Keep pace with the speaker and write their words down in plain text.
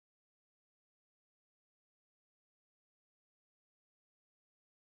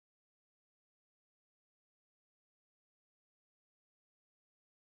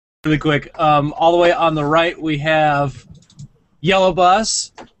really quick. All the way on the right, we have Yellow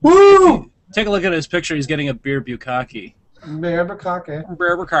Bus. Woo! Take a look at his picture. He's getting a beer bukkake. Beer bukkake.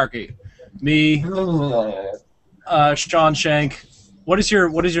 Beer bukkake. Me, Sean Shank. What does your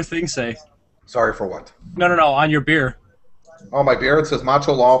thing say? Sorry for what? No, on your beer. Oh, my beer, it says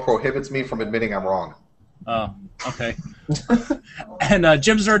macho law prohibits me from admitting I'm wrong. Oh, okay. And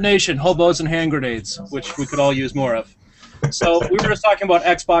Jim's Nerd Nation, hobos and hand grenades, which we could all use more of. So we were just talking about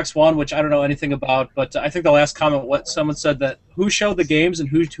Xbox One, which I don't know anything about, but I think the last comment, what someone said that who showed the games and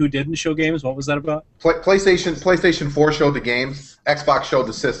who didn't show games. What was that about? PlayStation 4 showed the games, Xbox showed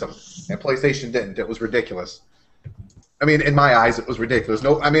the system, and PlayStation didn't. It was ridiculous. I mean, in my eyes, it was ridiculous.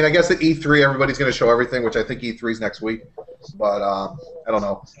 No, I mean, I guess at E3 everybody's going to show everything, which I think E3 is next week. But I don't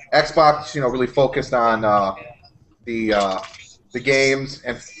know. Xbox, really focused on the games,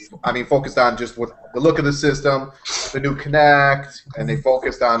 and I mean, focused on just what the look of the system, the new Kinect, and they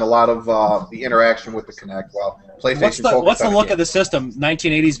focused on a lot of the interaction with the Kinect. Well, PlayStation. What's the look of the system?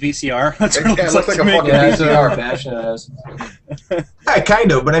 1980s VCR. That's what it looks like a fucking VCR. Fashion as. Yeah,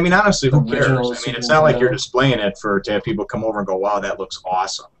 kind of, but I mean, honestly, who cares? Original I mean, it's not like you're displaying it to have people come over and go, "Wow, that looks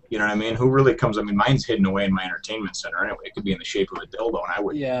awesome." You know what I mean? Who really comes? I mean, mine's hidden away in my entertainment center anyway. It could be in the shape of a dildo, and I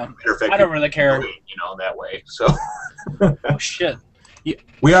would. Yeah. Matter of fact, I don't really care. That way. So. Oh shit. Yeah.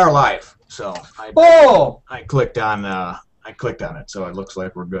 We are live, so I clicked on it, so it looks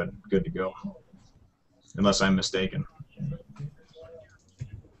like we're good to go, unless I'm mistaken.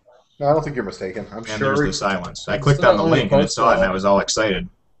 No, I don't think you're mistaken. I'm sure. And there's the silence. I clicked on the link and it saw it, and I was all excited.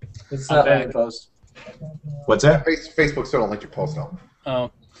 It's not letting you post. What's that? Facebook still don't let you post though.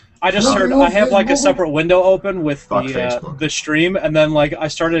 Oh. I just heard I have like a separate window open with the stream, and then like I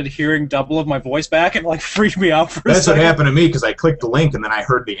started hearing double of my voice back, and like freaked me out for a second. That's what happened to me because I clicked the link and then I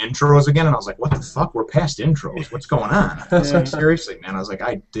heard the intros again, and I was like, "What the fuck? We're past intros. What's going on?" I was like, seriously, man. I was like,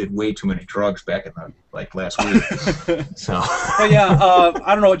 I did way too many drugs back in the last week. So. But yeah,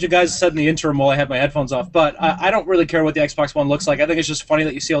 I don't know what you guys said in the interim while I had my headphones off, but I don't really care what the Xbox One looks like. I think it's just funny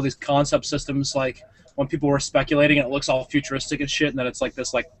that you see all these concept systems like. When people were speculating and it looks all futuristic and shit, and then it's like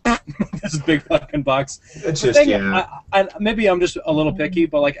this this big fucking box. It's just maybe I'm just a little picky,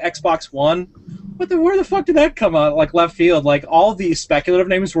 but like Xbox One, where the fuck did that come out? Like left field. Like all the speculative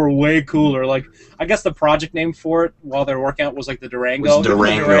names were way cooler. Like I guess the project name for it while they were working out was like the Durango. The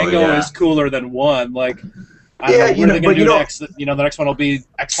Durango is cooler than one. Like. I don't know, the next one will be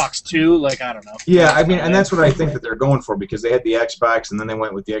Xbox 2. Like I don't know. Yeah, I mean, and that's what I think that they're going for because they had the Xbox and then they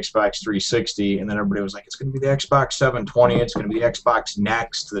went with the Xbox 360, and then everybody was like, it's going to be the Xbox 720, it's going to be the Xbox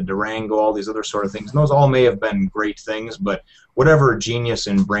Next, the Durango, all these other sort of things. And those all may have been great things, but whatever genius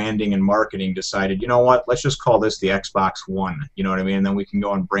in branding and marketing decided, you know what, let's just call this the Xbox One. You know what I mean? And then we can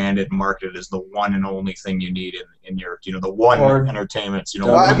go and brand it and market it as the one and only thing you need in your, the one entertainment.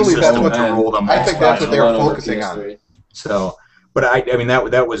 I believe that's what I think that's what they were focusing on. So, but I mean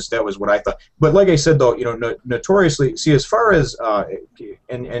that was what I thought. But like I said though, notoriously, see, as far as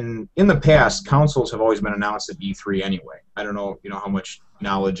and in the past, consoles have always been announced at E3 anyway. I don't know, how much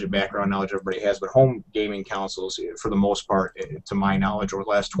background knowledge everybody has, but home gaming consoles, for the most part, to my knowledge, over the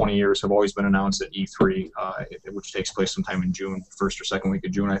last 20 years, have always been announced at E3, which takes place sometime in June, first or second week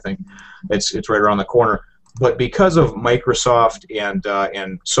of June, I think. It's right around the corner. But because of Microsoft and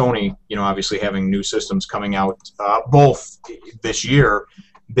Sony, obviously having new systems coming out both this year,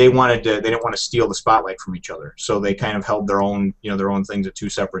 they didn't want to steal the spotlight from each other, so they kind of held their own things at two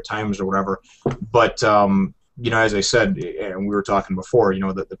separate times or whatever. But as I said, and we were talking before,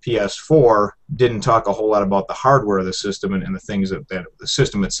 that the PS4 didn't talk a whole lot about the hardware of the system and the things that the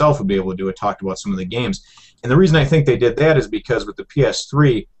system itself would be able to do. It talked about some of the games, and the reason I think they did that is because with the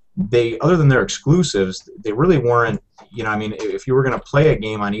PS3. Other than their exclusives, they really weren't, if you were going to play a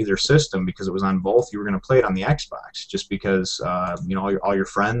game on either system because it was on both, you were going to play it on the Xbox just because, all your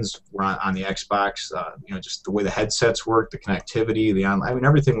friends were on the Xbox, just the way the headsets worked, the connectivity, the online,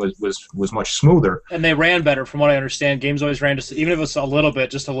 everything was much smoother. And they ran better from what I understand. Games always ran even if it was a little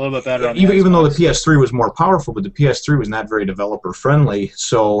bit better on even though the PS3 was more powerful, but the PS3 was not very developer friendly,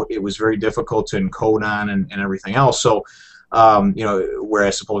 so it was very difficult to encode on and everything else. So where I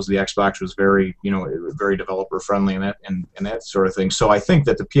suppose the Xbox was very, very developer friendly and that sort of thing. So I think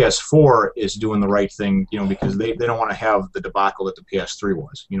that the PS4 is doing the right thing, because they don't want to have the debacle that the PS3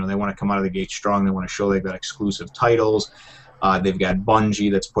 was. They want to come out of the gate strong. They want to show they've got exclusive titles. They've got Bungie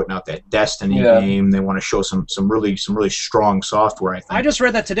that's putting out that Destiny game. They want to show some really strong software, I think. I just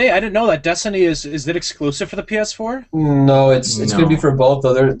read that today. I didn't know that Destiny is it exclusive for the PS4? No, it's going to be for both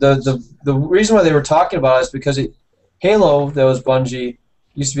though. The reason why they were talking about it is because Halo, that was Bungie,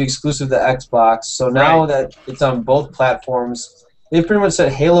 used to be exclusive to Xbox. So now that it's on both platforms, they pretty much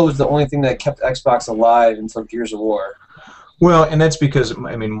said Halo was the only thing that kept Xbox alive until Gears of War. Well, and that's because,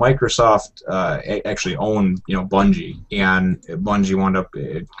 I mean, Microsoft actually owned, Bungie, and Bungie wound up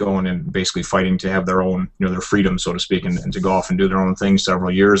going and basically fighting to have their own, their freedom, so to speak, and to go off and do their own thing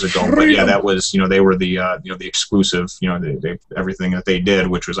several years ago. But yeah, that was, they were the, the exclusive, everything that they did,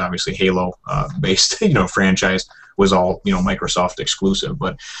 which was obviously Halo based, franchise, was all, Microsoft exclusive.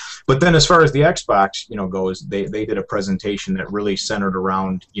 But then as far as the Xbox, goes, they did a presentation that really centered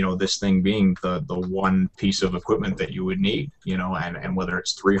around, this thing being the one piece of equipment that you would need, and whether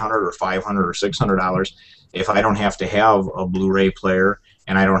it's $300 or $500 or $600, if I don't have to have a Blu-ray player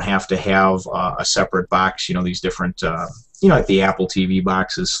and I don't have to have a separate box, these different, like the Apple TV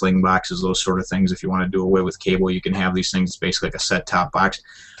boxes, Sling boxes, those sort of things. If you want to do away with cable, you can have these things. It's basically like a set-top box.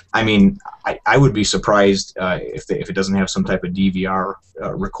 I mean, I would be surprised if it doesn't have some type of DVR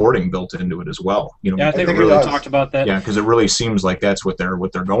recording built into it as well. Yeah, I think we really talked about that. Yeah, because it really seems like that's what they're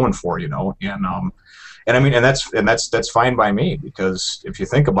going for, and I mean, and that's fine by me, because if you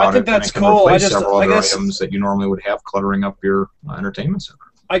think about it, that's it can cool. replace several other items that you normally would have cluttering up your entertainment center.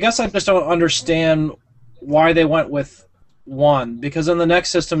 I guess I just don't understand why they went with one, because then the next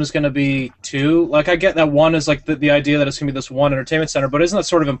system is going to be two. Like, I get that one is like the idea that it's going to be this one entertainment center, but isn't that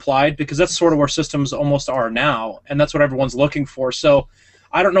sort of implied? Because that's sort of where systems almost are now, and that's what everyone's looking for. So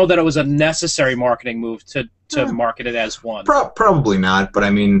I don't know that it was a necessary marketing move to market it as one. Probably not, but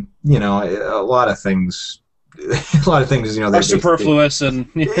I mean, a lot of things, are superfluous and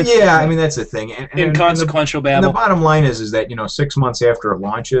yeah, I mean, that's the thing. And inconsequential babble. And the bottom line is that 6 months after it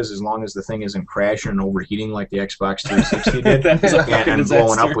launches, as long as the thing isn't crashing and overheating like the Xbox 360 did, and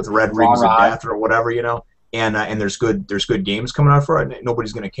blowing up with red rings of death or whatever, and there's good games coming out for it,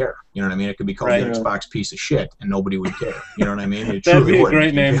 nobody's going to care. You know what I mean? It could be called the Xbox piece of shit, and nobody would care. You know what I mean? It That'd truly be a wouldn't.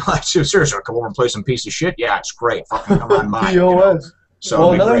 great name. Seriously, come over and play some piece of shit? Yeah, it's great. Fucking come on by. POS. So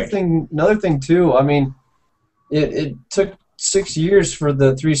well, another thing too. I mean, it took 6 years for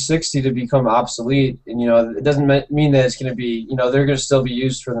the 360 to become obsolete, and it doesn't mean that it's going to be, they're going to still be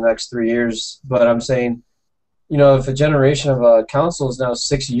used for the next 3 years. But I'm saying, if a generation of a console is now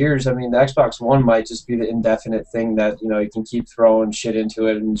 6 years, I mean, the Xbox One might just be the indefinite thing that you can keep throwing shit into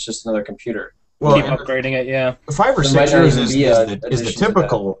it, and it's just another computer. Well, keep upgrading it, yeah. 5 or 6 years is the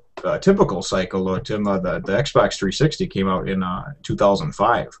typical cycle. Tim, the Xbox 360 came out in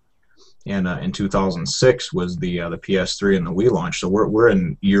 2005. And in 2006 was the PS3 and the Wii launch. So we're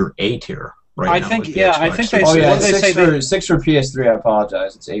in year 8 here right now. I think they say 6 for PS3. I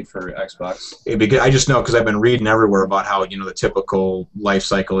apologize. It's 8 for Xbox. Because I just know, because I've been reading everywhere about how the typical life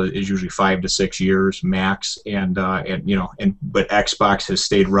cycle is usually 5 to 6 years max, but Xbox has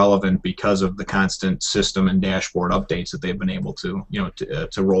stayed relevant because of the constant system and dashboard updates that they've been able to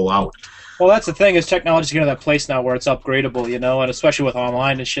to roll out. Well, that's the thing, is technology's getting to that place now where it's upgradable, and especially with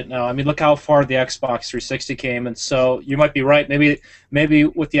online and shit now. I mean, look how far the Xbox 360 came, and so you might be right. Maybe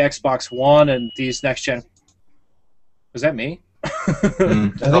with the Xbox One and these next gen. Was that me? I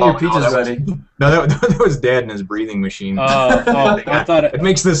think your pizza's ready. No, that was Dad and his breathing machine. I thought it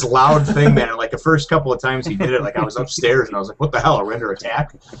makes this loud thing, man. Like the first couple of times he did it, like I was upstairs and I was like, "What the hell? Are we under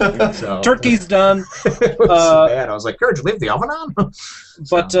attack?" So, turkey's done. It was bad. I was like, "Courage, leave the oven on."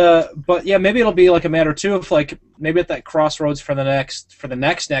 But yeah, maybe it'll be like a matter too of like maybe at that crossroads for the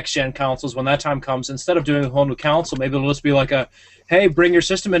next gen consoles, when that time comes, instead of doing a whole new console, maybe it'll just be like hey, bring your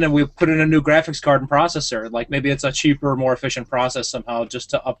system in and we put in a new graphics card and processor. Like maybe it's a cheaper, more efficient process somehow, just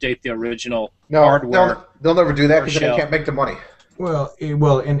to update the original hardware. They'll never do that because they can't make the money. Well,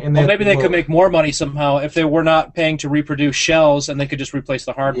 maybe they could make more money somehow if they were not paying to reproduce shells, and they could just replace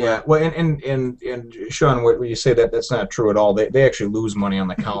the hardware. Yeah, well, and Sean, what you say that's not true at all. They actually lose money on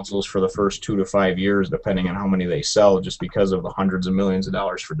the consoles for the first 2 to 5 years, depending on how many they sell, just because of the hundreds of millions of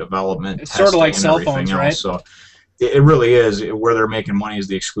dollars for development. It's sort of like cell phones, right? So it really is. Where they're making money is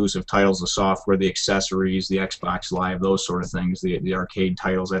the exclusive titles, the software, the accessories, the Xbox Live, those sort of things, the arcade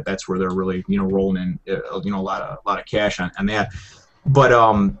titles. That's where they're really rolling in a lot of cash on that. But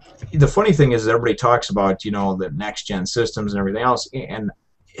the funny thing is, everybody talks about the next gen systems and everything else, and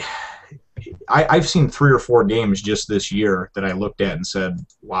I've seen 3 or 4 games just this year that I looked at and said,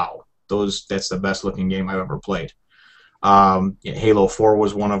 "Wow, that's the best looking game I've ever played." Halo 4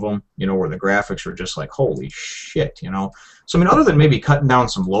 was one of them, where the graphics were just like, holy shit, So, I mean, other than maybe cutting down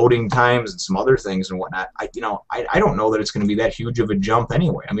some loading times and some other things and whatnot, I don't know that it's going to be that huge of a jump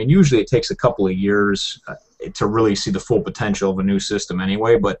anyway. I mean, usually it takes a couple of years to really see the full potential of a new system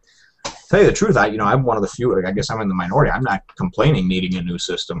anyway, but to tell you the truth, I'm one of the few, I guess I'm in the minority, I'm not complaining needing a new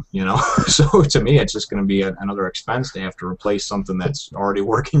system, So to me, it's just going to be another expense to have to replace something that's already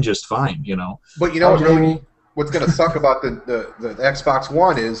working just fine, But what really... what's going to suck about the Xbox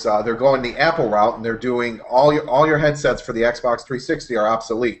One is they're going the Apple route, and they're doing all your headsets for the Xbox 360 are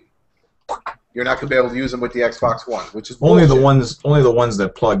obsolete. You're not going to be able to use them with the Xbox One, which is only bullshit. the ones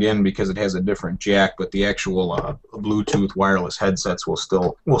that plug in because it has a different jack, but the actual Bluetooth wireless headsets will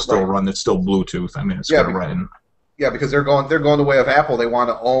still run. It's still Bluetooth. I mean, it's going to run. Yeah, because they're going the way of Apple. They want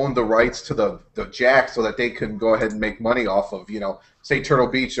to own the rights to the jack so that they can go ahead and make money off of, say Turtle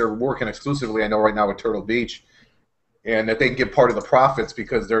Beach. They're working exclusively, I know right now, with Turtle Beach, and that they can get part of the profits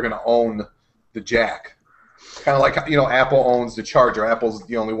because they're going to own the jack. Kind of like Apple owns the charger. Apple's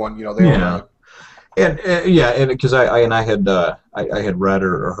the only one they own. And because I had read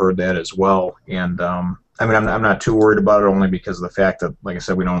or heard that as well, and I mean I'm not too worried about it only because of the fact that, like I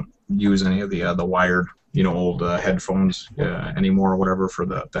said, we don't use any of the wired old headphones anymore or whatever for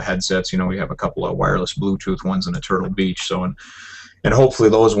the headsets. We have a couple of wireless Bluetooth ones in a Turtle Beach, so and hopefully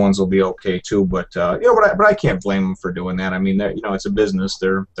those ones will be okay too. But but I can't blame them for doing that. I mean, it's a business.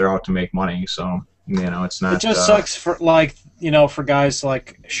 They're out to make money, so it's not. It just sucks for for guys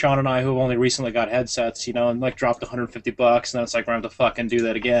like Sean and I who only recently got headsets, and dropped $150, and then it's like we're gonna have to fucking do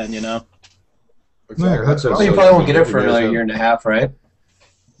that again, Exactly. Well, you probably won't get it for another year and a half, right?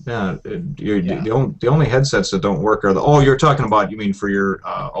 Yeah, the only headsets that don't work are you're talking about, you mean for your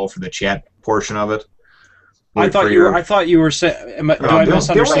for the chat portion of it? I thought you were saying. Do I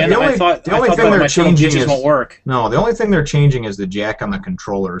misunderstand? I thought the only thing they're changing is won't work. No, the only thing they're changing is the jack on the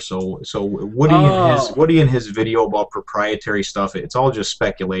controller. So Woody in his video about proprietary stuff, it's all just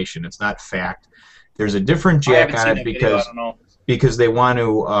speculation. It's not fact. There's a different jack on it because they want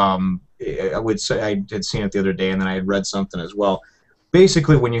to. I would say I had seen it the other day, and then I had read something as well.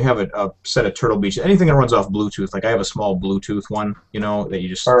 Basically, when you have a set of Turtle Beach, anything that runs off Bluetooth, like I have a small Bluetooth one, that you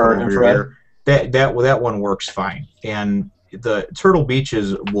just put over your ear. That one works fine, and the Turtle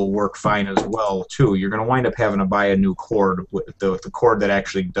Beaches will work fine as well too. You're going to wind up having to buy a new cord with the cord that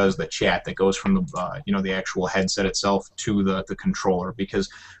actually does the chat, that goes from the the actual headset itself to the controller, because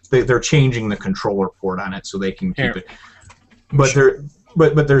they're changing the controller port on it so they can keep it.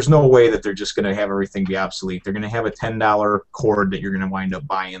 But there's no way that they're just going to have everything be obsolete. They're going to have a $10 cord that you're going to wind up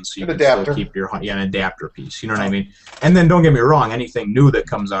buying so you can still keep an adapter piece. You know what I mean? And then don't get me wrong, anything new that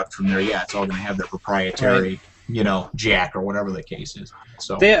comes out from there, it's all going to have their proprietary, jack or whatever the case is.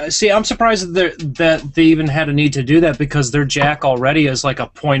 So I'm surprised that they even had a need to do that, because their jack already is like a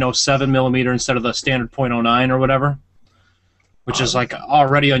 .07 millimeter instead of the standard .09 or whatever, which is like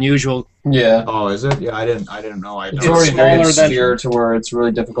already unusual. Yeah. Oh, is it? Yeah, I didn't know. It's already very obscure to where it's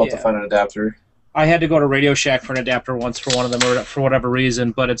really difficult to find an adapter. I had to go to Radio Shack for an adapter once for one of them, or for whatever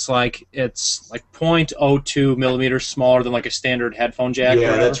reason, but it's like .02 millimeters smaller than like a standard headphone jack.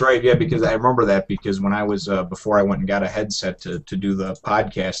 Yeah, that's right. Yeah, because I remember that, because when I was before I went and got a headset to do the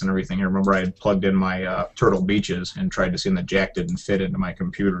podcast and everything, I remember I had plugged in my Turtle Beaches and tried to see, and the jack didn't fit into my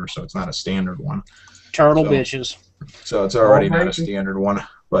computer, so it's not a standard one. Turtle Bitches. So it's already not a standard one.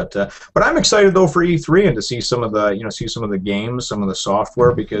 But I'm excited though for E3 and to see some of the games, some of the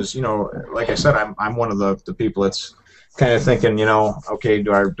software, because like I said, I'm one of the people that's kind of thinking, okay,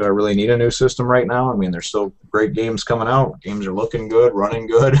 do I really need a new system right now? I mean, there's still great games coming out. Games are looking good, running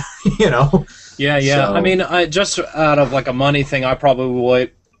good, Yeah. So, I mean, just out of like a money thing, I probably will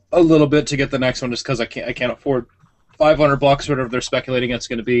wait a little bit to get the next one, just because I can't afford $500, whatever they're speculating it's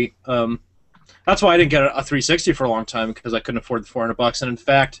going to be. That's why I didn't get a 360 for a long time, because I couldn't afford the $400. And in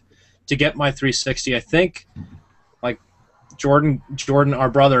fact, to get my 360, I think, like Jordan, our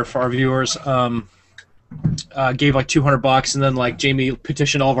brother, for our viewers, gave like $200, and then like Jamie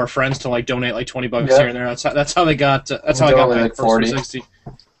petitioned all of our friends to like donate like $20 here and there. That's how they got. That's how I got my like first 360.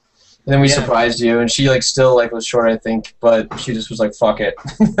 And then we surprised you, and she still was short, I think, but she just was like, "Fuck it."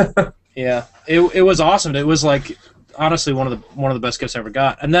 Yeah, it was awesome. It was like, honestly, one of the best gifts I ever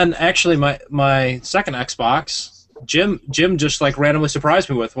got. And then actually my second Xbox, Jim just like randomly surprised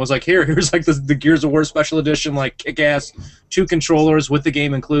me with, was like, here's like the Gears of War special edition, like kick-ass 2 controllers with the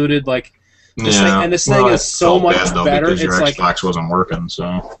game included, like this thing is so much better. Because your Xbox wasn't working, so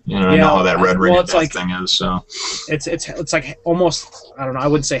I know how that red ring thing is. So it's like almost, I don't know, I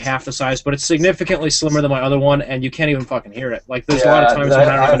wouldn't say half the size, but it's significantly slimmer than my other one, and you can't even fucking hear it. Like there's a lot of times when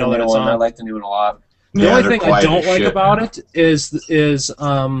I don't even know that it's on. I like the new one a lot. The only thing I don't like about it is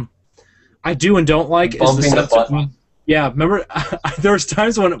I do and don't like is the sense of, yeah, remember there was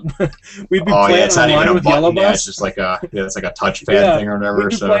times when we'd be playing online with Yellow Bus. Yeah, it's just like it's like a touchpad thing or whatever.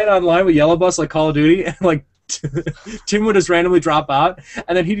 We'd be playing online with Yellow Bus like Call of Duty, and like Tim would just randomly drop out,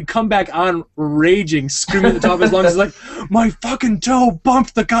 and then he'd come back on raging, screaming at the top of his lungs, like, "My fucking toe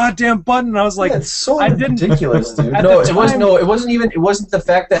bumped the goddamn button!" And I was like, "It's so ridiculous, dude." It wasn't the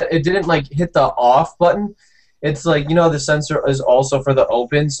fact that it didn't like hit the off button. it's like, the sensor is also for the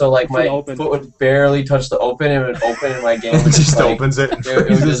open, so like For my the open. foot would barely touch the open, and it would open, and my game It would just like, opens it and it would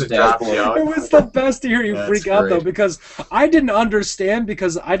freezes just it, drops you dashboard. out. It was the best to hear you That's freak out though, great. because I didn't understand,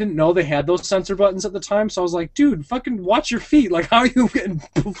 because I didn't know they had those sensor buttons at the time. So I was like, dude, fucking watch your feet. Like, how are you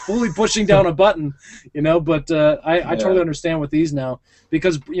fully pushing down a button? But I totally understand with these now,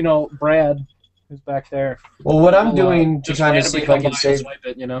 because Brad, who's back there. Well, what I'm will, doing to just kind of randomly see if I come can by and save, swipe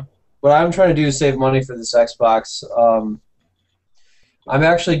it. what I'm trying to do is save money for this Xbox. I'm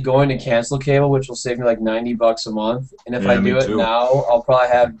actually going to cancel cable, which will save me like $90 a month. And if Yeah, I me do it too. now, I'll probably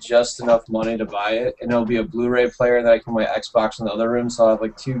have just enough money to buy it, and it'll be a Blu-ray player that I can put my Xbox in the other room. So I'll have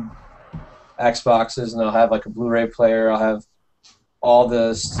like 2 Xboxes, and I'll have like a Blu-ray player. I'll have all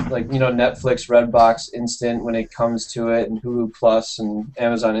this, like, Netflix, Redbox Instant when it comes to it, and Hulu Plus and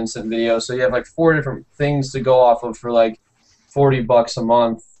Amazon Instant Video. So you have like 4 different things to go off of for like $40 a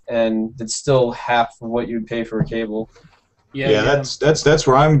month, and it's still half of what you'd pay for a cable. Yeah, that's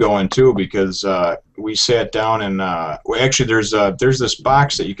where I'm going too, because we sat down and actually there's this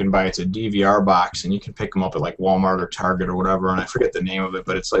box that you can buy. It's a DVR box, and you can pick them up at like Walmart or Target or whatever. And I forget the name of it,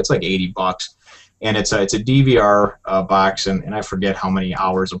 but it's like $80, and it's a DVR box, and I forget how many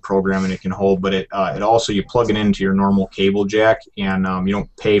hours of programming it can hold. But it also, you plug it into your normal cable jack, and you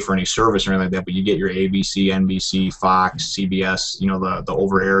don't pay for any service or anything like that. But you get your ABC, NBC, Fox, CBS, the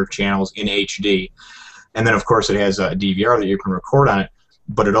over-air channels in HD. And then, of course, it has a DVR that you can record on it,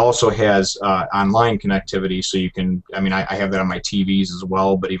 but it also has online connectivity, so you can, I have that on my TVs as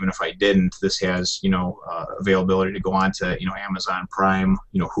well, but even if I didn't, this has, availability to go on to, Amazon Prime,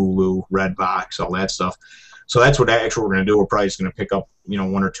 Hulu, Redbox, all that stuff. So that's what actually we're going to do. We're probably just going to pick up, 1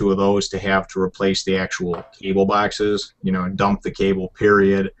 or 2 of those to have to replace the actual cable boxes, dump the cable,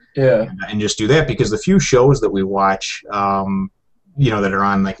 period. Yeah. And just do that, because the few shows that we watch, that are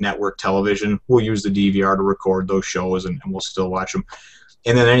on like network television, we'll use the DVR to record those shows, and we'll still watch them.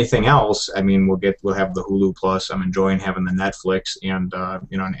 And then anything else, we'll have the Hulu Plus. I'm enjoying having the Netflix, and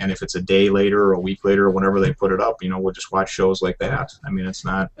and if it's a day later or a week later or whenever they put it up, we'll just watch shows like that. It's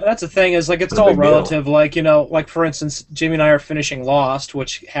not. That's the thing, is like, it's It's a all big deal. relative. Like, like for instance, Jamie and I are finishing Lost,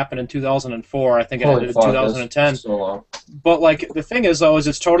 which happened in 2004. I think it ended in 2010. That's so long. But like, the thing is though, is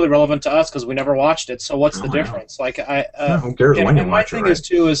it's totally relevant to us because we never watched it. So what's the Oh, yeah. difference? Like, Who cares when you and my watch it, thing right? is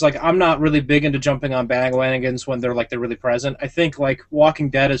too, is like, I'm not really big into jumping on bandwagons when they're really present. I think like Walking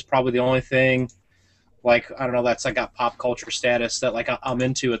Dead is probably the only thing, like, I don't know, that's like got pop culture status that like I'm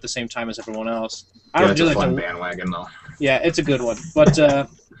into at the same time as everyone else. I Yeah, don't it's do a like fun the, bandwagon though. yeah, it's a good one,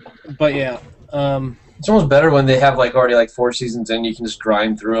 but yeah. It's almost better when they have like already like 4 seasons in. You can just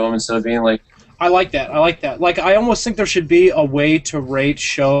grind through them instead of being like. I like that. Like, I almost think there should be a way to rate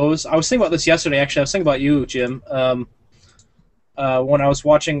shows. I was thinking about this yesterday, actually. I was thinking about you, Jim, when I was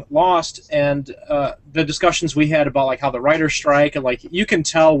watching Lost, and the discussions we had about like how the writers strike, and like, you can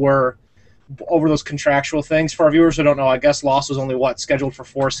tell we're over those contractual things. For our viewers who don't know, I guess Lost was only scheduled for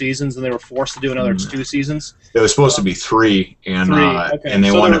 4 seasons, and they were forced to do another 2 seasons. It was supposed to be 3, and 3, okay. and they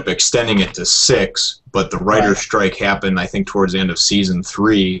So wound there- up extending it to 6. But the writer's strike happened, I think, towards the end of season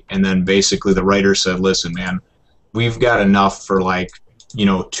 3, and then basically the writer said, "Listen, man, we've got enough for like,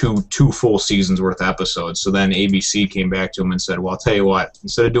 two full seasons worth of episodes." So then ABC came back to him and said, "Well, I'll tell you what,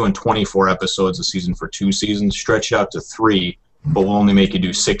 instead of doing 24 episodes a season for 2 seasons, stretch it out to 3, but we'll only make you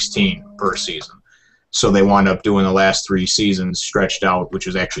do 16 per season." So they wound up doing the last 3 seasons stretched out, which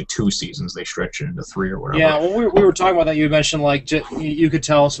is actually 2 seasons. They stretched it into 3 or whatever. Yeah, well, we were talking about that. You mentioned like you could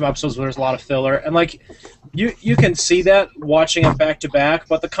tell some episodes where there's a lot of filler, and like you can see that watching it back to back.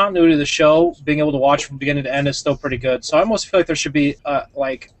 But the continuity of the show, being able to watch from beginning to end, is still pretty good. So I almost feel like there should be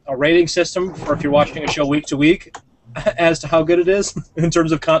like a rating system for if you're watching a show week to week, as to how good it is in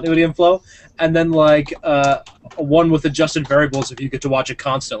terms of continuity and flow, and then like one with adjusted variables if you get to watch it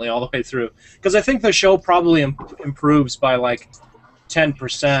constantly all the way through. Because I think the show probably improves by like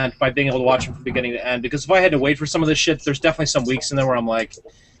 10% by being able to watch them from beginning to end. Because if I had to wait for some of this shit, there's definitely some weeks in there where I'm like,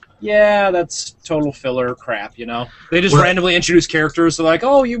 yeah, that's total filler crap, They just randomly introduce characters. They're like,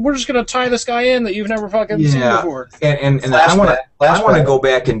 oh, we're just going to tie this guy in that you've never fucking seen before. And I want to go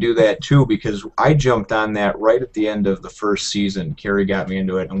back and do that too, because I jumped on that right at the end of the first season. Carrie got me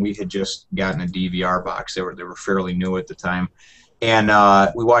into it, and we had just gotten a DVR box. They were fairly new at the time. And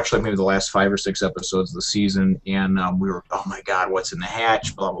we watched like maybe the last 5 or 6 episodes of the season, and we were, oh my God, what's in the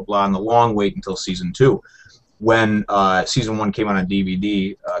hatch, blah, blah, blah, and the long wait until season 2. When season 1 came out on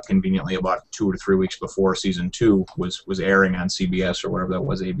DVD, conveniently about 2 or 3 weeks before season 2 was airing on CBS or whatever that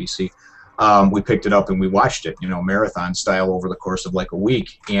was, ABC, we picked it up and we watched it, marathon style over the course of like a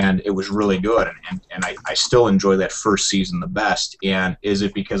week, and it was really good. And I still enjoy that first season the best. And is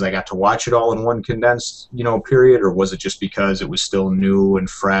it because I got to watch it all in one condensed, period, or was it just because it was still new and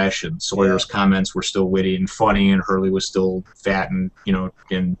fresh, and Sawyer's comments were still witty and funny, and Hurley was still fat and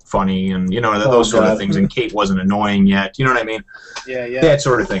and funny, and those sort of things, and Kate wasn't annoying yet, you know what I mean? Yeah. That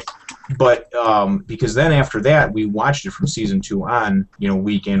sort of thing. But because then after that, we watched it from season 2 on,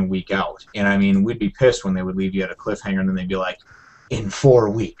 week in, week out. And I mean, we'd be pissed when they would leave you at a cliffhanger and then they'd be like, in 4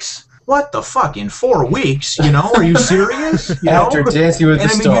 weeks. What the fuck? In 4 weeks? Are you serious? After Dancing with the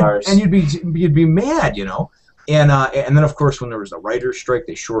Stars. You'd be mad, And then, of course, when there was a writer's strike,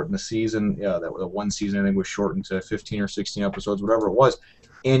 they shortened the season. That was one season, I think, was shortened to 15 or 16 episodes, whatever it was.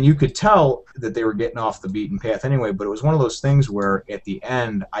 And you could tell that they were getting off the beaten path anyway, but it was one of those things where at the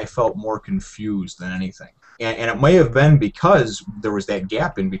end I felt more confused than anything. And it may have been because there was that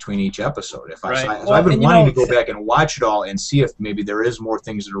gap in between each episode. I've been wanting to go back and watch it all and see if maybe there is more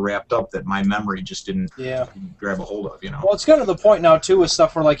things that are wrapped up that my memory just didn't grab a hold of. Well, it's kind of the point now too with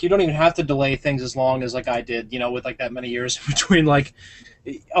stuff where like you don't even have to delay things as long as like I did, with like that many years between like.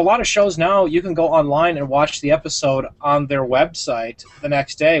 A lot of shows now, you can go online and watch the episode on their website the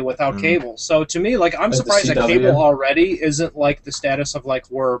next day without cable. So to me, like, I'm surprised that cable already isn't like the status of like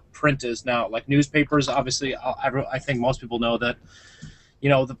where print is now. Like newspapers, obviously, I think most people know that,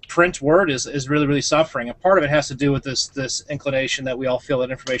 the print word is really, really suffering. And part of it has to do with this inclination that we all feel that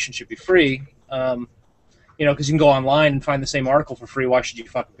information should be free. Because you can go online and find the same article for free. Why should you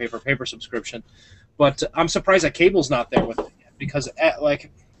fucking pay for a paper subscription? But I'm surprised that cable's not there with it. Because,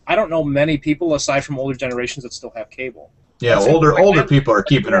 I don't know many people aside from older generations that still have cable. Yeah, older people are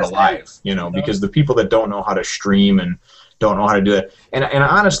keeping it alive, because the people that don't know how to stream and don't know how to do it, and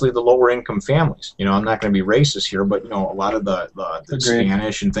honestly, the lower income families, I'm not going to be racist here, but a lot of the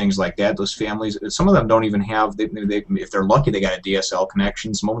Spanish and things like that, those families, some of them don't even have, if they're lucky, they got a DSL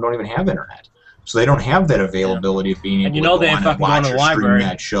connection. Some of them don't even have internet. So they don't have that availability of being able to go on and watch or stream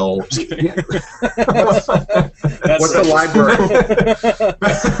that show. What's the library?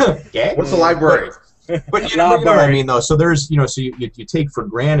 What's the library? But you know what I mean, though. So there's, so you take for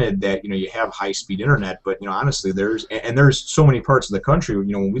granted that you have high-speed internet, but honestly, there's so many parts of the country.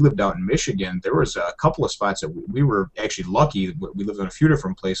 When we lived out in Michigan, there was a couple of spots that we were actually lucky. We lived in a few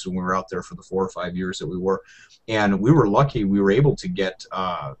different places when we were out there for the 4 or 5 years that we were, and we were lucky. We were able to get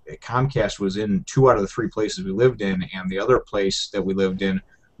Comcast was in 2 out of the 3 places we lived in, and the other place that we lived in,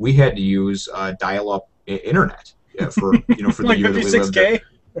 we had to use dial-up internet for for the like year that we lived there.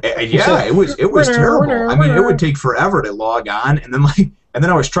 Yeah, it was terrible. I mean, it would take forever to log on, and then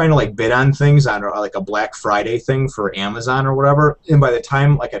I was trying to like bid on things on like a Black Friday thing for Amazon or whatever. And by the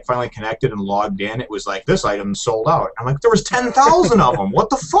time like I finally connected and logged in, it was like this item's sold out. I'm like, there was 10,000 of them. What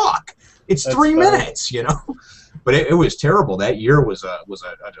the fuck? It's That's 3 minutes, But it was terrible. That year was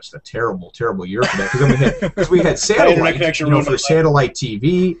just a terrible year for that because we had satellite, for satellite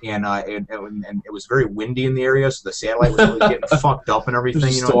TV, and it was very windy in the area, so the satellite was really getting fucked up and everything.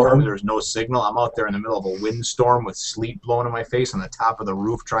 There was no signal. I'm out there in the middle of a windstorm with sleet blowing in my face on the top of the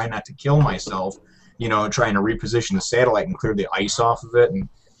roof, trying not to kill myself. Trying to reposition the satellite and clear the ice off of it, and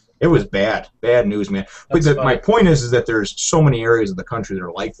it was bad news, man. But my point is that there's so many areas of the country that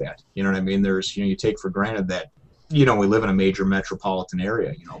are like that. You know what I mean? There's you take for granted that. We live in a major metropolitan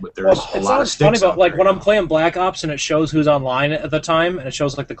area, but there's a lot of sticks. It's funny about like when I'm playing Black Ops and it shows who's online at the time and it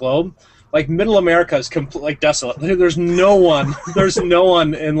shows like the globe. Like Middle America is like desolate. There's no one. There's no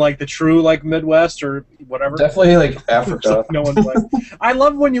one in like the true like Midwest or whatever. Definitely like Africa. Like, no one's like. I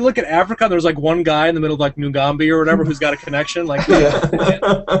love when you look at Africa. And there's like one guy in the middle of like Nugambia or whatever who's got a connection. Like,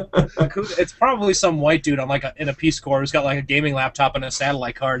 it's probably some white dude on like in a Peace Corps who's got like a gaming laptop and a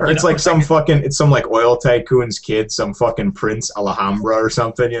satellite card. Or it's like some oil tycoon's kid, some fucking Prince Alhambra or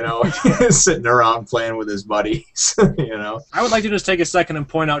something. Sitting around playing with his buddies. I would like to just take a second and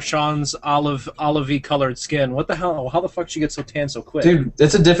point out Sean's olivey colored skin. What the hell? How the fuck did you get so tan so quick? Dude,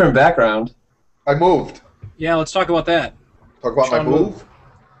 it's a different background. I moved. Yeah, let's talk about that. Talk about Sean my move?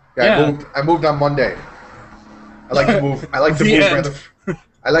 Yeah, I moved on Monday. I like to move. I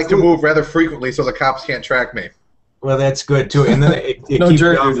like to move rather frequently so the cops can't track me. Well, that's good too, and then it keeps you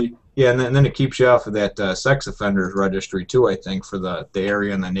off. Yeah, and then it keeps you off of that sex offenders registry too. I think for the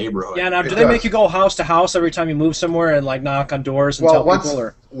area and the neighborhood. Yeah. Now, do they make you go house to house every time you move somewhere and like knock on doors and tell people?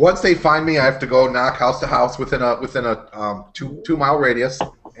 Or once they find me, I have to go knock house to house within a 2-mile radius,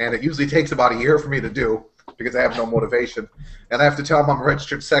 and it usually takes about a year for me to do because I have no motivation, and I have to tell them I'm a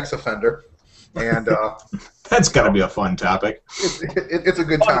registered sex offender. And That's got to be a fun topic. it's a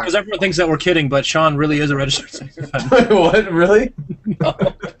good time. Because everyone thinks that we're kidding, but Sean really is a registered sex offender. Wait, what? Really?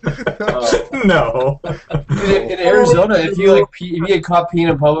 No. In Arizona, if you get caught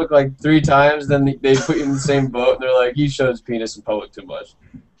peeing in public like 3 times, then they put you in the same boat. And they're like, he showed his penis in public too much.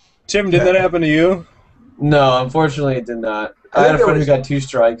 Tim, did that happen to you? No, unfortunately, it did not. I had a friend who got 2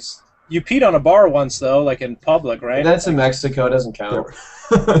 strikes. You peed on a bar once, though, like in public, right? That's in Mexico. It doesn't count.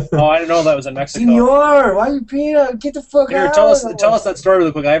 Oh, I didn't know that was in Mexico. Senor, why are you peeing? Get the fuck Here, out! tell us that story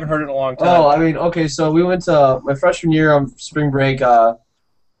really quick. I haven't heard it in a long time. Oh, I mean, okay, so we went to my freshman year on spring break. I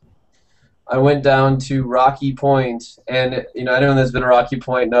went down to Rocky Point, and anyone that's been to Rocky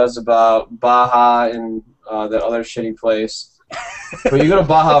Point knows about Baja and that other shitty place. But you go to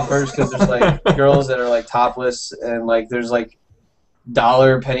Baja first because there's like girls that are like topless, and like there's like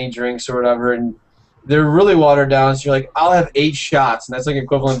penny drinks or whatever, and they're really watered down. So you're like, I'll have 8 shots, and that's like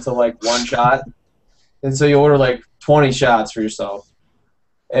equivalent to like 1 shot. And so you order like 20 shots for yourself.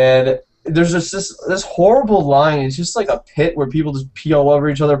 And there's just this horrible line. It's just like a pit where people just pee all over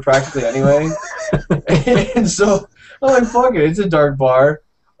each other practically anyway. And so I'm like, fuck it, it's a dark bar.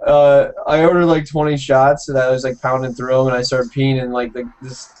 I ordered like 20 shots, and I was like pounding through them, and I started peeing, and like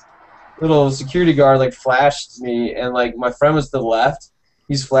this little security guard like flashed me, and like my friend was to the left.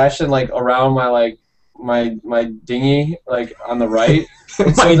 He's flashing like around my dinghy, like on the right.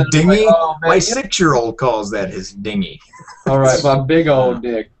 My dinghy? Like, oh, my 6-year-old calls that his dinghy. All right, my big old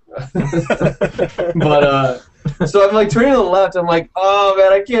dick. But so I'm like turning to the left. I'm like, oh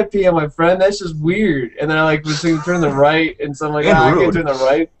man, I can't pee on my friend. That's just weird. And then I like was turning to the right, and so I'm like, I can't turn to the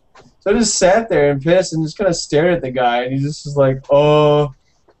right. So I just sat there and pissed and just kind of stared at the guy, and he just was like, oh.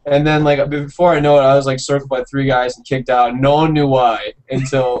 And then like before I know it, I was like circled by 3 guys and kicked out. No one knew why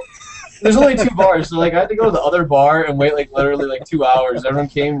until. There's only 2 bars, so like I had to go to the other bar and wait like literally like 2 hours. Everyone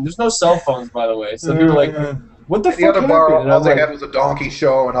came. There's no cell phones, by the way, so people were like, "What the fuck?" The other bar, all they like, had was a donkey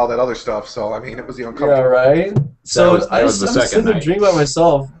show and all that other stuff. So I mean, it was the uncomfortable. Yeah, right. So that was the I'm second sitting there night. drinking by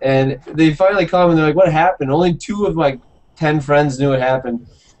myself, and they finally come and they're like, "What happened?" Only 2 of my 10 friends knew what happened.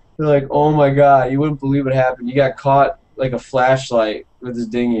 They're like, "Oh my god, you wouldn't believe what happened. You got caught like a flashlight with his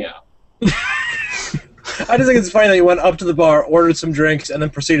dinghy out." I just think it's funny that you went up to the bar, ordered some drinks, and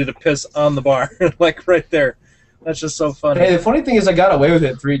then proceeded to piss on the bar, like right there. That's just so funny. Hey, the funny thing is, I got away with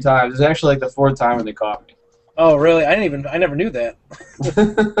it 3 times. It's actually like the 4th time when they caught me. Oh, really? I never knew that.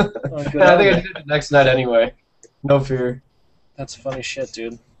 Oh, good I on think I you. did it the next night anyway. No fear. That's funny shit,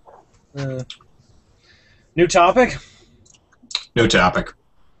 dude. New topic? New topic.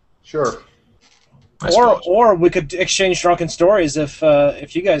 Sure. Or we could exchange drunken stories if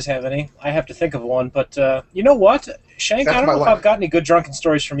you guys have any. I have to think of one, but you know what, Shank? That's I don't my know if life. I've got any good drunken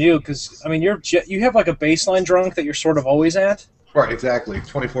stories from you, because I mean you have like a baseline drunk that you're sort of always at. Right. Exactly.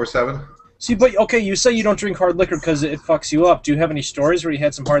 24/7. See, but okay, you say you don't drink hard liquor because it fucks you up. Do you have any stories where you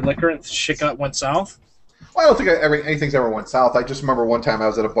had some hard liquor and shit went south? Well, I don't think anything's ever went south. I just remember one time I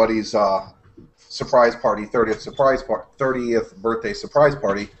was at a buddy's surprise party, 30th birthday surprise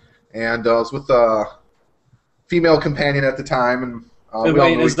party, and I was with a female companion at the time, and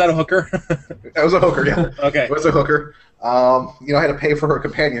Wait, is that a hooker? that was a hooker, yeah. Okay. It was a hooker. I had to pay for her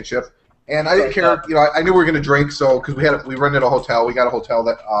companionship, and I didn't care. I knew we were going to drink, so because we rented a hotel, we got a hotel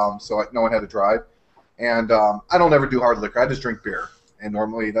that so no one had to drive, and I don't ever do hard liquor. I just drink beer, and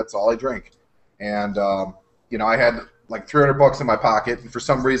normally that's all I drink, and I had like $300 in my pocket, and for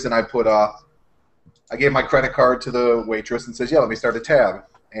some reason I put I gave my credit card to the waitress and says, "Yeah, let me start a tab,"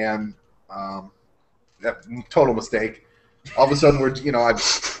 and total mistake. All of a sudden,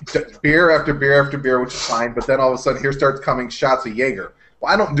 beer after beer after beer, which is fine. But then all of a sudden, here starts coming shots of Jaeger.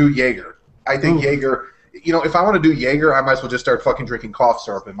 Well, I don't do Jaeger. I think Jaeger. If I want to do Jaeger, I might as well just start fucking drinking cough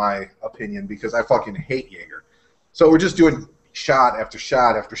syrup, in my opinion, because I fucking hate Jaeger. So we're just doing shot after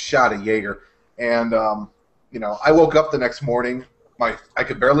shot after shot of Jaeger, and I woke up the next morning. I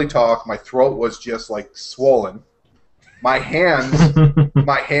could barely talk. My throat was just like swollen. My hand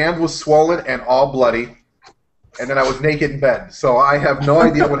was swollen and all bloody. And then I was naked in bed. So I have no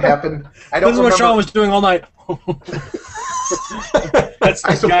idea what happened. I don't This is what Sean was doing all night. That's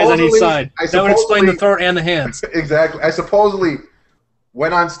the guys on each side. That would explain the throat and the hands. Exactly. I supposedly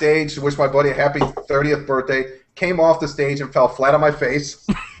went on stage to wish my buddy a happy 30th birthday, came off the stage and fell flat on my face.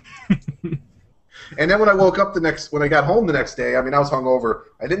 And then when I woke up when I got home the next day, I mean, I was hungover.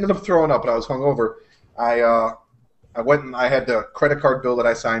 I didn't end up throwing up, but I was hungover. I went and I had the credit card bill that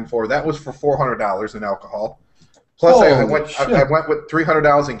I signed for. That was for $400 in alcohol. Plus, I went with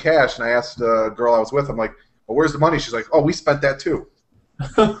 $300 in cash, and I asked the girl I was with, I'm like, well, where's the money? She's like, oh, we spent that too.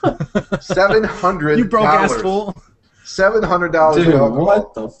 $700. You broke ass fool. $700 Dude, for alcohol.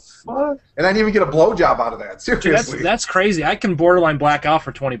 what the fuck? And I didn't even get a blowjob out of that. Seriously. Dude, that's crazy. I can borderline black out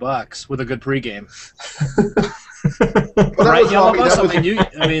for $20 with a good pregame. Well, Right, was Yellow me. Bus? That was,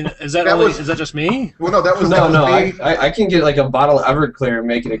 Is that that only, was- is that just me? well, no, that was No, me. I can get like a bottle of Everclear and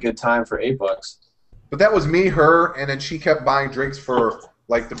make it a good time for $8. But that was me, her, and then she kept buying drinks for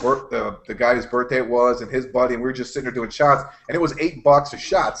like the guy's birthday it was, and his buddy, and we were just sitting there doing shots, and it was $8 a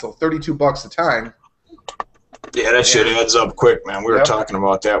shot, so $32 a time. Yeah, that shit adds up quick, man. We were Yep. talking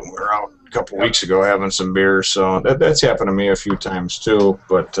about that when we were out a couple weeks ago having some beers, so that's happened to me a few times too.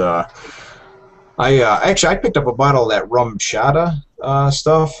 But I picked up a bottle of that rum Shata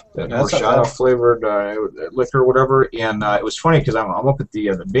stuff, that Yeah, that's not horchata bad. flavored liquor or whatever, and it was funny because I'm up at the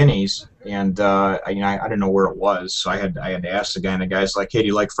Binnies, and I didn't know where it was, so I had to ask the guy, and the guy's like, "Hey, do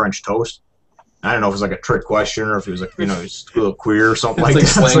you like French toast?" I don't know if it was like a trick question or if he was like, he's a little queer or something It's like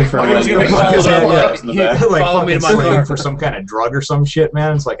like that. slang It's for like, He was gonna follow Yeah, like follow me to fucking my slang car. for some kind of drug or some shit,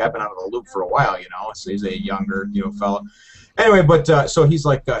 man. It's like I've been out of the loop for a while, So he's a younger, fella. Anyway, but so he's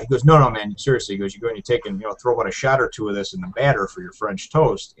like, he goes, no, man, seriously. He goes, you go and you take and throw about a shot or two of this in the batter for your French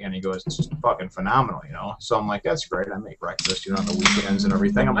toast, and he goes, it's just fucking phenomenal, So I'm like, that's great. I make breakfast, on the weekends and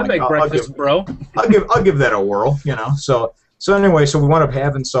everything. I'm I like, make I'll breakfast, bro. I'll give that a whirl, So anyway, so we wound up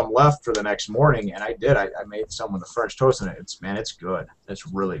having some left for the next morning, and I did. I made some with the French toast, and it's good. It's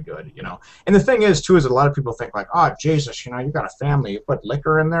really good, And the thing is, too, is that a lot of people think like, oh, Jesus, you got a family, you put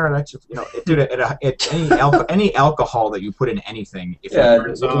liquor in there, that's dude, any alcohol that you put in anything,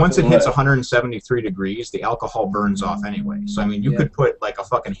 once it hits 173 degrees, the alcohol burns off anyway. So I mean, you could put like a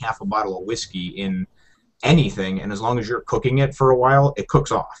fucking half a bottle of whiskey in anything, and as long as you're cooking it for a while, it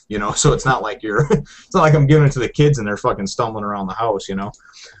cooks off, so it's not like it's not like I'm giving it to the kids and they're fucking stumbling around the house,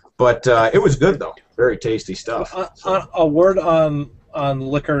 but it was good though, very tasty stuff. A word on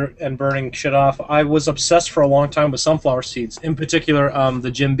liquor and burning shit off. I was obsessed for a long time with sunflower seeds, in particular the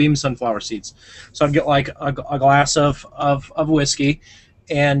Jim Beam sunflower seeds. So I'd get like a glass of whiskey,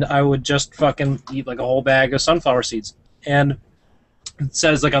 and I would just fucking eat like a whole bag of sunflower seeds. And it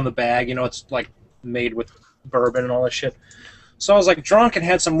says like on the bag, it's like made with bourbon and all this shit. So I was like drunk and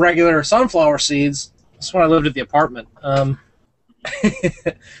had some regular sunflower seeds. That's when I lived at the apartment. And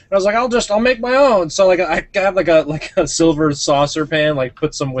I was like, I'll make my own. So like I got like a silver saucer pan, like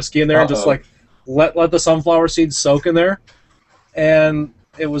put some whiskey in there and just like let the sunflower seeds soak in there. And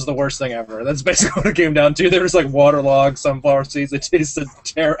it was the worst thing ever. That's basically what it came down to. There was like waterlogged sunflower seeds. They tasted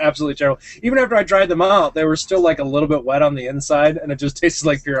absolutely terrible. Even after I dried them out, they were still like a little bit wet on the inside, and it just tasted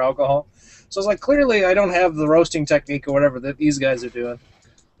like pure alcohol. So I was like, clearly I don't have the roasting technique or whatever that these guys are doing.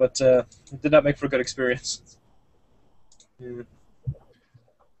 But it did not make for a good experience. Yeah.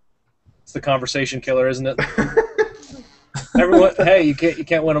 It's the conversation killer, isn't it? Everyone, hey, you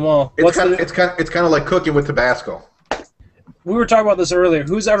can't win them all. It's kind of like cooking with Tabasco. We were talking about this earlier.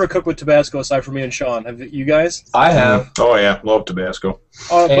 Who's ever cooked with Tabasco aside from me and Sean? Have you guys? I have. Oh yeah, love Tabasco.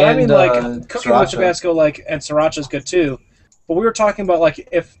 But I mean, like cooking with sriracha. Tabasco, and sriracha's good too. But we were talking about like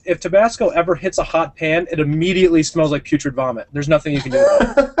if Tabasco ever hits a hot pan, it immediately smells like putrid vomit. There's nothing you can do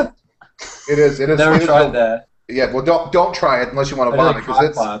about it. It is. Never tried that. Yeah, well, don't try it unless you want to I vomit, like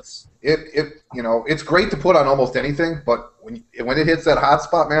because hot pots. it's great to put on almost anything, but when it hits that hot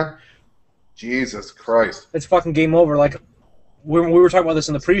spot, man, Jesus Christ. It's fucking game over. Like when we were talking about this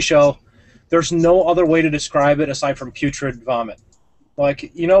in the pre-show, there's no other way to describe it aside from putrid vomit.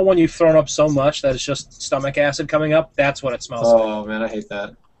 Like, when you've thrown up so much that it's just stomach acid coming up, that's what it smells like. Oh man, I hate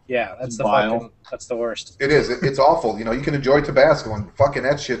that. Yeah, that's that's the worst. It is. It's awful. You can enjoy Tabasco, and fucking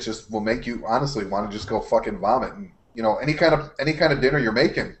that shit just will make you honestly want to just go fucking vomit. And any kind of dinner you're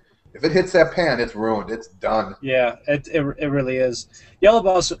making, if it hits that pan, it's ruined. It's done. Yeah, it really is. Yellow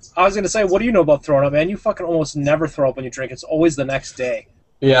Boss, I was gonna say, what do you know about throwing up, man? You fucking almost never throw up when you drink. It's always the next day.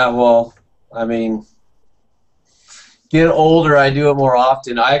 Yeah, well, I mean, get older, I do it more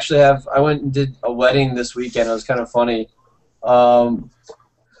often. I went and did a wedding this weekend. It was kind of funny.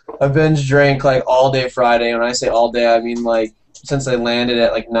 I binge drank like all day Friday. When I say all day, I mean like since I landed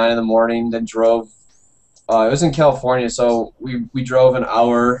at like 9 in the morning, then drove. It was in California, so we drove an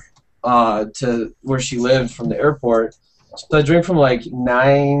hour to where she lived from the airport. So I drank from like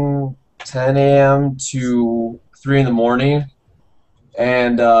 9, 10 a.m. to 3 in the morning.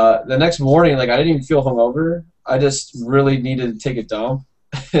 And the next morning, like I didn't even feel hungover. I just really needed to take a dump.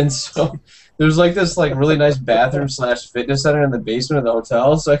 And so there's like this like really nice bathroom / fitness center in the basement of the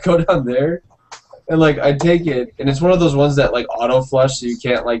hotel. So I go down there and like I take it, and it's one of those ones that like auto flush, so you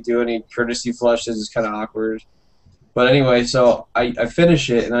can't like do any courtesy flushes. It's kind of awkward. But anyway, so I finish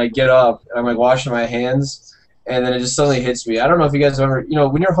it and I get up and I'm like washing my hands, and then it just suddenly hits me. I don't know if you guys have ever,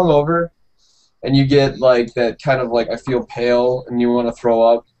 when you're hungover and you get like that kind of like I feel pale and you want to throw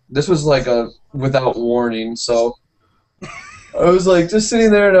up. This was like a without warning, so I was like just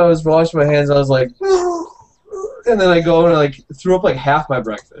sitting there and I was washing my hands. I was like, and then I go and I like threw up like half my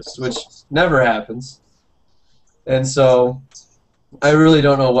breakfast, which never happens. And so I really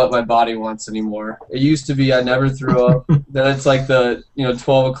don't know what my body wants anymore. It used to be I never threw up. Then it's like the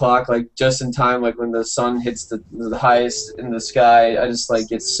 12 o'clock, like just in time, like when the sun hits the highest in the sky. I just like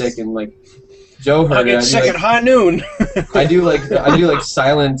get sick and like Joe heard I get sick at high noon. I do like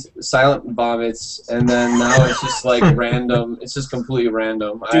silent vomits, and then now it's just like random. It's just completely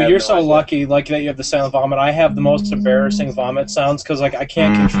random. Dude, you're so lucky that you have the silent vomit. I have the most embarrassing vomit sounds because like I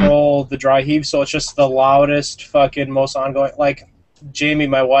can't control the dry heave, so it's just the loudest, fucking, most ongoing. Like Jamie,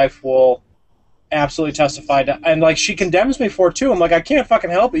 my wife, will absolutely testify to, and like she condemns me for it too. I'm like, I can't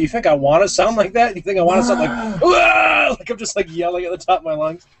fucking help it. You think I want to sound like that? You think I want to sound like I'm just like yelling at the top of my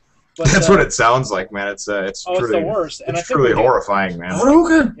lungs? But, that's what it sounds like, man. It's truly, it's the worst. And it's truly horrifying, man.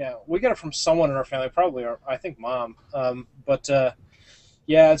 Yeah, we get it from someone in our family, probably I think mom. But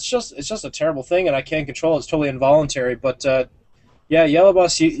yeah, it's just a terrible thing, and I can't control it. It's totally involuntary. But yeah, Yellow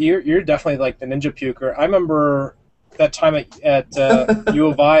Bus, you're definitely like the ninja puker. I remember that time at U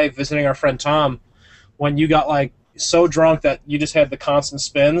of I visiting our friend Tom, when you got like so drunk that you just had the constant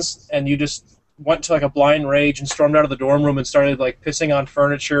spins, and you just went to like a blind rage and stormed out of the dorm room and started like pissing on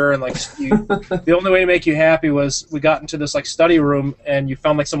furniture, and like the only way to make you happy was we got into this like study room and you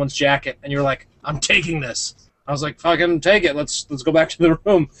found like someone's jacket and you were like, I'm taking this. I was like, fucking take it, let's go back to the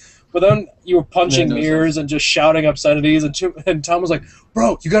room. But then you were punching mirrors and just shouting obscenities, and Tom was like,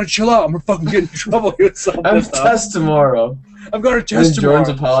 bro, you gotta chill out, I'm gonna fucking get in trouble. He was so I have a test tomorrow. I've got a test tomorrow.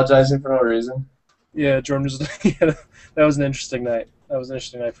 Jordan's apologizing for no reason. Yeah, Jordan was that was an interesting night. That was an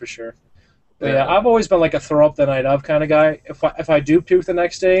interesting night for sure. But yeah, I've always been like a throw up the night of kind of guy. If I do puke the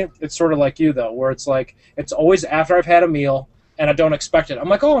next day, it's sort of like you though, where it's like it's always after I've had a meal and I don't expect it. I'm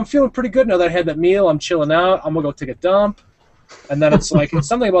like, oh, I'm feeling pretty good now that I had that meal. I'm chilling out. I'm gonna go take a dump, and then it's like it's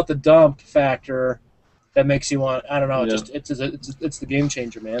something about the dump factor that makes you want. I don't know. Yeah. It's the game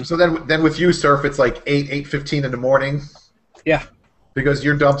changer, man. So then with you, Surf, it's like 8:15 in the morning. Yeah. Because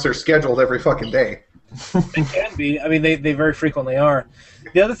your dumps are scheduled every fucking day. They can be. I mean, they very frequently are.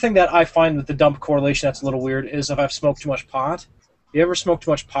 The other thing that I find with the dump correlation that's a little weird is if I've smoked too much pot. You ever smoked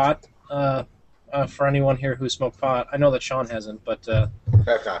too much pot? For anyone here who smoked pot, I know that Sean hasn't, but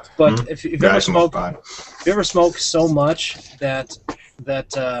I've not. But if you ever smoke so much that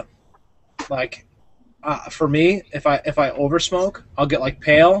for me, if I oversmoke, I'll get like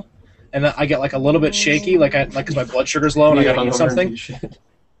pale, and I get like a little bit shaky, like because my blood sugar's low and I gotta eat something.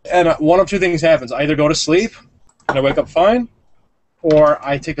 And one of two things happens: I either go to sleep and I wake up fine, or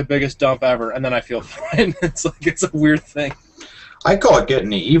I take the biggest dump ever and then I feel fine. It's a weird thing. I call it getting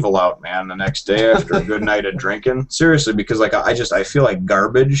the evil out, man, the next day after a good night of drinking. Seriously, because like I feel like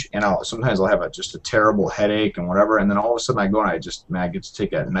garbage, and sometimes I'll have just a terrible headache and whatever, and then all of a sudden I go and I get to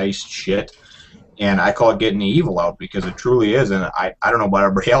take a nice shit, and I call it getting the evil out because it truly is. And I don't know about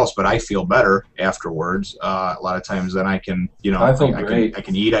everybody else, but I feel better afterwards. A lot of times then I can, I feel great. I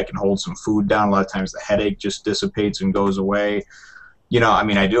can eat, I can hold some food down. A lot of times the headache just dissipates and goes away. I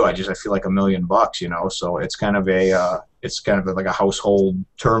mean, I do. I feel like $1,000,000, so it's kind of like a household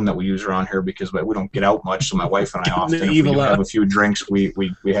term that we use around here because we don't get out much. So my wife and I often, if we have a few drinks, we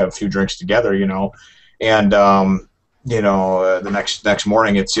have a few drinks together, and the next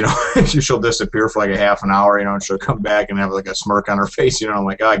morning it's, she'll disappear for like a half an hour, and she'll come back and have like a smirk on her face, I'm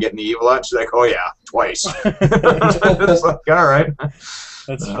like, getting the evil out. She's like, oh yeah, twice. It's like, all right.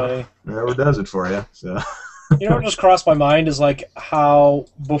 That's funny. Whatever does it for you. So. What just crossed my mind is like how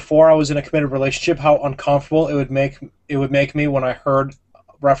before I was in a committed relationship, how uncomfortable it would make me when I heard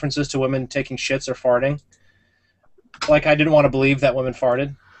references to women taking shits or farting. Like I didn't want to believe that women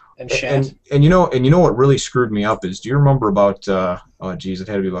farted and shat. And you know what really screwed me up is, do you remember about it had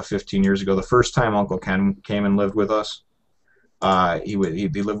to be about 15 years ago, the first time Uncle Ken came and lived with us? He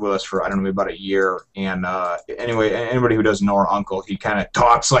lived with us for, I don't know, maybe about a year. And anyway, anybody who doesn't know our uncle, he kind of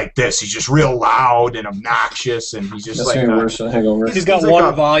talks like this. He's just real loud and obnoxious, and he's just he's got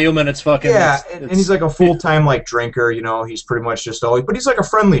one volume and it's fucking and he's like a full-time like drinker. He's pretty much just always, but he's like a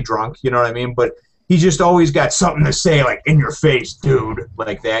friendly drunk. You know what I mean? But he just always got something to say, like in your face, dude,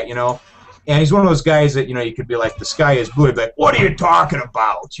 like that. And he's one of those guys that you could be like, the sky is blue, like, what are you talking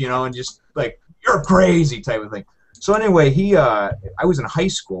about? And just like, you're crazy type of thing. So anyway, I was in high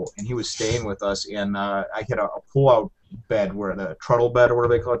school, and he was staying with us, and I had a pull-out bed, where the trundle bed, or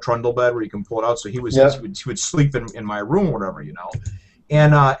whatever they call it, trundle bed, where you can pull it out. So he would sleep in my room, or whatever,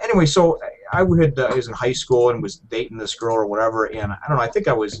 And anyway, so I was in high school and was dating this girl or whatever, and I don't know, I think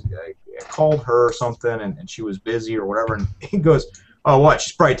I was called her or something, and she was busy or whatever, and he goes, "Oh, what?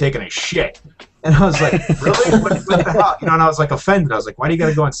 She's probably taking a shit." And I was like, "Really? What the hell?" You know, and I was like offended. I was like, "Why do you got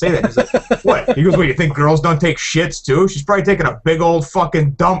to go and say that?" He's like, "What?" He goes, "What? You think girls don't take shits too? She's probably taking a big old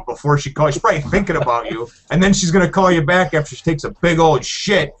fucking dump before she calls. She's probably thinking about you, and then she's gonna call you back after she takes a big old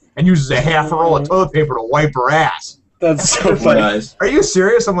shit and uses a half a roll of toilet paper to wipe her ass." That's so funny. Are you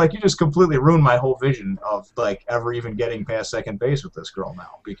serious? I'm like, you just completely ruined my whole vision of like ever even getting past second base with this girl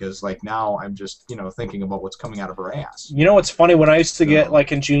now, because like now I'm just thinking about what's coming out of her ass. You know what's funny? When I used to get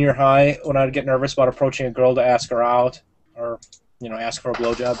like in junior high, when I'd get nervous about approaching a girl to ask her out or ask for a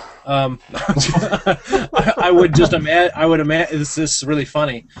blowjob, I would just imagine. I would imagine this is really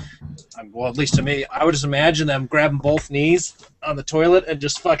funny. Well, at least to me, I would just imagine them grabbing both knees on the toilet and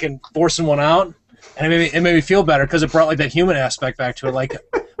just fucking forcing one out. And it made me feel better because it brought like that human aspect back to it. Like,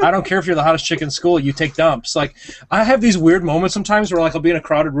 I don't care if you're the hottest chick in school, you take dumps. Like, I have these weird moments sometimes where like I'll be in a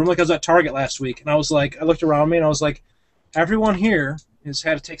crowded room. Like I was at Target last week, and I was like, I looked around me and I was like, everyone here has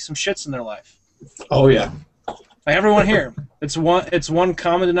had to take some shits in their life. Oh yeah. Like everyone here, it's one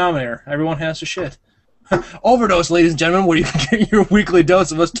common denominator. Everyone has to shit. Overdose, ladies and gentlemen, where you can get your weekly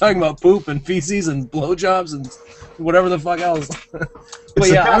dose of us talking about poop and feces and blowjobs and whatever the fuck else. But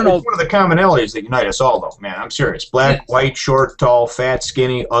yeah, I don't know. It's one of the commonalities that unite us all, though, man. I'm serious. Black, white, short, tall, fat,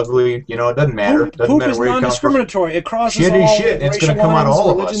 skinny, ugly. It doesn't matter. Doesn't poop matter is where you come from. non-discriminatory. It crosses shit all is shit. It's going to come out of all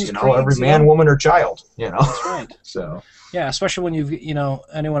of us. Every man, woman, or child. That's right. So. Yeah, especially when you've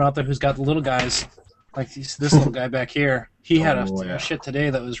anyone out there who's got the little guys, like this little guy back here. He had a shit today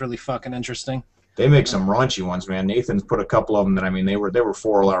that was really fucking interesting. They make some raunchy ones, man. Nathan's put a couple of them that, they were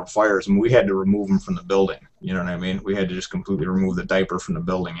 4-alarm fires, and we had to remove them from the building. You know what I mean? We had to just completely remove the diaper from the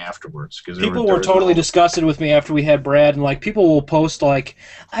building afterwards. People were totally disgusted with me after we had Brad, and like people will post like,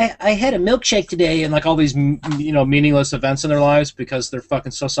 I had a milkshake today, and like all these meaningless events in their lives because they're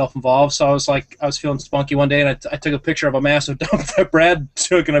fucking so self-involved. So I was feeling spunky one day, and I took a picture of a massive dump that Brad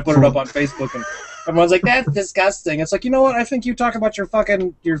took, and I put it up on Facebook, and everyone's like, that's disgusting. It's like, you know what? I think you talk about your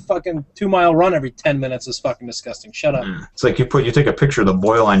fucking 2-mile run every 10 minutes is fucking disgusting. Shut up. It's like you take a picture of the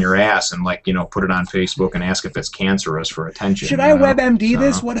boil on your ass and like put it on Facebook and ask if it's cancerous for attention. Should I WebMD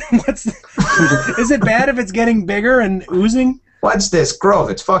this? What's is it bad if it's getting bigger and oozing? What's this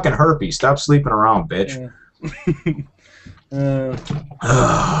growth? It's fucking herpes. Stop sleeping around, bitch.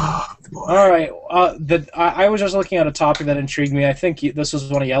 All right. I was just looking at a topic that intrigued me. I think this was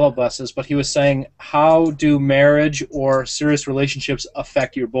one of Yellow Bus's, but he was saying, how do marriage or serious relationships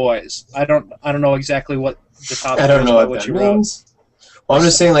affect your boys? I don't know exactly what the topic is. I don't know what that means. Well, I'm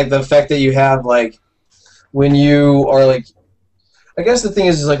just saying, like, the effect that you have, like, when you are, like, I guess the thing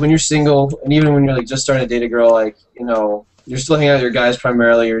is like, when you're single, and even when you're, like, just starting to date a girl, like, you're still hanging out with your guys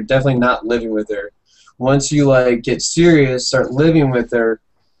primarily, you're definitely not living with her. Once you, like, get serious, start living with her,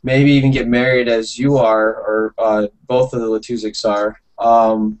 maybe even get married as you are, or both of the Latuziks are,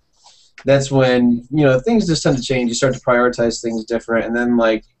 that's when, things just tend to change. You start to prioritize things different, and then,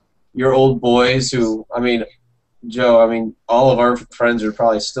 like, your old boys who, Joe, all of our friends are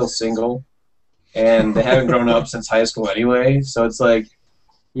probably still single, and they haven't grown up since high school anyway, so it's like,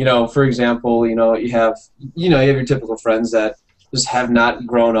 for example, you have your typical friends that just have not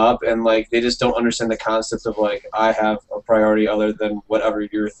grown up, and like they just don't understand the concept of like, I have a priority other than whatever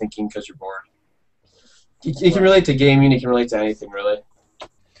you're thinking because you're bored. You can relate to gaming, you can relate to anything really.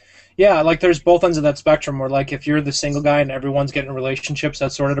 Yeah, like there's both ends of that spectrum where like if you're the single guy and everyone's getting relationships,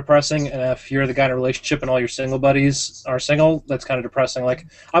 that's sort of depressing, and if you're the guy in a relationship and all your single buddies are single, that's kind of depressing. Like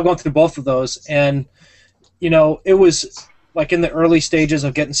I've gone through both of those, and it was like in the early stages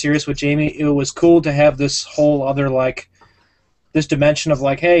of getting serious with Jamie, it was cool to have this whole other like this dimension of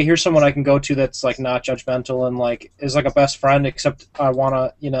like, hey, here's someone I can go to that's like not judgmental and like is like a best friend, except I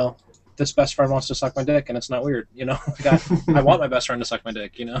wanna, this best friend wants to suck my dick and it's not weird, like I want my best friend to suck my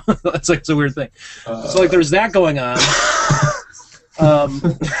dick, it's like it's a weird thing. So like there's that going on.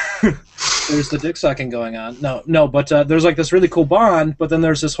 There's the dick sucking going on. No, but there's like this really cool bond, but then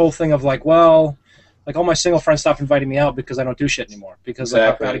there's this whole thing of like, well, like all my single friends stopped inviting me out because I don't do shit anymore because like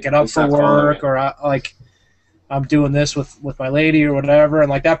I've got to get up for work or I'm doing this with my lady or whatever, and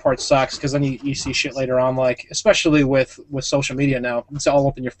like that part sucks because then you see shit later on, like especially with social media now, it's all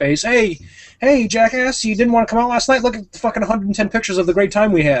up in your face. Hey, jackass, you didn't want to come out last night? Look at the fucking 110 pictures of the great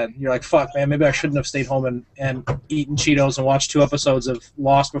time we had. You're like, fuck, man, maybe I shouldn't have stayed home and eaten Cheetos and watched 2 episodes of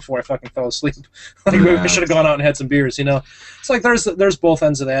Lost before I fucking fell asleep. Like maybe I should have gone out and had some beers. It's like there's both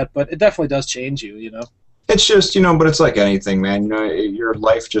ends of that, but it definitely does change you. It's just, but it's like anything, man. Your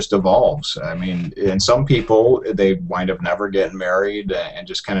life just evolves. I mean, and some people, they wind up never getting married and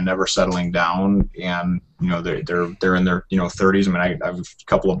just kind of never settling down. And, they're in their, 30s. I mean, I have a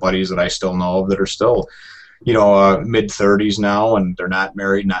couple of buddies that I still know of that are still, mid-30s now, and they're not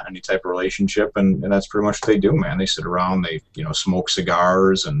married, not in any type of relationship, and that's pretty much what they do, man. They sit around, they, smoke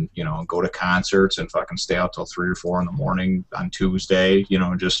cigars and, go to concerts and fucking stay out till 3 or 4 in the morning on Tuesday,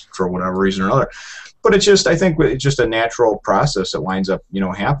 just for whatever reason or another. But it's just, I think it's just a natural process that winds up,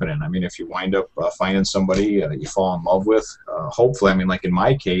 happening. I mean, if you wind up finding somebody that you fall in love with, hopefully, I mean, like in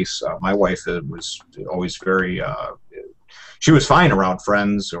my case, my wife was always very, she was fine around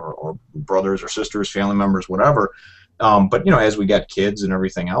friends or brothers or sisters, family members, whatever. But, as we got kids and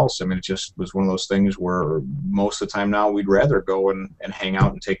everything else, I mean, it just was one of those things where most of the time now we'd rather go and hang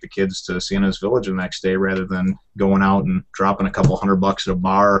out and take the kids to Sienna's Village the next day rather than going out and dropping a couple $100 at a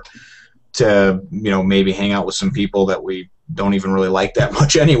bar to, maybe hang out with some people that we don't even really like that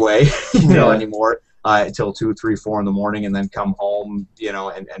much anyway, anymore. Until 2, 3, 4 in the morning, and then come home,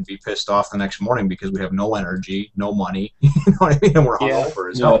 and be pissed off the next morning because we have no energy, no money, you know what I mean, and we're hungover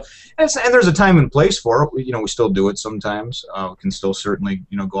as hell. And there's a time and place for it. We still do it sometimes. We can still certainly,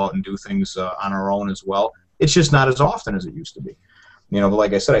 go out and do things on our own as well. It's just not as often as it used to be. But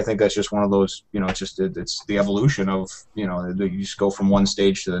like I said, I think that's just one of those, it's the evolution of, you just go from one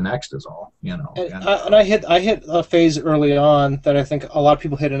stage to the next is all, And I hit a phase early on that I think a lot of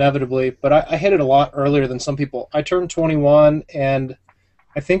people hit inevitably, but I hit it a lot earlier than some people. I turned 21, and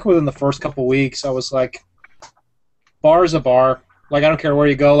I think within the first couple weeks, I was like, bar's a bar. Like, I don't care where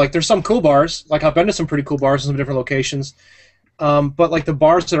you go. Like, there's some cool bars. Like, I've been to some pretty cool bars in some different locations. But, like, the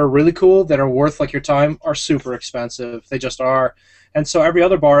bars that are really cool, that are worth, like, your time, are super expensive. They just are. And so every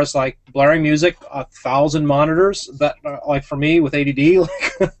other bar is like blaring music, 1,000 monitors. That, like, for me with ADD,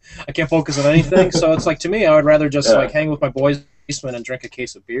 like, I can't focus on anything. So it's like, to me, I would rather just like hang with my boys in the basement and drink a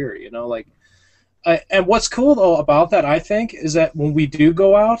case of beer. And what's cool though about that, I think, is that when we do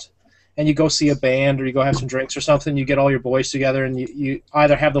go out and you go see a band or you go have some drinks or something, you get all your boys together and you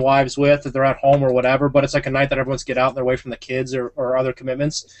either have the wives with, or they're at home or whatever. But it's like a night that everyone's get out and they're away from the kids or other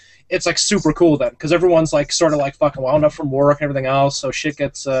commitments. It's like super cool then, because everyone's like sort of like fucking wound up from work and everything else, so shit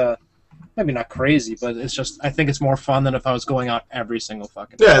gets maybe not crazy, but it's just, I think it's more fun than if I was going out every single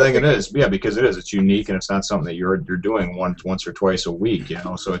fucking day. Yeah, I think it is. Yeah, because it is. It's unique, and it's not something that you're doing once or twice a week.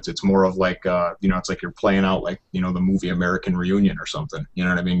 So it's more of like it's like you're playing out like the movie American Reunion or something. You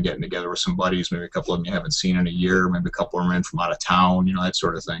know what I mean? Getting together with some buddies, maybe a couple of them you haven't seen in a year, maybe a couple of them in from out of town. That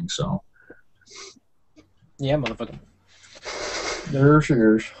sort of thing. So yeah, motherfucker. There she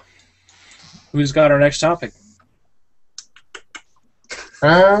is. Who's got our next topic?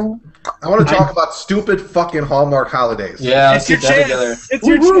 I want to talk about stupid fucking Hallmark holidays. Yeah, let's get that together. It's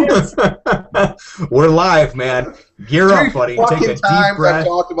your chance. We're live, man. Gear up, buddy. Take a deep breath. I've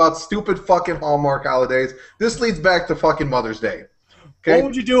talked about stupid fucking Hallmark holidays. This leads back to fucking Mother's Day. Okay? What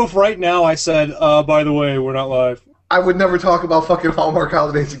would you do if right now I said, by the way, we're not live? I would never talk about fucking Hallmark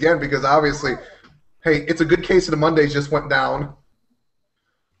holidays again because obviously, hey, it's a good case of the Mondays just went down.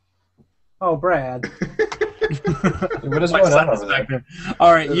 Oh, Brad. What is going on over there?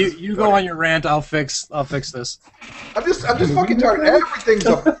 All right, you go on your rant. I'll fix this. I'm just fucking tired. Everything's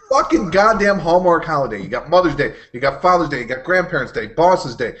a fucking goddamn Hallmark holiday. You got Mother's Day, you got Father's Day, you got Grandparents' Day,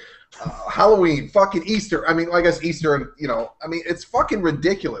 Boss's Day, Halloween, fucking Easter. I mean, I guess Easter, and I mean, it's fucking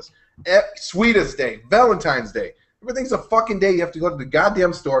ridiculous. Sweetest Day, Valentine's Day. Everything's a fucking day. You have to go to the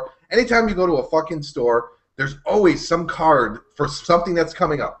goddamn store. Anytime you go to a fucking store, there's always some card for something that's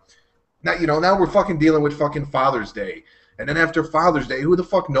coming up. Now we're fucking dealing with fucking Father's Day, and then after Father's Day, who the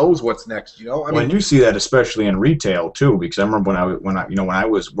fuck knows what's next? I mean, you see that especially in retail too, because I remember when I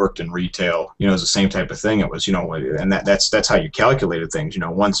was worked in retail, it was the same type of thing. It was, and that's how you calculated things.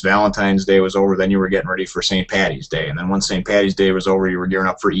 Once Valentine's Day was over, then you were getting ready for St. Patty's Day, and then once St. Patty's Day was over, you were gearing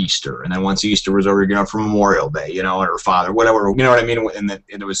up for Easter, and then once Easter was over, you're gearing up for Memorial Day, or Father, whatever, you know what I mean? And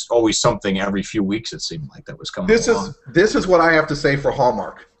there was always something every few weeks. It seemed like that was coming. This is what I have to say for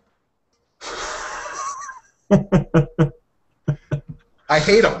Hallmark. I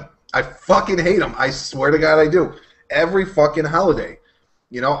hate them. I fucking hate them. I swear to God I do. Every fucking holiday.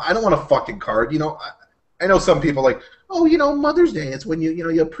 I don't want a fucking card. I know some people like, oh, Mother's Day. It's when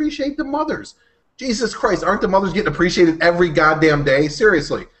you appreciate the mothers. Jesus Christ, aren't the mothers getting appreciated every goddamn day?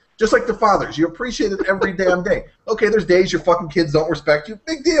 Seriously. Just like the fathers. You appreciate it every damn day. Okay, there's days your fucking kids don't respect you.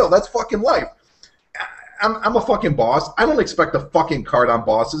 Big deal. That's fucking life. I'm a fucking boss. I don't expect a fucking card on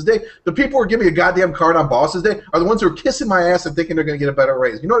Boss's Day. The people who are giving me a goddamn card on Boss's Day are the ones who are kissing my ass and thinking they're going to get a better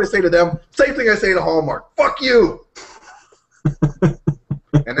raise. You know what I say to them? Same thing I say to Hallmark. Fuck you.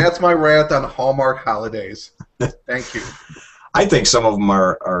 And that's my rant on Hallmark holidays. Thank you. I think some of them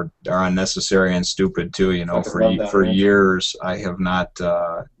are unnecessary and stupid too. You know, for years I have not,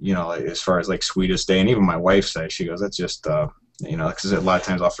 you know, as far as like Sweetest Day, and even my wife says, she goes, that's just, you know, because a lot of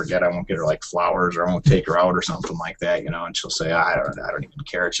times I'll forget, I won't get her like flowers, or I won't take her out or something like that, you know, and she'll say, I don't even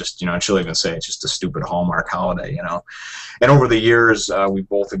care. It's just, you know, and she'll even say it's just a stupid Hallmark holiday, you know. And over the years, we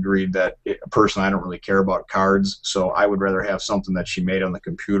both agreed that personally, I don't really care about cards, so I would rather have something that she made on the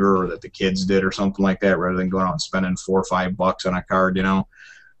computer or that the kids did or something like that, rather than going out and spending $4 or $5 on a card, you know.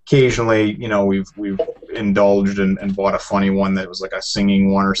 Occasionally, you know, we've indulged and bought a funny one that was like a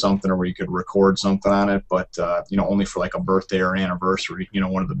singing one or something, or where you could record something on it, but you know, only for like a birthday or an anniversary, you know,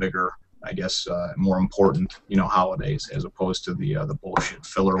 one of the bigger, I guess, more important, you know, holidays, as opposed to the bullshit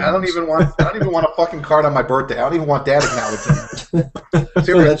filler ones. I don't even want a fucking card on my birthday. I don't even want that acknowledgement.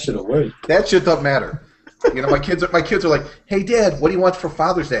 Well, that should have worked. That shit doesn't matter. You know, my kids are like, hey Dad, what do you want for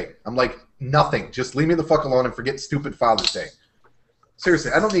Father's Day? I'm like, nothing. Just leave me the fuck alone and forget stupid Father's Day.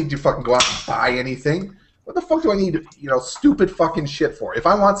 Seriously, I don't need to fucking go out and buy anything. What the fuck do I need, you know, stupid fucking shit for? If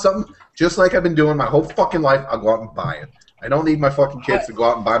I want something, just like I've been doing my whole fucking life, I'll go out and buy it. I don't need my fucking kids to go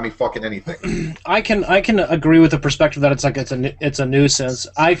out and buy me fucking anything. I can agree with the perspective that it's like it's a nuisance.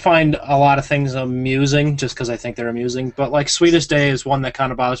 I find a lot of things amusing just because I think they're amusing. But like Sweetest Day is one that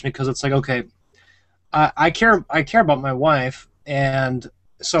kind of bothers me because it's like, okay, I care about my wife, and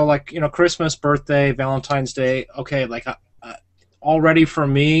so like, you know, Christmas, birthday, Valentine's Day, okay, like already for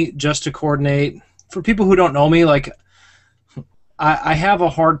me, just to coordinate, for people who don't know me, like I have a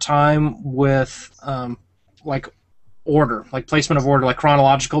hard time with like order, like placement of order, like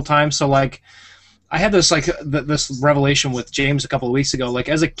chronological time. So like I had this like this revelation with James a couple of weeks ago. Like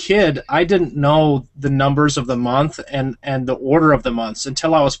as a kid, I didn't know the numbers of the month and the order of the months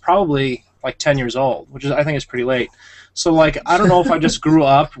until I was probably like 10 years old, which is, I think, is pretty late. So like I don't know if I just grew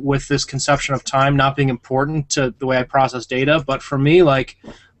up with this conception of time not being important to the way I process data, but for me, like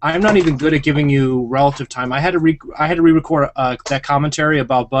I'm not even good at giving you relative time. I had to re-record that commentary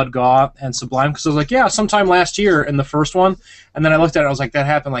about Bud Gaw and Sublime because I was like, yeah, sometime last year in the first one, and then I looked at it, I was like, that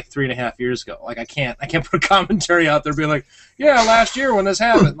happened like 3.5 years ago. Like I can't put a commentary out there being like, yeah, last year when this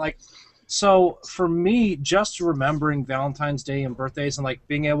happened. Like, so for me, just remembering Valentine's Day and birthdays and like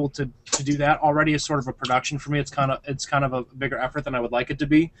being able to do that already is sort of a production for me. It's kind of a bigger effort than I would like it to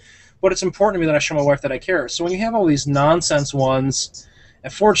be, but it's important to me that I show my wife that I care. So when you have all these nonsense ones.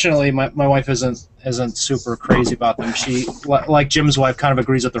 And fortunately, my wife isn't super crazy about them. She, like Jim's wife, kind of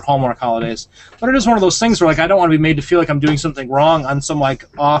agrees that they're Hallmark holidays. But it is one of those things where like I don't want to be made to feel like I'm doing something wrong on some like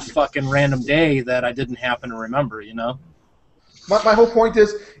off fucking random day that I didn't happen to remember, you know? My whole point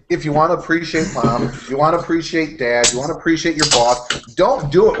is, if you want to appreciate Mom, you want to appreciate Dad, you want to appreciate your boss,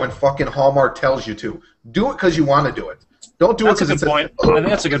 don't do it when fucking Hallmark tells you to. Do it because you want to do it. Don't do it because it's a good point. I think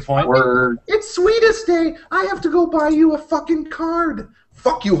that's a good point. It's Sweetest Day. I have to go buy you a fucking card.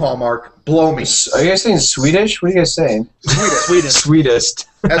 Fuck you, Hallmark. Blow me. Are you guys saying Swedish? What are you guys saying? Sweetest.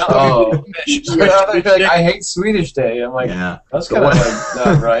 Oh. Like, I hate Swedish Day. I'm like, yeah. That's kind of like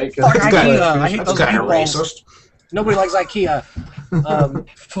not right. I hate those kind of racist. Nobody likes IKEA.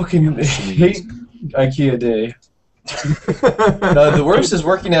 Fucking hate IKEA Day. No, the worst is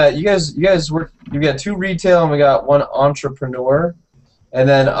working at you guys work. You got 2 retail and we got 1 entrepreneur, and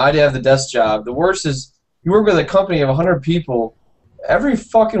then I have the desk job. The worst is you work with a company of 100 people. Every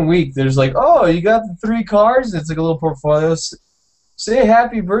fucking week, there's like, oh, you got the 3 cards. It's like a little portfolio. Say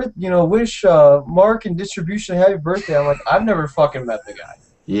happy birthday, you know, wish Mark and distribution a happy birthday. I'm like, I've never fucking met the guy.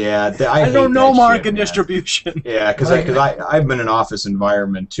 Yeah, I don't know Mark and distribution. Yeah, because I've been in office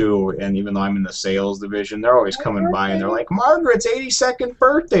environment too, and even though I'm in the sales division, they're always coming by and they're like, Margaret's 82nd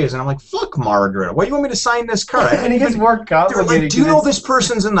birthdays, and I'm like, fuck Margaret. Why do you want me to sign this card? And it gets more complicated. Like, do you know this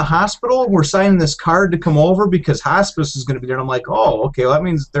person's in the hospital? We're signing this card to come over because hospice is going to be there. And I'm like, oh, okay, well that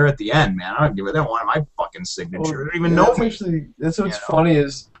means they're at the end, man. I don't give a. They don't want my fucking signature. I don't even know. That's what's funny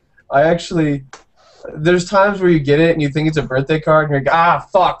is I actually. There's times where you get it and you think it's a birthday card and you're like,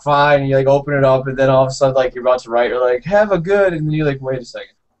 fuck, fine. And you like open it up and then all of a sudden like you're about to write, you're like, have a good, and then you're like, wait a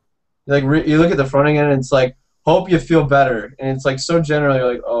second. You like you look at the front again and it's like, hope you feel better, and it's like so generally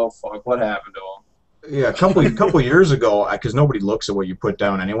you're like, oh fuck, what happened to him? Yeah, a couple years ago, because nobody looks at what you put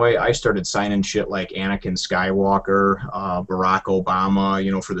down anyway, I started signing shit like Anakin Skywalker, Barack Obama,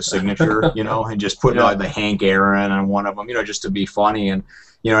 you know, for the signature, you know, and just putting the Hank Aaron on one of them, you know, just to be funny. And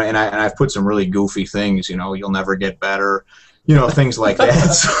you know, and I've put some really goofy things, you know, you'll never get better, you know, things like that.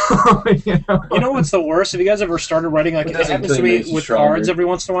 So, you know what's the worst? Have you guys ever started writing, like, it happens to me with cards every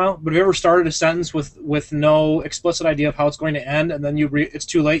once in a while, but have you ever started a sentence with no explicit idea of how it's going to end, and then it's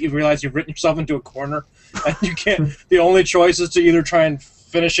too late, you've realized you've written yourself into a corner, and you can't, the only choice is to either try and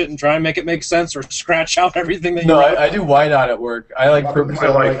finish it and try and make it make sense, or scratch out everything that you No, wrote? I do whiteout at work. I like purposely,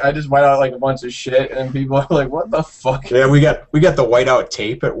 life. I just white out like a bunch of shit, and people are like, "What the fuck?" Yeah, we got the whiteout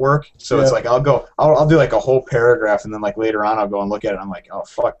tape at work, so it's like I'll do like a whole paragraph, and then like later on I'll go and look at it. And I'm like, oh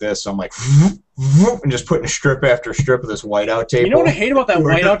fuck this! So I'm like, and just putting strip after strip of this whiteout tape. You know what I hate about that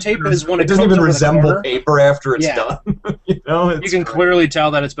whiteout tape is when it doesn't comes even over the resemble corner. paper after it's done. You know, You can clearly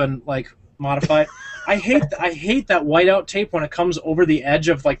tell that it's been like modified. I hate that whiteout tape when it comes over the edge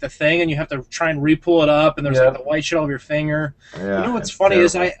of like the thing, and you have to try and re-pull it up, and there's like the white shit all over your finger. Yeah, you know what's funny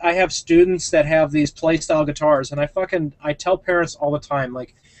is I have students that have these play style guitars, and I tell parents all the time,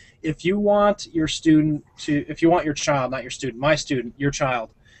 like, if you want your child, not your student, my student, your child,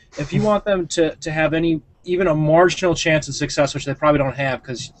 if you want them to have even a marginal chance of success, which they probably don't have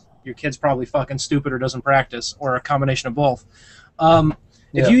because your kid's probably fucking stupid or doesn't practice, or a combination of both.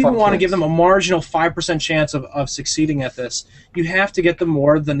 If you even want to give them a marginal 5% chance of succeeding at this, you have to get them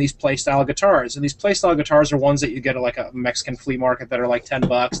more than these play-style guitars. And these play-style guitars are ones that you get at like a Mexican flea market that are like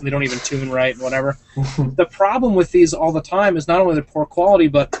 $10, and they don't even tune right and whatever. The problem with these all the time is not only the poor quality,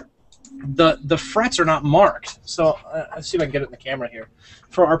 but the frets are not marked. So let's see if I can get it in the camera here.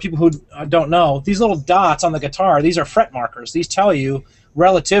 For our people who don't know, these little dots on the guitar, these are fret markers. These tell you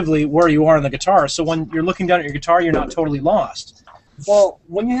relatively where you are in the guitar. So when you're looking down at your guitar, you're not totally lost. Well,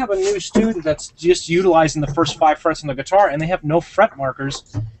 when you have a new student that's just utilizing the first 5 frets on the guitar and they have no fret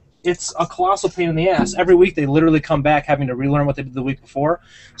markers, it's a colossal pain in the ass. Every week they literally come back having to relearn what they did the week before.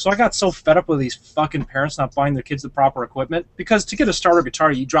 So I got so fed up with these fucking parents not buying their kids the proper equipment, because to get a starter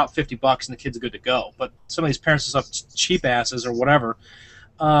guitar, you drop $50 and the kid's good to go. But some of these parents are such cheap asses or whatever,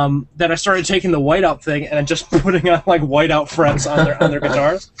 that I started taking the whiteout thing and just putting on like whiteout frets on their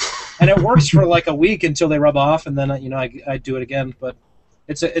guitars. And it works for like a week until they rub off, and then I do it again. But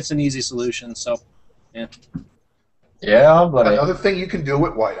it's an easy solution. So, yeah. Yeah, but another thing you can do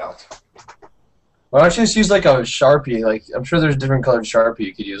with whiteout. Why don't you just use like a Sharpie? Like, I'm sure there's different colored Sharpie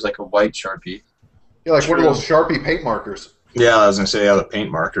you could use, like a white Sharpie. Yeah, like one of those Sharpie paint markers. Yeah, I was gonna say the paint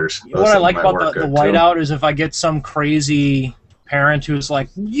markers. What I like about the whiteout is if I get some crazy parent who's like,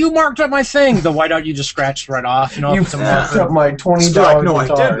 "You marked up my thing," the whiteout you just scratched right off. You know, you fucked up my $20 No,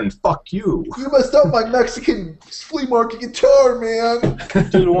 guitar. I didn't. Fuck you. You messed up my Mexican flea market guitar, man.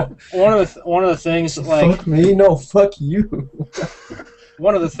 Dude, one of the things like fuck me, no, fuck you.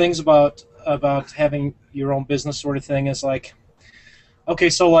 One of the things about having your own business sort of thing is like, okay,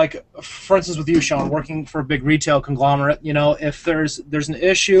 so like for instance with you, Sean, working for a big retail conglomerate, you know, if there's an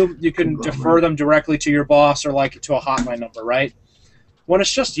issue, you can defer them directly to your boss or like to a hotline number, right? When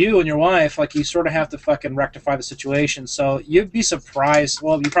it's just you and your wife, like, you sort of have to fucking rectify the situation. So you'd be surprised,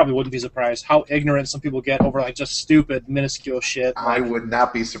 well, you probably wouldn't be surprised how ignorant some people get over like just stupid, minuscule shit. I would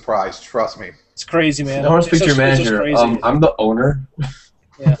not be surprised, trust me. It's crazy, man. I want to speak to your manager. I'm the owner.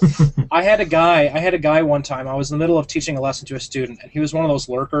 Yeah. I had a guy one time. I was in the middle of teaching a lesson to a student, and he was one of those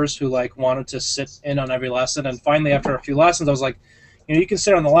lurkers who like wanted to sit in on every lesson. And finally, after a few lessons, I was like, you can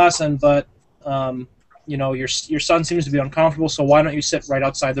sit on the lesson, but your son seems to be uncomfortable, so why don't you sit right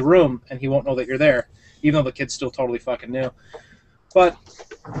outside the room, and he won't know that you're there, even though the kid's still totally fucking new. But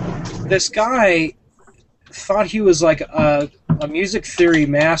this guy thought he was like a music theory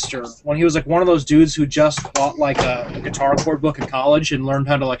master when he was like one of those dudes who just bought like a guitar chord book in college and learned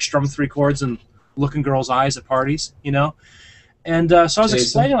how to like strum 3 chords and look in girls' eyes at parties, you know. And so I was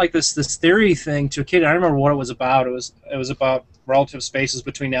explaining like this theory thing to a kid. I don't remember what it was about. It was about relative spaces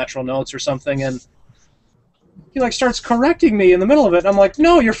between natural notes or something, and he like starts correcting me in the middle of it, and I'm like,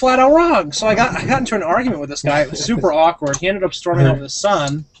 no, you're flat out wrong. So I got into an argument with this guy. It was super awkward. He ended up storming out with his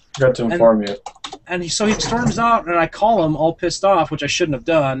son. Got to inform you. And so he storms out, and I call him all pissed off, which I shouldn't have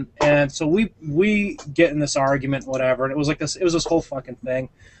done. And so we get in this argument, whatever. And it was like this. It was this whole fucking thing.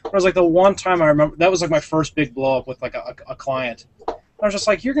 It was like the one time I remember that was like my first big blow up with like a client. I was just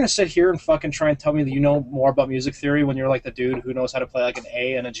like, you're gonna sit here and fucking try and tell me that you know more about music theory when you're like the dude who knows how to play like an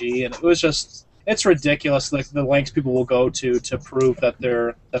A and a G, and it was just. It's ridiculous, like the lengths people will go to prove that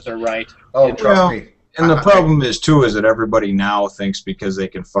they're right. Oh, trust me. And the problem is that everybody now thinks because they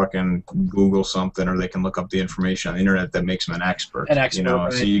can fucking Google something or they can look up the information on the internet that makes them an expert. You know,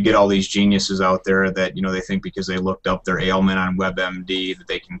 right. So you get all these geniuses out there that they think because they looked up their ailment on WebMD that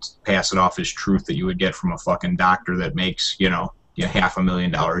they can pass it off as truth that you would get from a fucking doctor that makes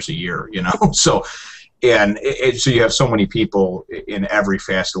 $500,000 a year. So. And so you have so many people in every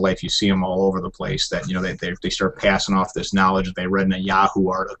facet of life. You see them all over the place that they start passing off this knowledge that they read in a Yahoo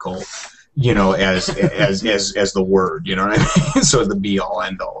article, as the word. You know what I mean? So the be all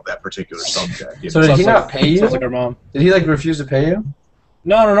end all of that particular subject. So did he not pay you? Sounds like our mom. Did he like refuse to pay you?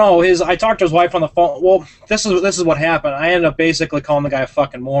 No. I talked to his wife on the phone. Well, this is what happened. I ended up basically calling the guy a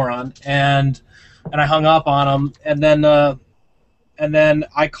fucking moron, and I hung up on him, and then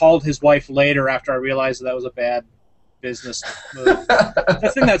I called his wife later after I realized that was a bad business move.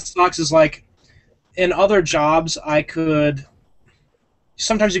 The thing that sucks is like in other jobs I could.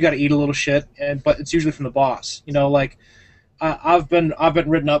 Sometimes you got to eat a little shit, but it's usually from the boss. You know, like I've been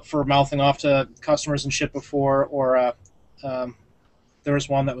written up for mouthing off to customers and shit before, or there was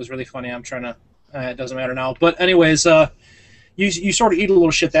one that was really funny. I'm trying to. It doesn't matter now. But anyways, you sort of eat a little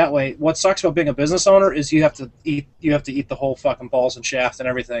shit that way. What sucks about being a business owner is you have to eat the whole fucking balls and shaft and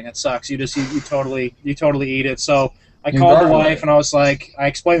everything. It sucks. You totally eat it. So I called the wife and I was like, I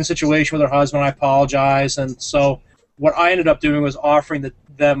explained the situation with her husband. I apologized, and so what I ended up doing was offering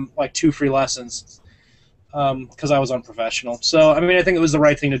them like 2 free lessons because I was unprofessional. So I mean, I think it was the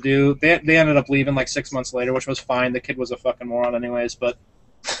right thing to do. They ended up leaving like 6 months later, which was fine. The kid was a fucking moron anyways, but.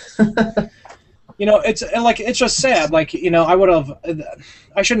 You know, it's just sad. Like, you know,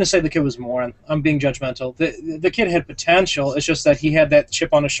 I shouldn't have said the kid was a moron. I'm being judgmental. The kid had potential. It's just that he had that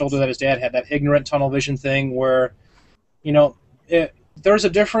chip on his shoulder that his dad had, that ignorant tunnel vision thing where, you know, there's a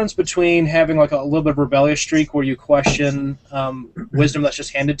difference between having like a little bit of rebellious streak where you question wisdom that's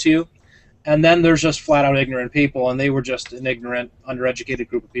just handed to you, and then there's just flat out ignorant people, and they were just an ignorant, undereducated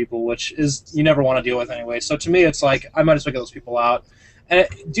group of people, which is you never want to deal with anyway. So to me, it's like I might as well get those people out. And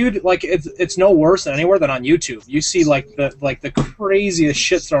dude, like it's no worse than anywhere than on YouTube. You see like the craziest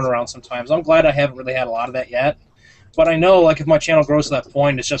shit thrown around sometimes. I'm glad I haven't really had a lot of that yet, but I know like if my channel grows to that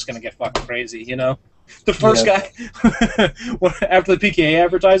point, it's just gonna get fucking crazy, you know. The first guy after the PKA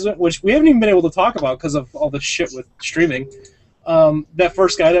advertisement, which we haven't even been able to talk about because of all the shit with streaming. That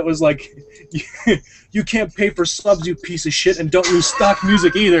first guy that was like, "You can't pay for subs, you piece of shit, and don't use stock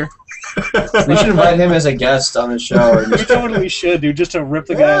music either." We should invite him as a guest on the show. We totally should, dude, just to rip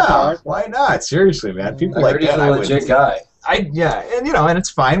the guy apart. Why not? Seriously, man. People like he's that. a legit guy. And you know, and it's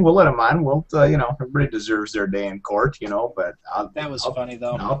fine. We'll let him on. We'll, you know, everybody deserves their day in court, you know. But that was funny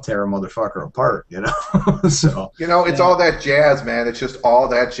though. I'll tear a motherfucker apart, you know. So you know, it's all that jazz, man. It's just all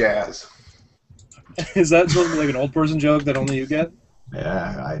that jazz. Is that supposed to be like an old person joke that only you get?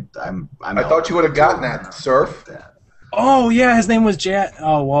 Yeah, I thought you would have gotten that, Surf. Oh yeah, his name was Jazz.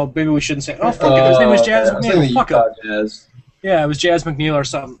 Oh well, maybe we shouldn't say. Oh fuck it, his name was Jazz McNeil. Fuck it. Jazz. Yeah, it was Jazz McNeil or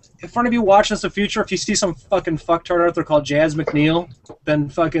something. In front of you watching this in the future, if you see some fucking fucktard out there called Jazz McNeil, then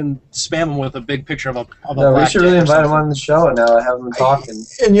fucking spam him with a big picture of a No, we black should really dick or invite him something. on the show and now have him talking.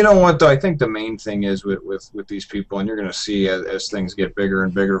 And you know what, though? I think the main thing is with these people, and you're going to see as things get bigger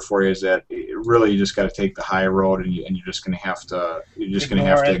and bigger for you, is that really you just got to take the high road, and you're just going to have to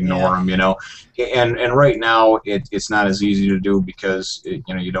ignore them, you know. And right now it's not as easy to do because you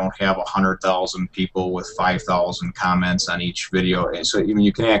know you don't have 100,000 people with 5,000 comments on each video, and so I mean,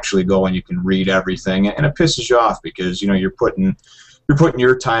 you can actually go and you can read everything, and it pisses you off because you know you're putting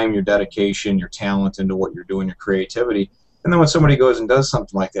your time, your dedication, your talent into what you're doing, your creativity. And then when somebody goes and does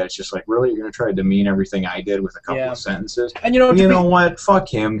something like that, it's just like, really? You're going to try to demean everything I did with a couple of sentences? And you know what? Fuck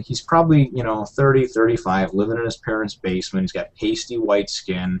him. He's probably, you know, 30, 35, living in his parents' basement. He's got pasty white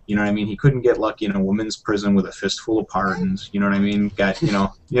skin. You know what I mean? He couldn't get lucky in a women's prison with a fistful of pardons. You know what I mean? Got, you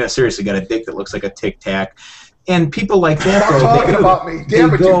know, yeah, seriously, got a dick that looks like a Tic Tac. And people like that, Stop talking about me.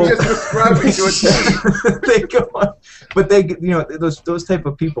 Damn it, you just described me to a T. They go on, but they, you know, those type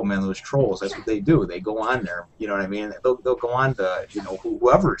of people, man, those trolls. That's what they do. They go on there. You know what I mean? They'll go on to, you know,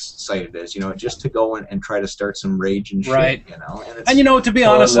 whoever's site it is, you know, just to go and try to start some rage and shit, you know. And you know, to be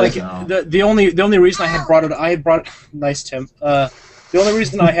honest, like the only reason I had brought it, nice Tim. The only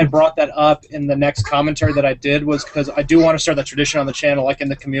reason I had brought that up in the next commentary that I did was because I do want to start that tradition on the channel, like in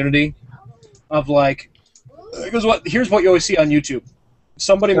the community, of like. Because here's what you always see on YouTube: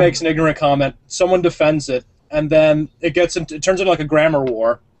 somebody makes an ignorant comment, someone defends it, and then it turns into like a grammar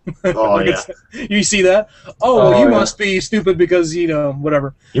war. Oh like yeah. You see that? Oh, you must be stupid because you know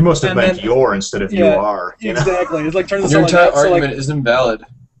whatever. You must have meant "your" instead of "you are." You exactly. Know? It's like turns into your like that. argument isn't valid.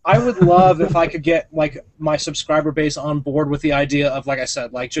 I would love if I could get like my subscriber base on board with the idea of, like I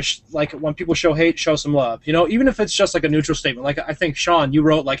said, like just like when people show hate, show some love. You know, even if it's just like a neutral statement. Like I think Sean, you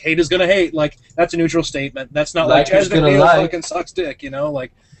wrote like hate is gonna hate. Like that's a neutral statement. That's not like Jazz McNeil fucking sucks dick. You know,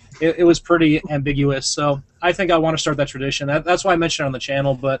 like it was pretty ambiguous. So I think I want to start that tradition. That's why I mentioned it on the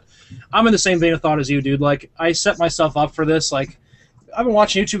channel. But I'm in the same vein of thought as you, dude. Like I set myself up for this. Like I've been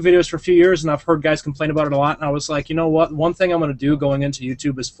watching YouTube videos for a few years, and I've heard guys complain about it a lot, and I was like, you know what? One thing I'm going to do going into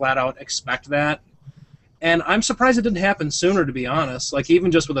YouTube is flat out expect that. And I'm surprised it didn't happen sooner, to be honest. Like,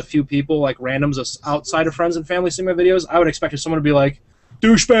 even just with a few people, like randoms outside of friends and family seeing my videos, I would expect someone to be like,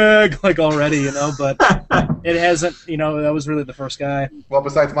 douchebag, like already, you know? But It hasn't, you know, that was really the first guy. Well,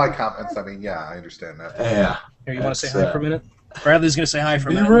 besides my comments, I mean, yeah, I understand that. Yeah. Here, you want to say hi for a minute? Bradley's going to say hi for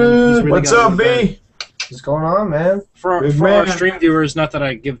a minute. Rude. Really What's up, B? What's going on, man? For Good our man. stream viewers, not that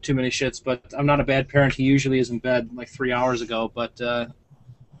I give too many shits, but I'm not a bad parent. He usually is in bed like 3 hours ago, but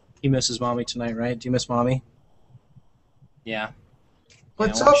he misses Mommy tonight, right? Do you miss Mommy? Yeah.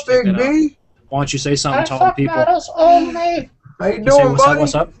 What's Yeah, why up, don't you Big check that out? B? Why don't you say something to all the people? How you You say, doing, buddy?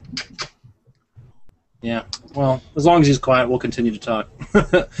 what's up? Yeah. Well, as long as he's quiet, we'll continue to talk.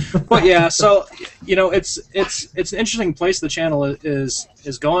 But yeah, so you know, it's an interesting place the channel is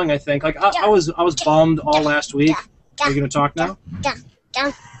going. I think. Like I was bummed all last week. Are you gonna talk now?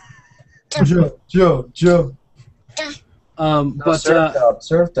 Joe.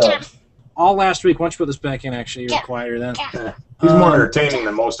 Surfed up. All last week. Why don't you put this back in? Actually, you're quieter then. He's more entertaining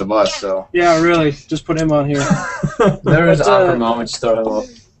than most of us, so. Yeah, really. Just put him on here. There was But, awkward moments. Throw him up.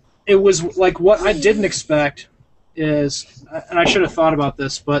 It was like what I didn't expect is, and I should have thought about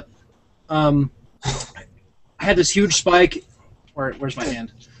this, but I had this huge spike. Where's my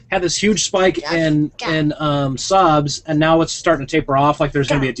hand? Had this huge spike in subs, and now it's starting to taper off. Like there's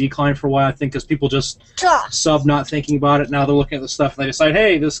going to be a decline for a while, I think, because people just sub not thinking about it. Now they're looking at the stuff and they decide,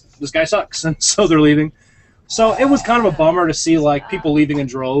 hey, this guy sucks, and so they're leaving. So it was kind of a bummer to see like people leaving in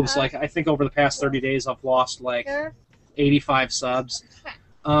droves. Like I think over the past 30 days, I've lost like 85 subs.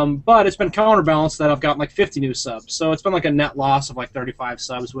 But it's been counterbalanced that I've gotten like 50 new subs. So it's been like a net loss of like 35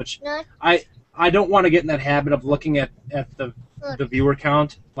 subs, which I don't want to get in that habit of looking at the viewer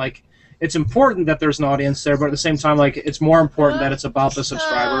count. Like it's important that there's an audience there, but at the same time, like it's more important that it's about the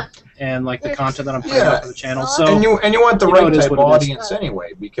subscriber and like the content that I'm putting out for the channel. So and you want the you know right it is type of what it is. audience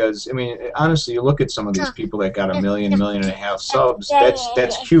anyway, because I mean, honestly, you look at some of these people that got 1 million, 1.5 million subs.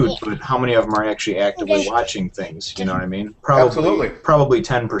 That's cute, but how many of them are actually actively watching things? You know what I mean? Absolutely. Probably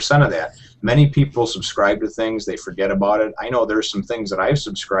 10% of that. Many people subscribe to things, they forget about it. I know there's some things that I've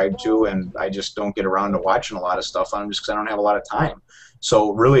subscribed to, and I just don't get around to watching a lot of stuff on them just because I don't have a lot of time.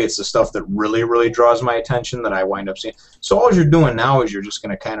 So really, it's the stuff that really, really draws my attention that I wind up seeing. So all you're doing now is you're just going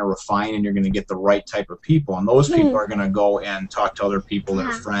to kind of refine, and you're going to get the right type of people. And those people are going to go and talk to other people that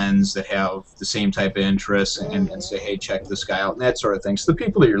are friends that have the same type of interests and say, hey, check this guy out, and that sort of thing. So the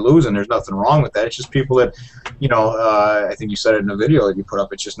people that you're losing, there's nothing wrong with that. It's just people that, you know, I think you said it in a video that you put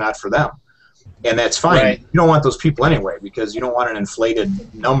up, it's just not for them. And that's fine. Right. You don't want those people anyway, because you don't want an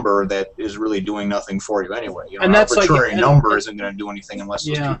inflated number that is really doing nothing for you anyway. You know, And an that's like- arbitrary and- number isn't going to do anything unless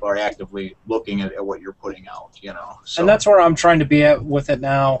those Yeah. people are actively looking at what you're putting out. You know, so. And that's where I'm trying to be at with it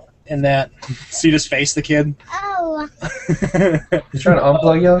now. In that, see this face, the kid. You trying to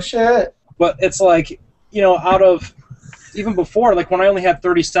unplug your shit? But it's like, you know, out of even before, like when I only had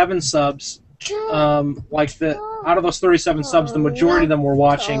 37 subs, like out of those 37 subs, the majority of them were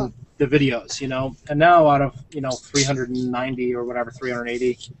watching the videos, you know. And now out of 390 or whatever,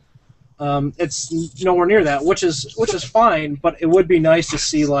 380, it's nowhere near that, which is fine. But it would be nice to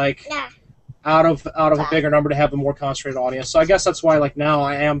see like out of a bigger number to have a more concentrated audience. So I guess that's why like now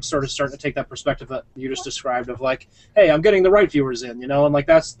I am sort of starting to take that perspective that you just described of like, hey, I'm getting the right viewers in, you know, and like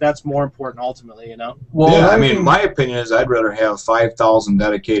that's more important ultimately, you know. Well, yeah, I mean, my opinion is I'd rather have 5,000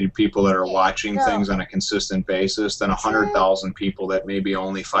 dedicated people that are watching things on a consistent basis than 100,000 people that maybe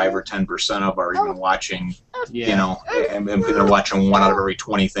only 5 or 10% of are even watching. Yeah. You know, and they're watching 1 out of every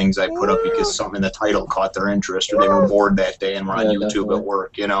 20 things I put up because something in the title caught their interest, or they were bored that day and were on Yeah, YouTube definitely. at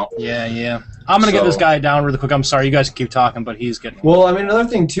work. You know. Yeah. I'm gonna get this guy down really quick. I'm sorry, you guys can keep talking, but he's getting. Well, I mean, another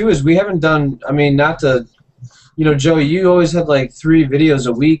thing too is we haven't done. I mean, not to, you know, Joey, you always had like 3 videos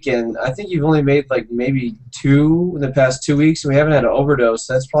a week, and I think you've only made like maybe 2 in the past 2 weeks, and we haven't had an overdose.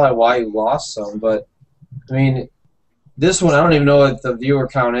 That's probably why you lost some. But I mean, this one I don't even know what the viewer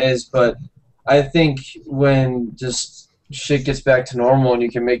count is, but I think when just shit gets back to normal and you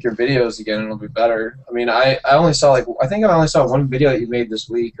can make your videos again, it'll be better. I mean, I only saw I think I only saw 1 video that you made this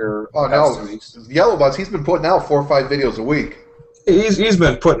week or past 2 weeks. Yellow Buzz, he's been putting out 4 or 5 videos a week. He's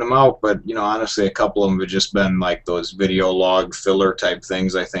been putting them out, but you know, honestly, a couple of them have just been like those video log filler type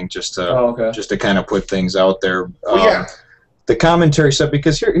things. I think just to kind of put things out there. Well, yeah. The commentary stuff,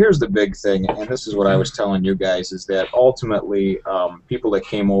 because here's the big thing, and this is what I was telling you guys, is that ultimately people that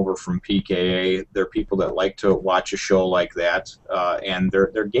came over from PKA, they're people that like to watch a show like that, and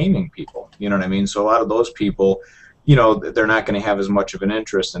they're gaming people. You know what I mean? So a lot of those people, you know, they're not going to have as much of an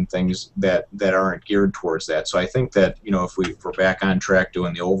interest in things that aren't geared towards that. So I think that, you know, if we're back on track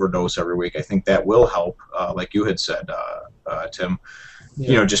doing the overdose every week, I think that will help, like you had said, Tim.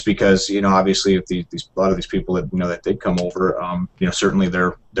 You know, just because, you know, obviously if a lot of these people that, you know, that did come over, you know, certainly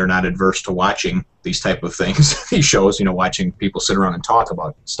they're not adverse to watching these type of things, these shows, you know, watching people sit around and talk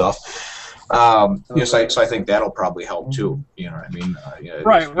about stuff. So I think that'll probably help too. You know what I mean?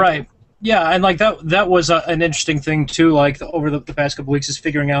 Right. Yeah, and like that was an interesting thing too. Like over the past couple weeks, is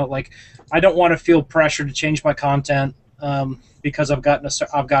figuring out like I don't want to feel pressure to change my content because I've got a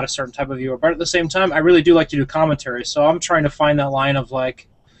certain type of viewer, but at the same time, I really do like to do commentary. So I'm trying to find that line of like,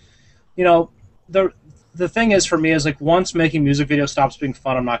 you know, the thing is for me is like once making music videos stops being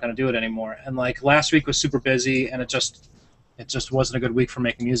fun, I'm not going to do it anymore. And like last week was super busy, and it just wasn't a good week for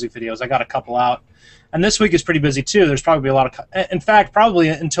making music videos. I got a couple out. And this week is pretty busy too. There's probably a lot of, in fact, probably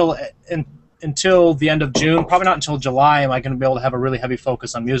until the end of June, probably not until July, am I going to be able to have a really heavy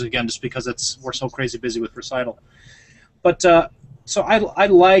focus on music again, just because we're so crazy busy with recital. But so I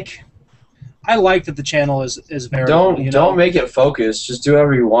like that the channel is very. Don't make it focus. Just do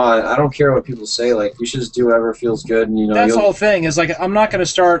whatever you want. I don't care what people say. Like you should just do whatever feels good. And that's the whole thing. Is like I'm not going to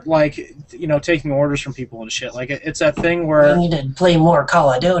start like taking orders from people and shit. Like it's that thing where you need to play more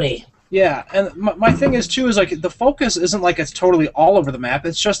Call of Duty. Yeah, and my thing is too is like the focus isn't like it's totally all over the map.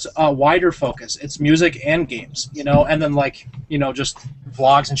 It's just a wider focus. It's music and games, and then like just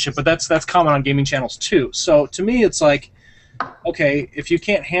vlogs and shit. But that's common on gaming channels too. So to me, it's like, okay, if you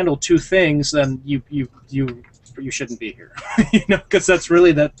can't handle two things, then you shouldn't be here, because that's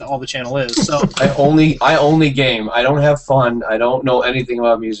really all the channel is. So I only game. I don't have fun. I don't know anything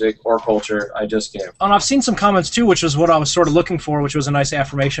about music or culture. I just game. And I've seen some comments too, which was what I was sort of looking for, which was a nice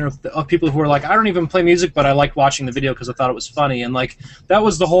affirmation of people who were like, I don't even play music, but I liked watching the video because I thought it was funny. And like that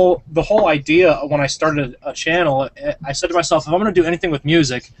was the whole idea when I started a channel. I said to myself, if I'm going to do anything with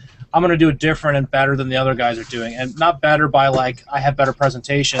music, I'm going to do it different and better than the other guys are doing, and not better by like I have better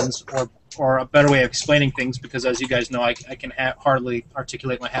presentations or a better way of explaining things, because as you guys know, I can hardly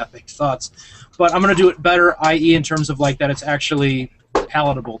articulate my half-baked thoughts. But I'm going to do it better, i.e. in terms of like that it's actually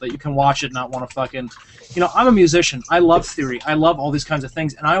palatable, that you can watch it and not want to fucking... I'm a musician. I love theory. I love all these kinds of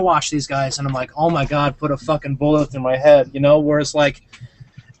things. And I watch these guys and I'm like, oh my God, put a fucking bullet through my head, Whereas like,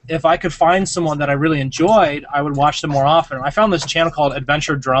 if I could find someone that I really enjoyed, I would watch them more often. I found this channel called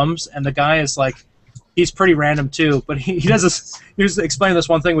Adventure Drums, and the guy is like... He's pretty random too, but he does this. He was explaining this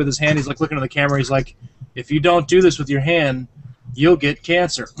one thing with his hand. He's like looking at the camera. He's like, "If you don't do this with your hand, you'll get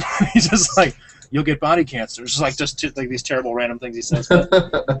cancer." He's just like, "You'll get body cancer." It's just like these terrible random things he says. But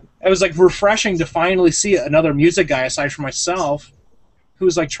it was like refreshing to finally see another music guy aside from myself,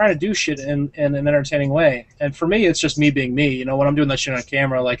 who's like trying to do shit in an entertaining way. And for me, it's just me being me. When I'm doing that shit on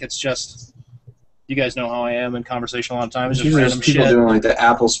camera, like it's just. You guys know how I am in conversation a lot of times. It's just random people shit. Doing like the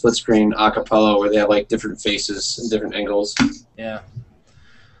Apple split screen acapella where they have like different faces and different angles. Yeah.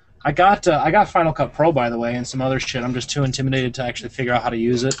 I got Final Cut Pro, by the way, and some other shit. I'm just too intimidated to actually figure out how to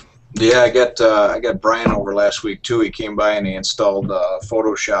use it. Yeah, I got Brian over last week too. He came by and he installed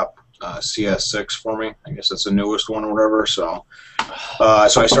Photoshop CS6 for me. I guess that's the newest one or whatever. So I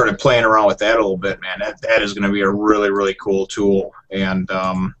started playing around with that a little bit, man. That is going to be a really, really cool tool. And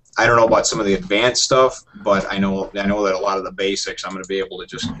I don't know about some of the advanced stuff, but I know that a lot of the basics I'm going to be able to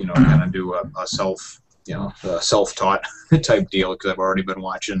just kind of do a self-taught type deal, because I've already been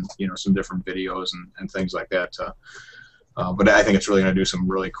watching some different videos and things like that. But I think it's really going to do some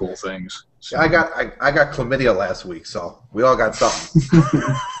really cool things. So. I got chlamydia last week, so we all got something.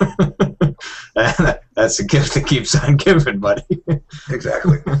 That's a gift that keeps on giving, buddy.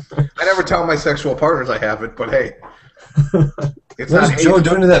 Exactly. I never tell my sexual partners I have it, but hey. It's what is Joe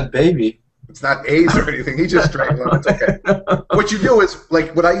doing to that baby? It's not AIDS or anything. He just drank them. It's okay. What you do is,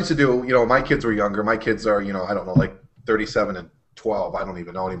 like, what I used to do, my kids were younger. My kids are, I don't know, like 37 and 12. I don't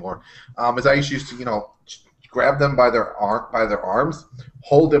even know anymore. Is I used to, grab them by their arms,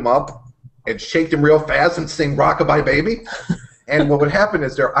 hold them up, and shake them real fast and sing Rockabye Baby. And what would happen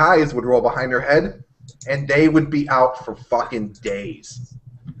is their eyes would roll behind their head, and they would be out for fucking days.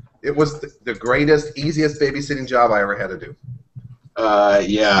 It was the greatest, easiest babysitting job I ever had to do.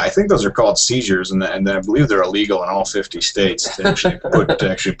 Yeah, I think those are called seizures, and I believe they're illegal in all 50 states to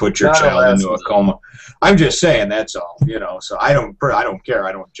actually put your child into a coma. I'm just saying, that's all. So I don't care.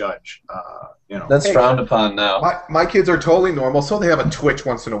 I don't judge. That's frowned upon now. My kids are totally normal, so they have a twitch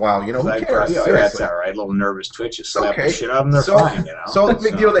once in a while. Who cares? Yeah, that's all right. A little nervous twitches, slap the shit out of them. They're fine. So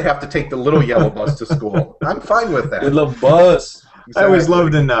big deal. They have to take the little yellow bus to school. I'm fine with that. Good little bus. Exactly. I always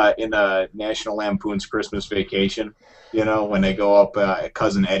loved in National Lampoon's Christmas Vacation. When they go up,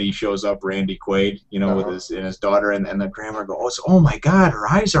 cousin Eddie shows up, Randy Quaid, with his daughter, and the grandma goes, "Oh my God, her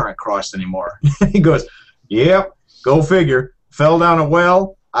eyes aren't crossed anymore." He goes, "Yep, go figure. Fell down a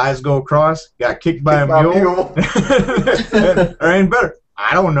well, eyes go across, got kicked by a mule. Or ain't better.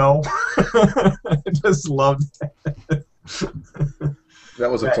 I don't know." I just loved that.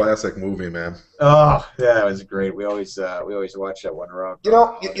 That was a classic movie, man. Oh, yeah, that was great. We always watch that one around. You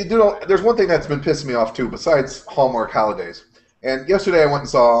know, you do know, there's one thing that's been pissing me off too, besides Hallmark holidays. And yesterday I went and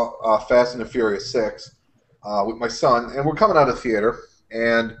saw Fast and the Furious 6 with my son, and we're coming out of theater,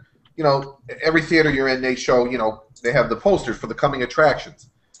 and you know, every theater you're in, they show, you know, they have the posters for the coming attractions.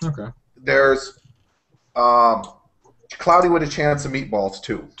 Okay. There's Cloudy with a Chance of Meatballs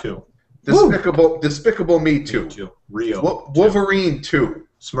 2. Despicable Me 2. Rio. Wolverine 2.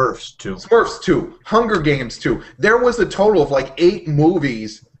 Smurfs 2. Smurfs 2. Hunger Games 2. There was a total of like 8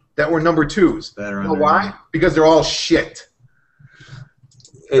 movies that were number 2s. You know why? Because they're all shit.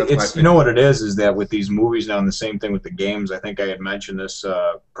 It's, you know what it is that with these movies now, and the same thing with the games, I think I had mentioned this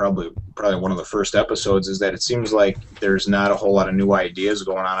probably one of the first episodes, is that it seems like there's not a whole lot of new ideas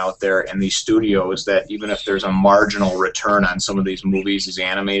going on out there, and these studios that even if there's a marginal return on some of these movies, these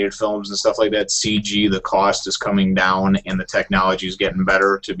animated films and stuff like that, CG, the cost is coming down and the technology is getting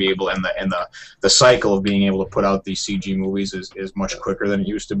better to be able, and the cycle of being able to put out these CG movies is much quicker than it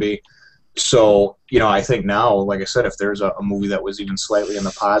used to be. So, you know, I think now, like I said, if there's a movie that was even slightly in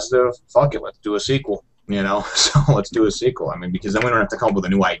the positive, fuck it, let's do a sequel, you know? So let's do a sequel. I mean, because then we don't have to come up with a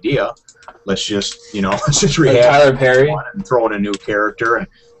new idea. Let's just, you know, let's just rehash Tyler Perry and throw in a new character and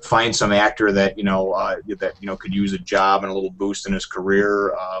find some actor that, could use a job and a little boost in his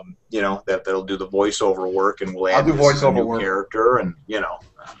career, that'll do the voiceover work, and we'll add a new character, and, you know.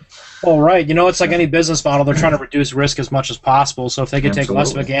 Well, right. You know, it's like any business model. They're trying to reduce risk as much as possible. So if they can take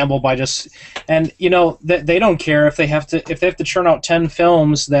less of a gamble by just, and you know, they don't care if they have to churn out 10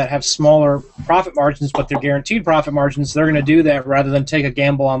 films that have smaller profit margins, but they're guaranteed profit margins. They're going to do that rather than take a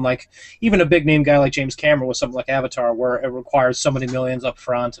gamble on like even a big name guy like James Cameron with something like Avatar, where it requires so many millions up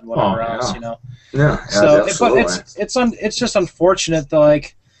front and whatever else. You know. Yeah. So, but it's just unfortunate that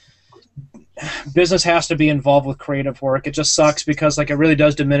like business has to be involved with creative work. It just sucks because like it really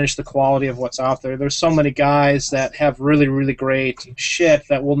does diminish the quality of what's out there. There's so many guys that have really, really great shit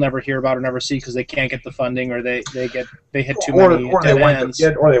that we'll never hear about or never see because they can't get the funding, or they hit too many dead ends.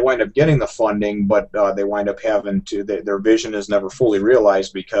 Or they wind up getting the funding, but they wind up having to their vision is never fully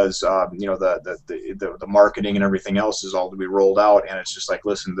realized because the marketing and everything else is all to be rolled out, and it's just like,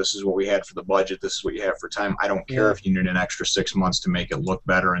 listen, this is what we had for the budget, this is what you have for time. I don't care if you need an extra 6 months to make it look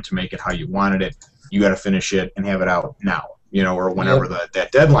better and to make it how you wanted it. You got to finish it and have it out now, you know, or whenever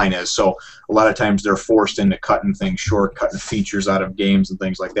that deadline is. So a lot of times they're forced into cutting things short, cutting features out of games and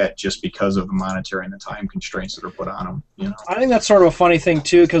things like that, just because of the monetary and the time constraints that are put on them. You know, I think that's sort of a funny thing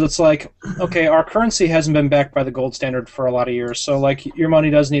too, because it's like, okay, our currency hasn't been backed by the gold standard for a lot of years, so like your money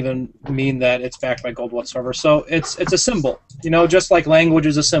doesn't even mean that it's backed by gold whatsoever. So it's a symbol, you know, just like language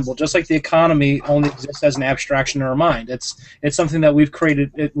is a symbol, just like the economy only exists as an abstraction in our mind. It's something that we've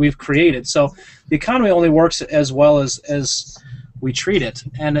created. So the economy only works as well as we treat it,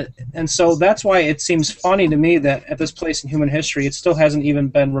 and so that's why it seems funny to me that at this place in human history it still hasn't even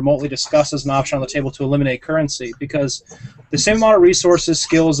been remotely discussed as an option on the table to eliminate currency, because the same amount of resources,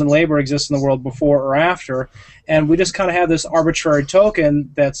 skills, and labor exist in the world before or after, and we just kind of have this arbitrary token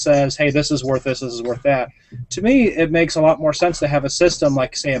that says, hey, this is worth this is worth that. To me, it makes a lot more sense to have a system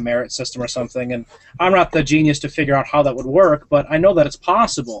like, say, a merit system or something, and I'm not the genius to figure out how that would work, but I know that it's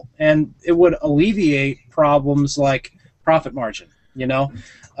possible, and it would alleviate problems like profit margin, you know,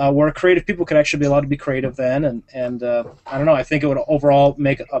 where creative people could actually be allowed to be creative then, and I don't know, I think it would overall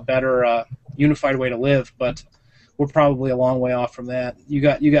make a better unified way to live, but we're probably a long way off from that. You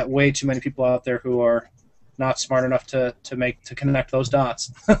got way too many people out there who are not smart enough to connect those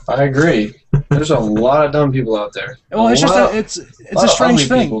dots. I agree. There's a lot of dumb people out there. Well, it's a strange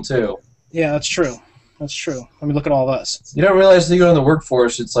thing. People too. Yeah, that's true. That's true. I mean, look at all of us. You don't realize that you go in the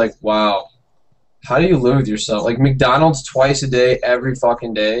workforce, it's like, wow, how do you live with yourself? Like McDonald's twice a day, every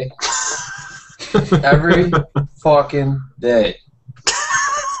fucking day. Every fucking day.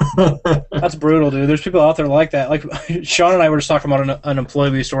 That's brutal, dude. There's people out there like that. Like Sean and I were just talking about an employee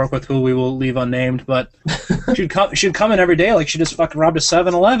we used to work with who we will leave unnamed, but she'd come in every day like she just fucking robbed a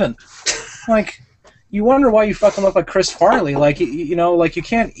 7-Eleven. Like, you wonder why you fucking look like Chris Farley. Like, you know, like you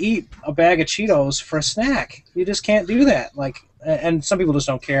can't eat a bag of Cheetos for a snack. You just can't do that. Like, and some people just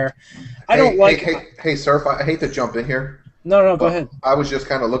don't care. Hey, Surf, I hate to jump in here. No, go ahead. I was just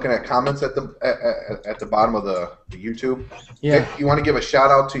kind of looking at comments at the bottom of the YouTube. Yeah. Hey, you want to give a shout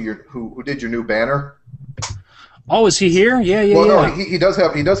out to who did your new banner? Oh, is he here? Yeah. No, he does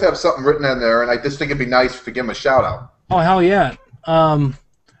have something written in there, and I just think it'd be nice to give him a shout out. Oh, hell yeah.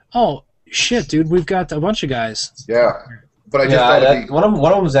 Oh shit, dude, we've got a bunch of guys. Yeah. But I just Yeah, thought it'd be... one of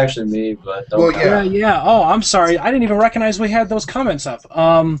them was actually me, but Well, yeah. Yeah. Oh, I'm sorry. I didn't even recognize we had those comments up.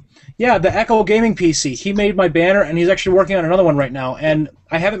 Yeah, the Echo Gaming PC. He made my banner, and he's actually working on another one right now. And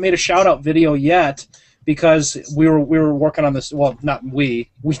I haven't made a shout-out video yet because we were working on this. Well, not we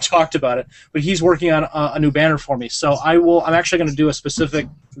talked about it, but he's working on a new banner for me. So I'm actually going to do a specific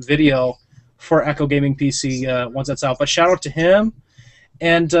video for Echo Gaming PC once that's out. But shout out to him.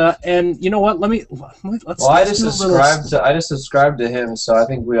 And you know what? Let's. Well, I just subscribed to him, so I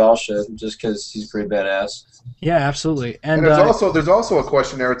think we all should, just because he's pretty badass. Yeah, absolutely. And there's also a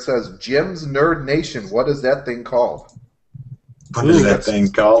question there. It says, Jim's Nerd Nation. What is that thing called? What is that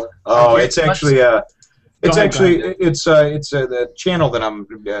thing called? Oh, it's actually it's the channel that I'm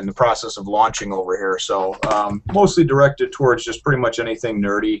in the process of launching over here. So mostly directed towards just pretty much anything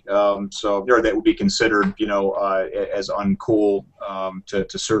nerdy. Or that would be considered, as uncool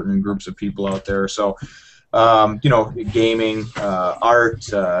to certain groups of people out there. So. Gaming, art,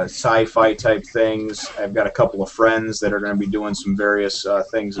 sci-fi type things. I've got a couple of friends that are going to be doing some various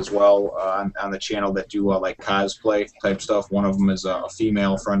things as well on the channel that do like cosplay type stuff. One of them is a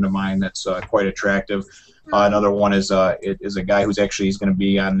female friend of mine that's quite attractive. Another one is a guy who's he's going to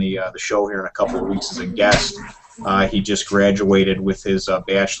be on the show here in a couple of weeks as a guest. He just graduated with his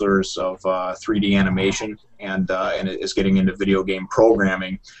bachelor's of 3D animation and is getting into video game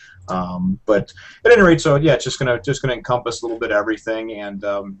programming. But at any rate, so yeah, it's just gonna encompass a little bit of everything, and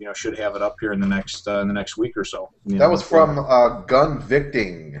should have it up here in the next week or so. That was from Gun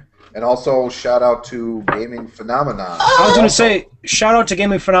Victing, and also shout out to Gaming Phenomenon. I was gonna say shout out to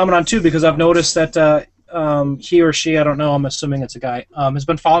Gaming Phenomenon too, because I've noticed that he or she, I don't know, I'm assuming it's a guy, has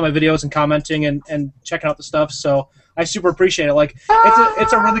been following my videos and commenting and checking out the stuff. So I super appreciate it. Like,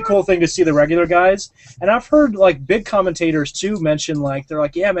 it's a really cool thing to see the regular guys. And I've heard like big commentators too mention, like, they're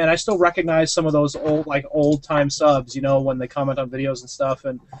like, yeah, man, I still recognize some of those old time subs, when they comment on videos and stuff.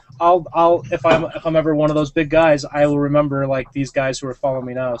 And I'll if I'm ever one of those big guys, I will remember like these guys who are following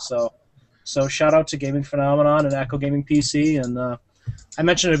me now. So shout out to Gaming Phenomenon and Echo Gaming PC. And I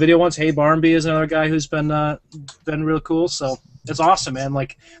mentioned in a video once, Hey Barnby is another guy who's been real cool. So it's awesome, man.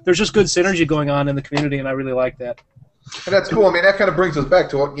 Like, there's just good synergy going on in the community, and I really like that. And that's cool. I mean, that kind of brings us back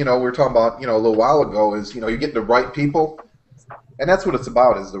to what we were talking about, a little while ago. Is you get the right people, and that's what it's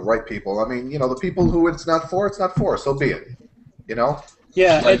about. Is the right people. I mean, the people who it's not for. So be it.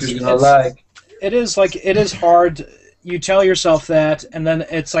 Yeah, it is hard. You tell yourself that, and then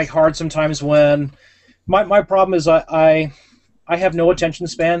it's like hard sometimes when my problem is I have no attention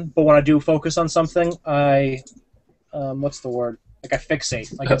span, but when I do focus on something, what's the word? Like, I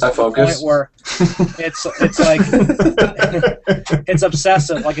fixate. Like, it's I focus. The point where it's like it's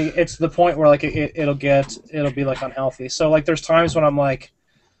obsessive. Like, it's the point where like it'll be like unhealthy. So like, there's times when I'm like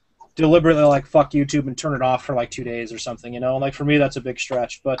deliberately like fuck YouTube and turn it off for like 2 days or something. Like, for me that's a big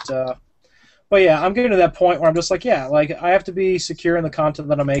stretch. But yeah, I'm getting to that point where I'm just like, yeah, like, I have to be secure in the content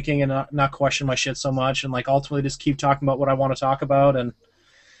that I'm making and not question my shit so much, and like ultimately just keep talking about what I want to talk about. And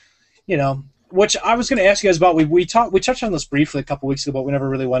which I was going to ask you guys about. We touched on this briefly a couple weeks ago, but we never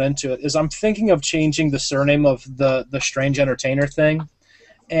really went into it. Is I'm thinking of changing the surname of the Strange Entertainer thing,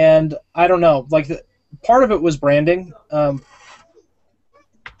 and I don't know. Like, part of it was branding,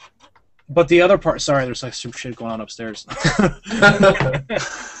 but the other part. Sorry, there's like some shit going on upstairs.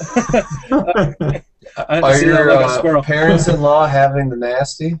 Are your parents-in-law having the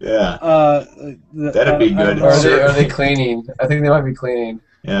nasty? Yeah. That'd be good. Or are they cleaning? I think they might be cleaning.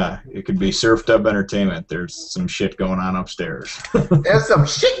 Yeah, it could be Surfed Up Entertainment. There's some shit going on upstairs. There's some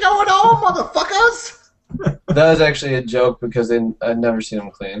shit going on, motherfuckers! That was actually a joke because I'd never seen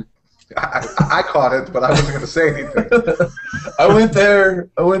them clean. I caught it, but I wasn't going to say anything. I went there.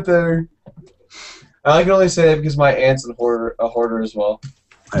 I can only say it because my aunt's a hoarder as well.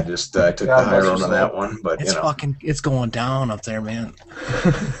 I just took the high road on that one, but it's going down up there, man.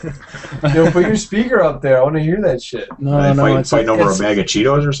 Put your speaker up there. I want to hear that shit. No, fighting over a bag of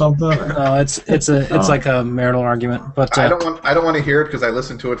Cheetos or something. Or? No, it's like a marital argument. But I don't want to hear it because I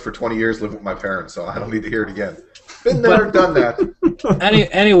listened to it for 20 years, living with my parents, so I don't need to hear it again. Been there, done that.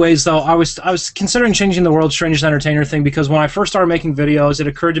 Anyways, though, I was considering changing the World's Strangest Entertainer thing because when I first started making videos, it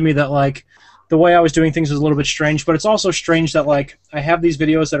occurred to me that like, the way I was doing things was a little bit strange, but it's also strange that like I have these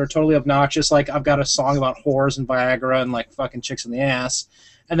videos that are totally obnoxious. Like, I've got a song about whores and Viagra and like fucking chicks in the ass,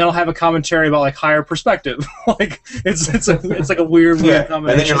 and then I'll have a commentary about like higher perspective. Like, it's like a weird combination.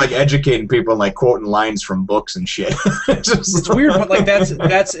 And then you're like educating people and like quoting lines from books and shit. It's weird, but like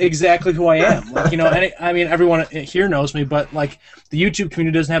that's exactly who I am. Like, I mean, everyone here knows me, but like the YouTube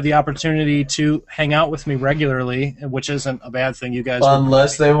community doesn't have the opportunity to hang out with me regularly, which isn't a bad thing. You guys,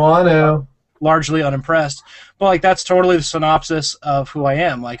 unless they want to. largely unimpressed. But like that's totally the synopsis of who I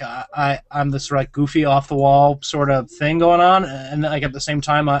am. Like I'm this like goofy off the wall sort of thing going on, and like at the same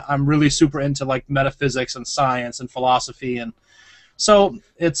time I'm really super into like metaphysics and science and philosophy, and so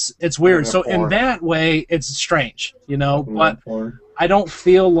it's weird. So in that way it's strange, you know, but I don't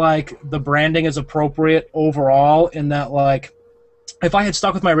feel like the branding is appropriate overall in that, like, if I had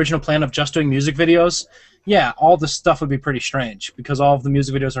stuck with my original plan of just doing music videos, yeah, all this stuff would be pretty strange because all of the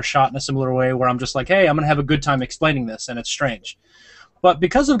music videos are shot in a similar way where I'm just like, hey, I'm going to have a good time explaining this, and it's strange. But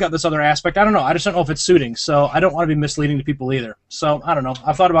because I've got this other aspect, I don't know. I just don't know if it's suiting, so I don't want to be misleading to people either. So, I don't know.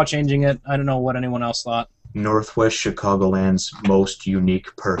 I've thought about changing it. I don't know what anyone else thought. Northwest Chicagoland's most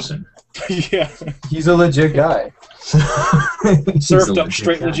unique person. Yeah. He's a legit guy. Surfed up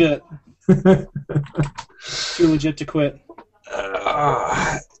straight guy. Legit. Too legit to quit.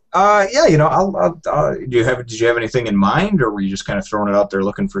 Yeah, you know, did you have anything in mind, or were you just kind of throwing it out there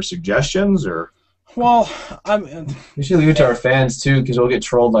looking for suggestions, or? Well, we should leave it to our fans too, because we'll get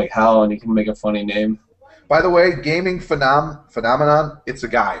trolled like hell, and he can make a funny name. By the way, gaming phenomenon, it's a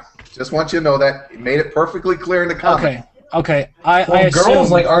guy. Just want you to know that. He made it perfectly clear in the comments. Okay.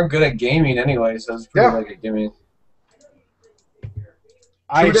 Girls like aren't good at gaming anyway, so it's pretty like a gaming.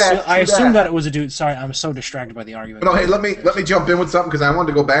 I assume that it was a dude. Sorry, I'm so distracted by the argument. No, hey, let me jump in with something because I wanted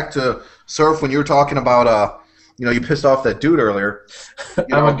to go back to Surf when you were talking about you know, you pissed off that dude earlier.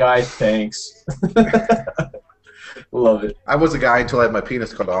 I'm a guy, thanks. Love it. I was a guy until I had my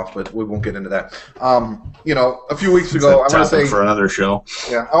penis cut off, but we won't get into that. You know, a few weeks ago, I want to say for another show.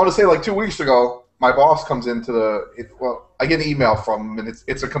 Yeah, I want to say like 2 weeks ago, my boss comes into I get an email from him, and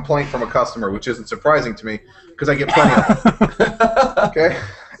it's a complaint from a customer, which isn't surprising to me because I get plenty of them. Okay,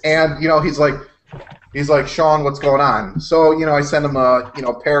 and you know he's like, Sean, what's going on? So you know I send him a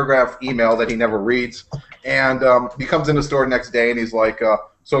paragraph email that he never reads, and he comes in the store next day and he's like,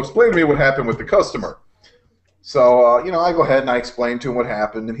 so explain to me what happened with the customer. So you know I go ahead and I explain to him what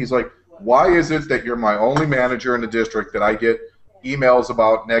happened, and he's like, why is it that you're my only manager in the district that I get emails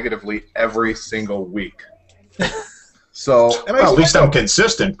about negatively every single week? So, and at least I'm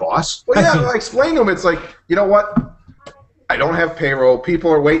consistent, boss. Well, yeah, I explained to him, it's like, you know what? I don't have payroll. People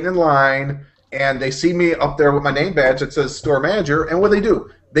are waiting in line, and they see me up there with my name badge that says store manager, and what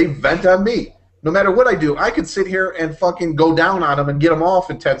do? They vent on me. No matter what I do, I could sit here and fucking go down on them and get them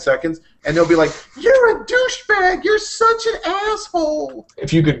off in 10 seconds, and they'll be like, you're a douchebag. You're such an asshole.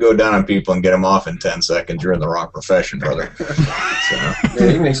 If you could go down on people and get them off in 10 seconds, you're in the wrong profession, brother. So,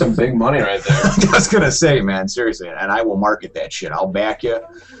 yeah, you make some big money right there. I was going to say, man, seriously, and I will market that shit. I'll back you.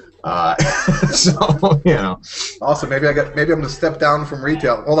 So, you know. Also, maybe I'm going to step down from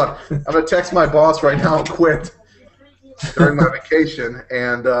retail. Hold on. I'm going to text my boss right now and quit during my vacation,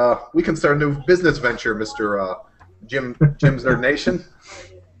 and we can start a new business venture, Mr. Jim's Nerd Nation.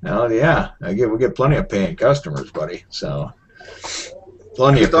 Oh yeah, we get plenty of paying customers, buddy. So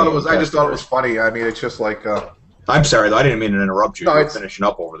plenty. I just thought it was funny. I mean, it's just like. I'm sorry, though. I didn't mean to interrupt you. No, You're finishing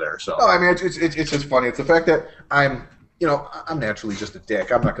up over there. So. No, I mean it's just funny. It's the fact that I'm naturally just a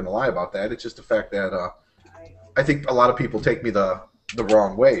dick. I'm not going to lie about that. It's just the fact that I think a lot of people take me the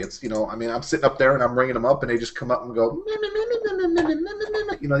wrong way. It's, I mean, I'm sitting up there and I'm ringing them up and they just come up and go,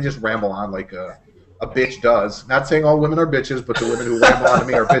 they just ramble on like a bitch does. Not saying all women are bitches, but the women who ramble on to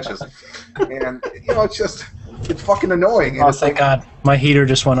me are bitches. And, it's fucking annoying. And thank God. My heater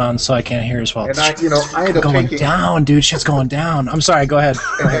just went on, so I can't hear as well. And I end up going down, dude. Shit's going down. I'm sorry. Go ahead.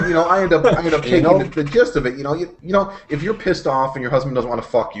 And I end up taking the gist of it. If you're pissed off and your husband doesn't want to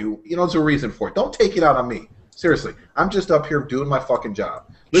fuck you, there's a reason for it. Don't take it out on me. Seriously, I'm just up here doing my fucking job.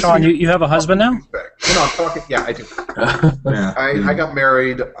 Sean, you have a husband now? I'm talking. Yeah, I do. Yeah, I got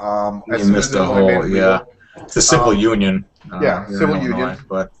married. You missed the whole. Yeah, it's a civil union. Civil union.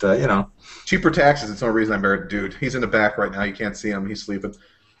 But cheaper taxes. It's no reason I married a dude. He's in the back right now. You can't see him. He's sleeping.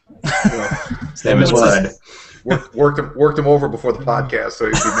 His name is Bud. Worked him over before the podcast, so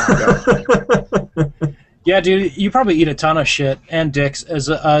he'd be knocked out. Yeah, dude, you probably eat a ton of shit and dicks as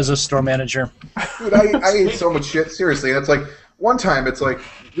a store manager. Dude, I ate so much shit. Seriously, and it's like one time. It's like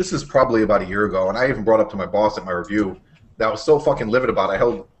this is probably about a year ago, and I even brought up to my boss at my review that I was so fucking livid about.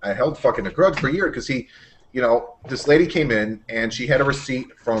 I held fucking a grudge for a year because this lady came in and she had a receipt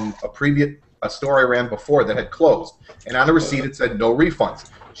from a store I ran before that had closed, and on the receipt it said no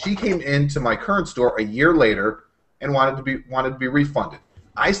refunds. She came into my current store a year later and wanted to be refunded.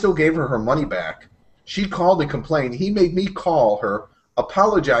 I still gave her money back. She called and complained. He made me call her,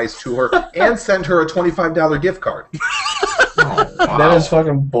 apologize to her, and send her a $25 gift card. Oh, wow. That is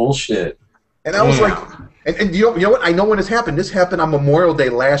fucking bullshit. And I was like, and you know what? I know when this happened. This happened on Memorial Day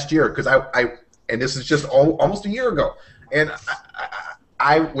last year because and this is just almost a year ago. And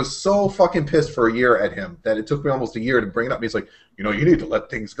I was so fucking pissed for a year at him that it took me almost a year to bring it up. He's like, you need to let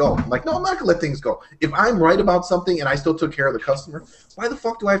things go. I'm like, no, I'm not going to let things go. If I'm right about something and I still took care of the customer, why the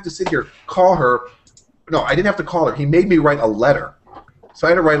fuck do I have to sit here, call her? No, I didn't have to call her. He made me write a letter. So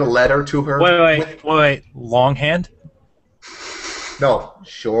I had to write a letter to her. Wait. Longhand? No,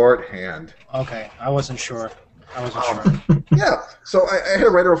 shorthand. Okay, I wasn't sure. Sure. Yeah, so I had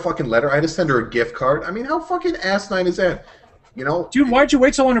to write her a fucking letter. I had to send her a gift card. I mean, how fucking asinine is that? Dude, why'd you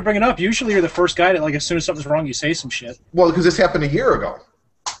wait so long to bring it up? Usually you're the first guy that, like, as soon as something's wrong, you say some shit. Well, because this happened a year ago.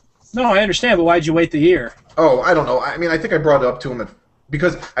 No, I understand, but why'd you wait the year? Oh, I don't know. I mean, I think I brought it up to him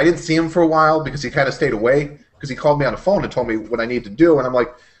because I didn't see him for a while because he kind of stayed away because he called me on the phone and told me what I need to do, and I'm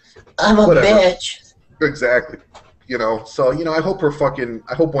like, I'm a bitch. Exactly. So, I hope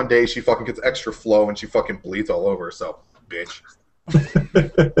I hope one day she fucking gets extra flow and she fucking bleeds all over, so, bitch.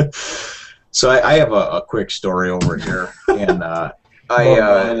 So I have a quick story over here, and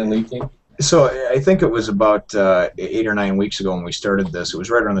so I think it was about 8 or 9 weeks ago when we started this. It was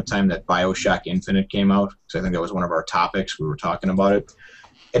right around the time that BioShock Infinite came out, so I think that was one of our topics. We were talking about it.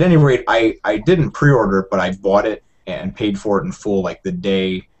 At any rate, I didn't pre-order it, but I bought it and paid for it in full, like the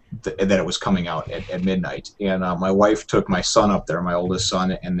day that it was coming out at midnight. And my wife took my son up there, my oldest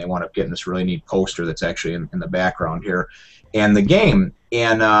son, and they wound up getting this really neat poster that's actually in the background here, and the game.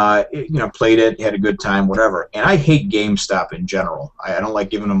 And played it, had a good time, whatever. And I hate GameStop in general. I don't like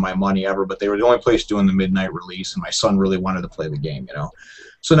giving them my money ever, but they were the only place doing the midnight release, and my son really wanted to play the game,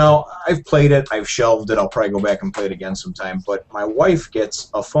 So now I've played it, I've shelved it, I'll probably go back and play it again sometime. But my wife gets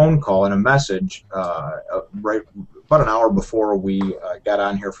a phone call and a message right about an hour before we got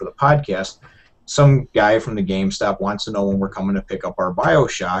on here for the podcast. Some guy from the GameStop wants to know when we're coming to pick up our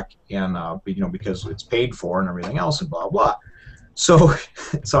BioShock, and because it's paid for and everything else, and blah blah. So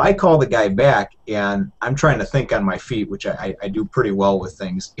I call the guy back, and I'm trying to think on my feet, which I do pretty well with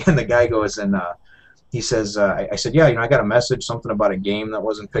things. And the guy goes and he says, I said, yeah, I got a message, something about a game that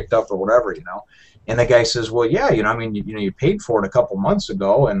wasn't picked up or whatever, And the guy says, well, yeah, you paid for it a couple months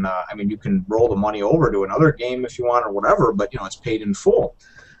ago, and you can roll the money over to another game if you want or whatever, but it's paid in full.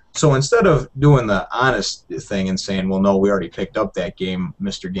 So instead of doing the honest thing and saying, well, no, we already picked up that game,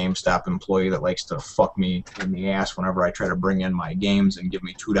 Mr. GameStop employee that likes to fuck me in the ass whenever I try to bring in my games and give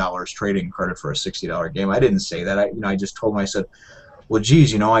me $2 trading credit for a $60 game. I didn't say that. I just told him, I said, well,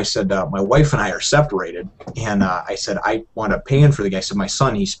 geez, I said, my wife and I are separated, and I said, I want to pay in for the guy. I said, my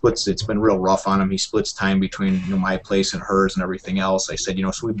son, he splits, it's been real rough on him. He splits time between my place and hers and everything else. I said,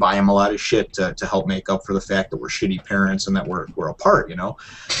 so we buy him a lot of shit to help make up for the fact that we're shitty parents and that we're apart,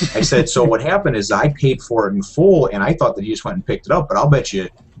 I said, so what happened is I paid for it in full, and I thought that he just went and picked it up, but I'll bet you,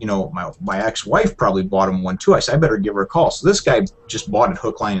 my ex-wife probably bought him one too. I said, I better give her a call. So this guy just bought it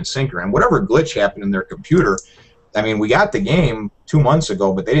hook, line, and sinker, and whatever glitch happened in their computer, we got the game 2 months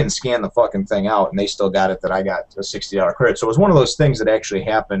ago, but they didn't scan the fucking thing out, and they still got it that I got a $60 credit. So it was one of those things that actually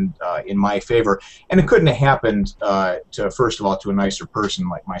happened in my favor, and it couldn't have happened first of all, to a nicer person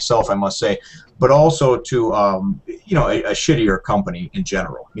like myself, I must say, but also to a shittier company in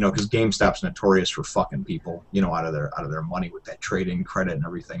general. Because GameStop's notorious for fucking people, out of their money with that trading credit and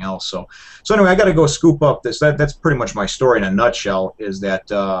everything else. So anyway, I got to go scoop up this. That's pretty much my story in a nutshell. Is that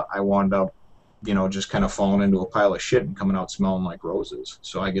I wound up just kind of falling into a pile of shit and coming out smelling like roses.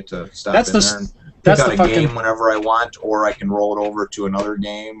 So I get to stop there and pick out a game whenever I want, or I can roll it over to another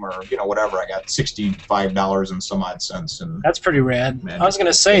game, or whatever. I got $65 and some odd cents. And that's pretty rad. I was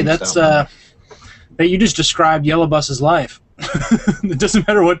gonna say that's that you just described Yellow Bus's life. It doesn't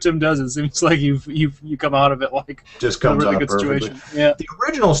matter what Tim does. It seems like you come out of it like just comes a really out good perfectly. Situation. Yeah. The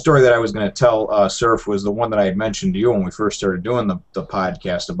original story that I was going to tell, Surf, was the one that I had mentioned to you when we first started doing the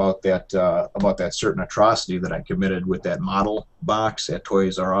podcast about that certain atrocity that I committed with that model box at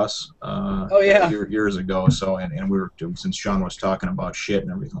Toys R Us. Years ago. So and we were, since Sean was talking about shit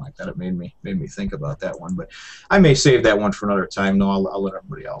and everything like that, it made me think about that one. But I may save that one for another time. No, I'll let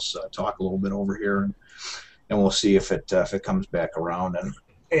everybody else talk a little bit over here. And we'll see if it comes back around. And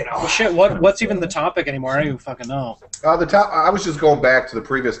well, shit, what's even the topic anymore? I don't even fucking know. I was just going back to the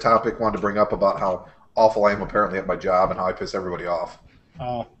previous topic. Wanted to bring up about how awful I am apparently at my job and how I piss everybody off.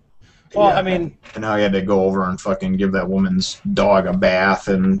 Oh, well, yeah. And now you had to go over and fucking give that woman's dog a bath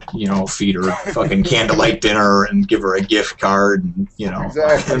and feed her fucking candlelight dinner and give her a gift card and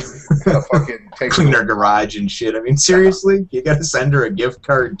exactly. Fucking clean her garage and shit. Seriously, you gotta send her a gift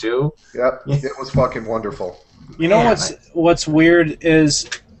card too. Yep, it was fucking wonderful. What's weird is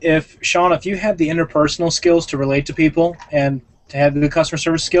if you had the interpersonal skills to relate to people and to have the customer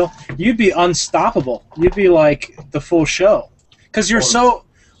service skill, you'd be unstoppable. You'd be like the full show because you're so.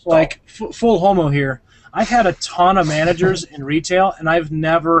 Like, full homo here. I've had a ton of managers in retail, and I've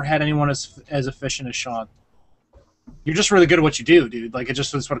never had anyone as efficient as Sean. You're just really good at what you do, dude. Like,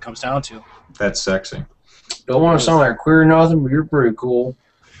 that's what it comes down to. That's sexy. Don't want to sound like queer or nothing, but you're pretty cool.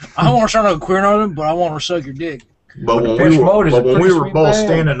 I don't want to sound like a queer nothing, but I want to suck your dick. But when Pitch we Mode is were, a but when pretty we were sweet both band.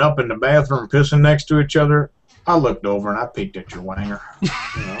 standing up in the bathroom pissing next to each other, I looked over and I peeked at your wanger.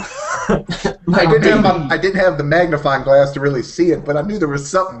 I didn't have the magnifying glass to really see it, but I knew there was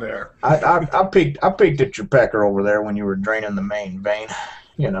something there. I peeked at your pecker over there when you were draining the main vein.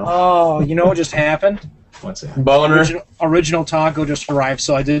 You know. Oh, you know what just happened? What's that? Boner. Original taco just arrived,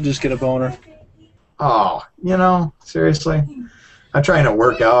 so I did just get a boner. Oh, seriously. I'm trying to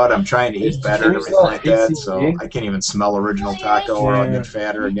work out. I'm trying to eat better and everything like that. So I can't even smell original taco or I'll get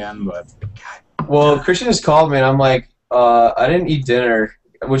fatter again. But Well, Christian just called me, and I'm like, I didn't eat dinner,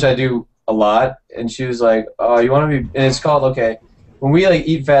 which I do a lot. And she was like, oh, you want to be... And it's called, okay, when we, like,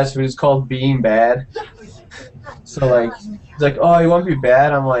 eat fast food, it's called being bad. So, like, it's like, oh, you want to be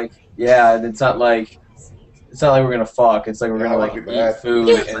bad? I'm like, yeah, and it's not like we're going to fuck. It's like we're going to, like, eat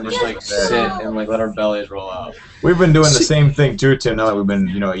food and just, like, sit and, like, let our bellies roll out. we've been doing the same thing too, Tim. Now that we've been,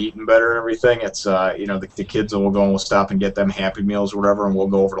 eating better and everything, it's, the kids will go and we'll stop and get them Happy Meals or whatever, and we'll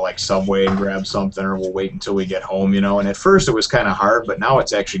go over to like Subway and grab something, or we'll wait until we get home, And at first it was kind of hard, but now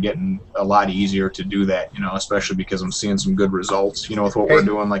it's actually getting a lot easier to do that, especially because I'm seeing some good results, with what we're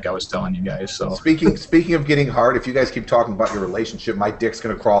doing, like I was telling you guys. So Speaking of getting hard, if you guys keep talking about your relationship, my dick's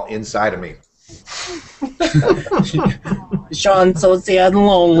gonna crawl inside of me. Sean's so sad and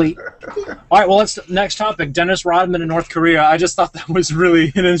lonely. All right, well, next topic. Dennis Rodman in North Korea. I just thought that was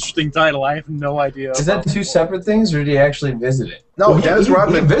really an interesting title. I have no idea. Is that two separate things, or did he actually visit it? No, well, Dennis he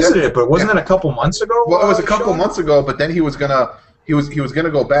Rodman visited it, but wasn't that a couple months ago? Well, it was a couple Sean? months ago, but then he was gonna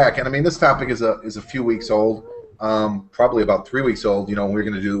go back. And I mean, this topic is a few weeks old, probably about 3 weeks old. We're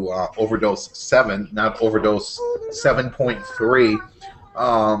gonna do Overdose 7, not Overdose 7.3.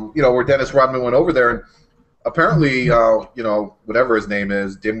 Where Dennis Rodman went over there, and apparently, whatever his name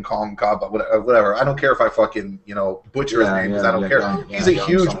is, Dim Kong Kaba, whatever. I don't care if I fucking, butcher his name, because I don't care. He's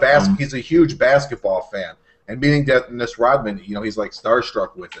a huge basketball fan, and meeting Dennis Rodman, he's like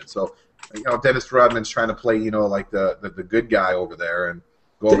starstruck with it. So, Dennis Rodman's trying to play, like the good guy over there, and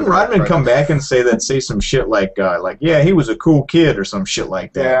didn't Rodman come back and say some shit like yeah, he was a cool kid or some shit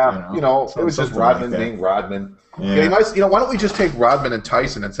like that? Yeah, it was just Rodman being Rodman. Yeah, why don't we just take Rodman and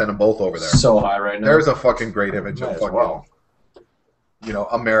Tyson and send them both over there? So high right now. There's a fucking great image of fucking,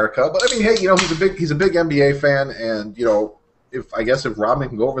 America. But I mean, hey, he's a big NBA fan, and if Rodman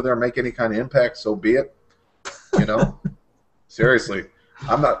can go over there and make any kind of impact, so be it. Seriously,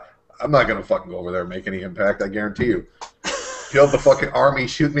 I'm not gonna fucking go over there and make any impact. I guarantee you. He'll the fucking army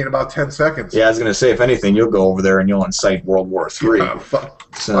shoot me in about 10 seconds. Yeah, I was gonna say, if anything, you'll go over there and you'll incite World War III. Yeah,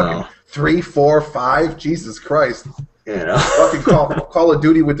 fucking 3, 4, 5. Jesus Christ. Fucking Call of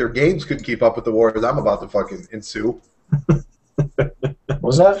Duty with their games couldn't keep up with the wars I'm about to fucking ensue. What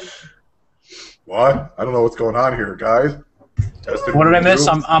was that? What? I don't know what's going on here, guys. What did I miss?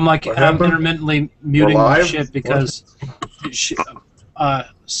 I'm intermittently muting my shit because I'll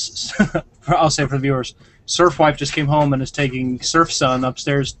say for the viewers, Surf Wife just came home and is taking Surf Son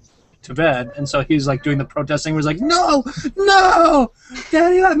upstairs to bed, and so he's like doing the protesting. He was like, "No,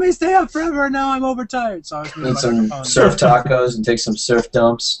 Daddy, let me stay up forever. Now I'm overtired." So I was eat some surf tacos and take some surf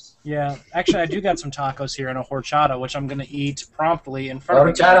dumps. Yeah, actually, I do got some tacos here and a horchata, which I'm gonna eat promptly in front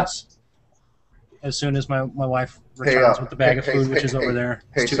of you guys as soon as my wife returns with the bag of food, which is over there.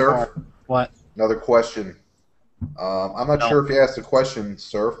 Hey, it's too Surf. far. What? Another question. I'm not sure if you asked the question,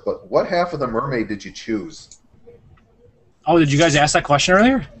 Surf, but what half of the mermaid did you choose? Oh, did you guys ask that question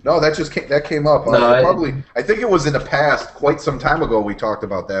earlier? No, that came up. No, I think it was in the past, quite some time ago. We talked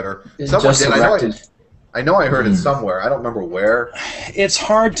about that, or someone just did. I know I heard it somewhere. I don't remember where. It's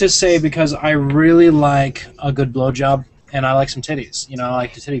hard to say because I really like a good blowjob and I like some titties. I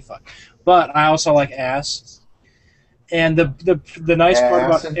like to titty fuck, but I also like ass. And the nice part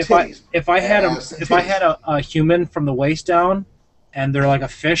about if I had a human from the waist down, and they're like a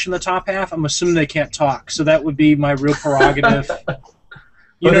fish in the top half, I'm assuming they can't talk. So that would be my real prerogative.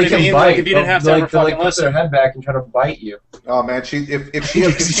 You know what I mean? Like if you didn't have to ever fucking listen. Put their head back and try to bite you. Oh man, if she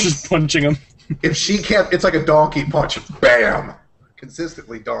just punching them. If she can't, it's like a donkey punch. Bam.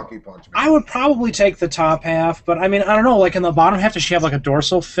 Consistently donkey punch me. I would probably take the top half, but I mean, I don't know. Like in the bottom half, does she have like a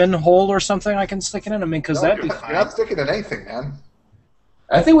dorsal fin hole or something I can stick it in? I mean, because that'd be fine. You're not sticking in anything, man.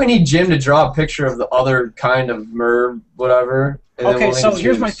 I think we need Jim to draw a picture of the other kind of merv, whatever. Okay, so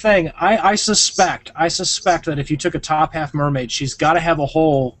here's my thing. I suspect that if you took a top half mermaid, she's got to have a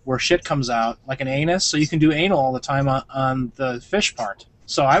hole where shit comes out, like an anus, so you can do anal all the time on the fish part.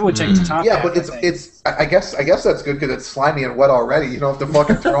 So I would take the top. Yeah, half, but it's. I guess that's good because it's slimy and wet already. You don't have to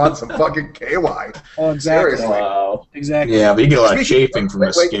fucking throw on some fucking KY. Oh, exactly. Seriously. Wow. Exactly. Yeah, but you get a lot of Speaking chafing of- from the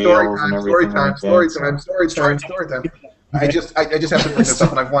wait, scales and everything like that. Story time. I just have to bring this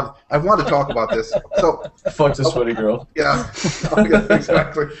up, and I want to talk about this. So Fuck the sweaty girl. yeah,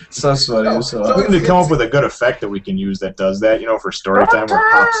 exactly. So sweaty. No, so so We need to come up with a good effect that we can use that does that, for story time, where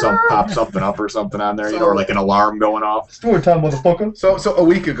it pops something up or something on there, or like an alarm going off. story time, motherfucker. So a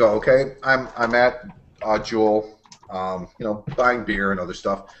week ago, okay, I'm at Jewel, buying beer and other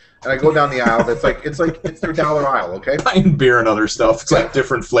stuff, and I go down the aisle. It's their dollar aisle, okay? Buying beer and other stuff. It's like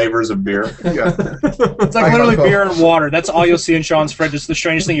different flavors of beer. Yeah. It's like literally beer and water. That's all you'll see in Sean's fridge. It's the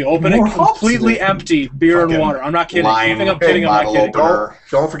strangest thing. You open it, completely empty, beer and water. I'm not kidding. You think I'm kidding? I'm not kidding.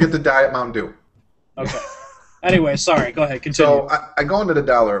 Don't forget the Diet Mountain Dew. Okay. Anyway, sorry. Go ahead. Continue. So I go into the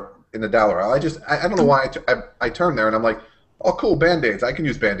dollar aisle. I don't know why I turn there and I'm like, oh, cool, Band-Aids. I can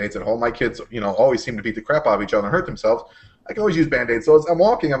use Band-Aids at home. My kids, always seem to beat the crap out of each other and hurt themselves. I can always use Band-Aids. So as I'm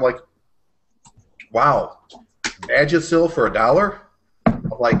walking, I'm like, wow, Vagisil for $1? I'm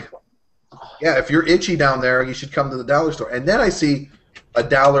like, yeah, if you're itchy down there, you should come to the dollar store. And then I see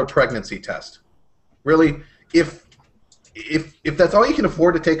 $1 pregnancy test. Really, if that's all you can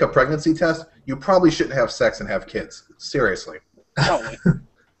afford to take a pregnancy test, you probably shouldn't have sex and have kids. Seriously. Totally.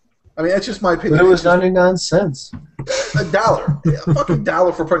 I mean, that's just my opinion. But it was 99 cents. $1. A fucking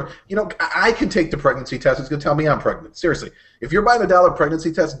 $1 for pregnant. I can take the pregnancy test. It's going to tell me I'm pregnant. Seriously. If you're buying $1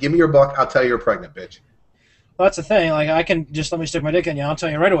 pregnancy test, give me your buck. I'll tell you you're pregnant, bitch. Well, that's the thing. Like, I can just let me stick my dick in you. I'll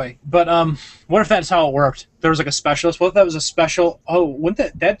tell you right away. But what if that's how it worked? There was like a specialist. What if that was a special? Oh,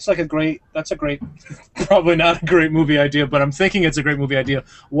 wouldn't that's a great, probably not a great movie idea, but I'm thinking it's a great movie idea.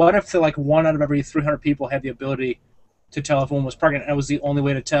 What if like 1 out of every 300 people had the ability to tell if a woman was pregnant, and it was the only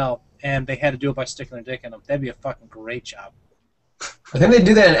way to tell, and they had to do it by sticking their dick in them? That'd be a fucking great job. I think they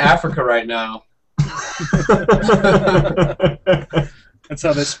do that in Africa right now. That's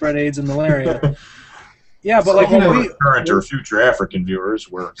how they spread AIDS and malaria. Yeah, but like Current or future African viewers,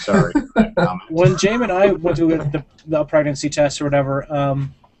 we're sorry for that comment. when Jamie and I went to the pregnancy test or whatever,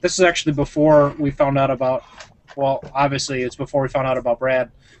 this is actually before we found out about, well, obviously it's before we found out about Brad,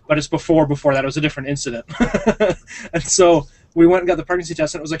 but it's before that. It was a different incident. And so we went and got the pregnancy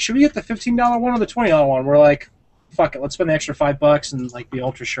test, and it was like, should we get the $15 one or the $20 one? We're like, fuck it, let's spend the extra $5 and like be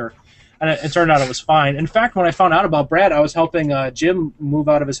ultra sure. And it turned out it was fine. In fact, when I found out about Brad, I was helping Jim move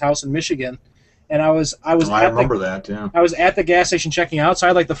out of his house in Michigan. And I remember that, yeah. I was at the gas station checking out, so I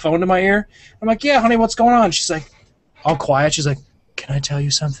had like the phone to my ear. I'm like, yeah, honey, what's going on? She's like, all quiet. She's like, can I tell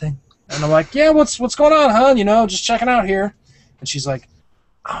you something? And I'm like, yeah, what's going on, hon? Just checking out here. And she's like,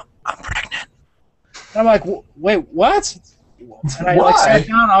 I'm pregnant. And I'm like, wait, what? And I like sat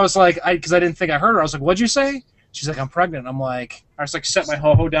down. I was like, because I didn't think I heard her. I was like, what'd you say? She's like, I'm pregnant. I'm like, I was like, set my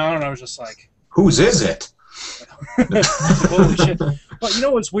ho-ho down, and I was just like, whose is it? Holy shit. But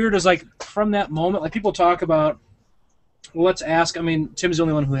what's weird is like from that moment, like people talk about, well, let's ask, I mean, Tim's the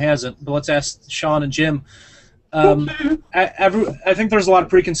only one who hasn't, but let's ask Sean and Jim. I think there's a lot of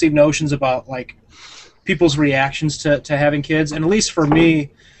preconceived notions about like people's reactions to having kids, and at least for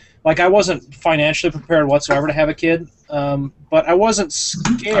me, like I wasn't financially prepared whatsoever to have a kid, but I wasn't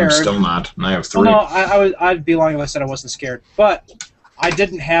scared. I'm still not, and I have 3. Well, no, I'd be lying if I said I wasn't scared, but I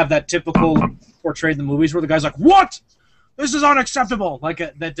didn't have that typical portrayed in the movies where the guy's like, what? This is unacceptable. Like,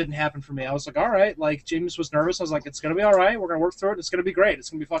 that didn't happen for me. I was like, all right. Like, James was nervous. I was like, it's going to be all right. We're going to work through it. It's going to be great. It's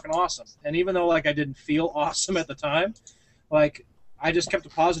going to be fucking awesome. And even though, like, I didn't feel awesome at the time, like, I just kept a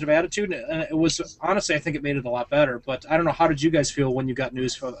positive attitude. And it was, honestly, I think it made it a lot better. But I don't know, how did you guys feel when you got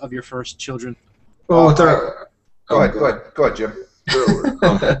news of your first children? Well, go ahead, Jim.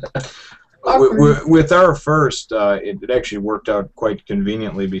 With our first, it actually worked out quite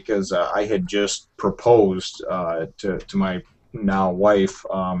conveniently because I had just proposed to my now wife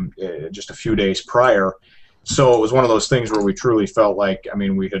just a few days prior. So it was one of those things where we truly felt like, I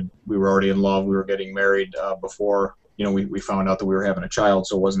mean, we were already in love. We were getting married before we found out that we were having a child.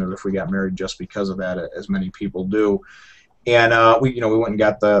 So it wasn't as if we got married just because of that, as many people do. And we went and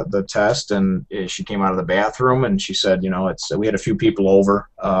got the test, and she came out of the bathroom, and she said, we had a few people over.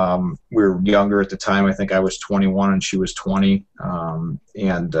 We were younger at the time. I think I was 21 and she was 20.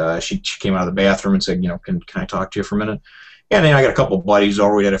 And she came out of the bathroom and said, can I talk to you for a minute? And then I got a couple buddies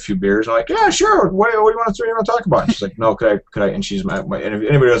over. We had a few beers. I'm like, yeah, sure. What do you want to talk about? And she's like, no, could I? And she's and if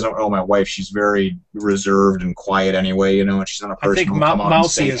anybody doesn't know my wife, she's very reserved and quiet anyway, and she's not a person who'll come out and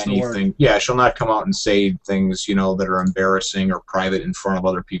say anything. Yeah, she'll not come out and say things, that are embarrassing or private in front of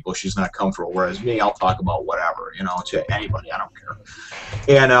other people. She's not comfortable. Whereas me, I'll talk about whatever, to anybody. I don't care.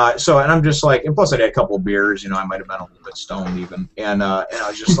 And and I'm just like, and plus I had a couple of beers. I might have been a little bit stoned even. And I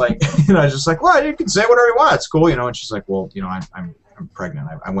was just like, well, you can say whatever you want. It's cool, And she's like, well, I'm pregnant.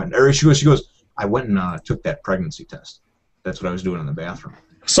 I went, or she goes, I went and took that pregnancy test. That's what I was doing in the bathroom.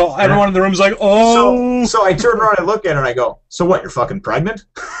 So everyone in the room's like, oh. So I turn around and look at her and I go, so what, you're fucking pregnant?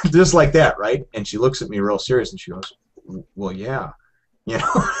 Just like that, right? And she looks at me real serious and she goes, well, yeah. And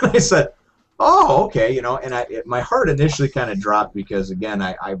I said, oh, okay, and my heart initially kind of dropped because, again,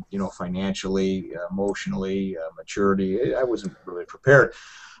 I financially, emotionally, maturity, I wasn't really prepared.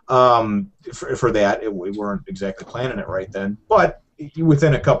 For that. We weren't exactly planning it right then. But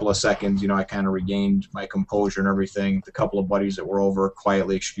within a couple of seconds, I kind of regained my composure and everything. The couple of buddies that were over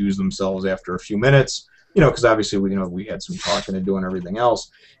quietly excused themselves after a few minutes, because obviously we had some talking and doing everything else.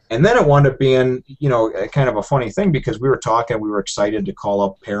 And then it wound up being, kind of a funny thing because we were talking, we were excited to call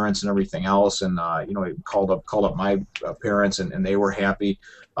up parents and everything else. And, called up my parents and they were happy.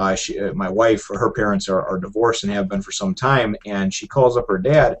 My wife, her parents are divorced and have been for some time, and she calls up her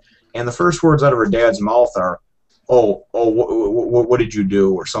dad, and the first words out of her dad's mouth are, what did you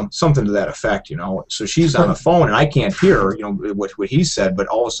do, or something to that effect, So she's on the phone, and I can't hear, what he said, but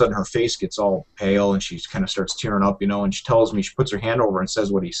all of a sudden her face gets all pale, and she kind of starts tearing up, and she tells me, she puts her hand over and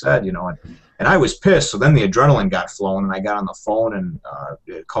says what he said, and I was pissed. So then the adrenaline got flowing, and I got on the phone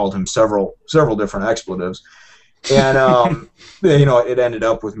and called him several different expletives. And it ended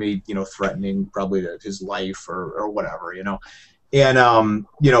up with me, threatening probably his life or whatever, and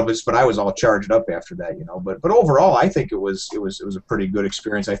but I was all charged up after that, But overall, I think it was a pretty good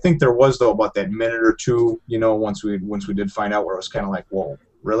experience. I think there was though about that minute or two, once we did find out, where it was kind of like, whoa,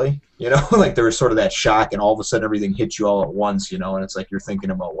 really, like there was sort of that shock, and all of a sudden everything hits you all at once, and it's like you're thinking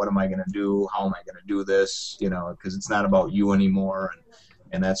about what am I going to do, how am I going to do this, because it's not about you anymore.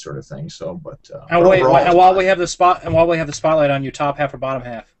 And that sort of thing. So, and while we have the spotlight on you, top half or bottom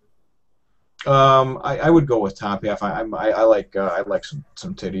half? I would go with top half. I like some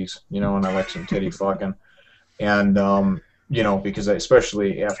titties, and I like some titty fucking, and because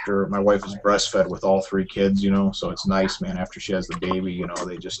especially after my wife is breastfed with all 3 kids, so it's nice, man. After she has the baby,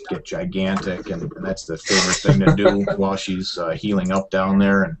 they just get gigantic, and that's the favorite thing to do while she's healing up down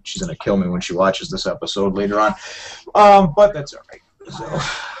there, and she's gonna kill me when she watches this episode later on. But that's all right. So.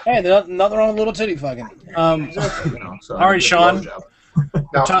 Hey, there's nothing wrong with little titty fucking. All right, Sean.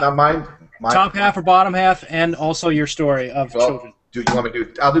 Now mine. Top half or bottom half, and also your story of children. Do you want me to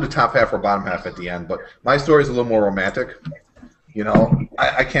do? I'll do the top half or bottom half at the end. But my story is a little more romantic.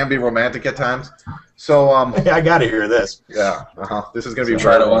 I can be romantic at times. So I gotta hear this. Yeah. This is gonna be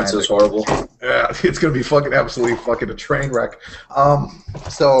tried it once. It was horrible. Yeah, it's gonna be absolutely fucking a train wreck.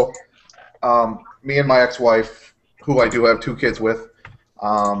 Me and my ex-wife, who I do have 2 kids with,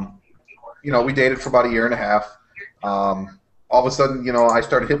 we dated for about a year and a half. All of a sudden, I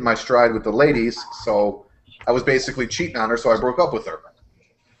started hitting my stride with the ladies, so I was basically cheating on her, so I broke up with her.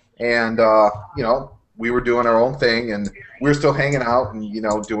 And, we were doing our own thing, and we were still hanging out and,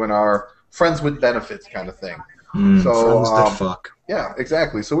 doing our friends with benefits kind of thing. So, friends that fuck. Yeah,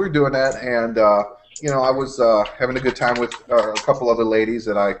 exactly. So we were doing that, and, I was having a good time with a couple other ladies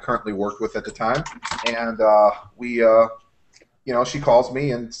that I currently worked with at the time. And she calls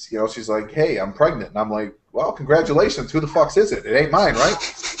me, and, she's like, hey, I'm pregnant. And I'm like, well, congratulations. Who the fuck's is it? It ain't mine, right?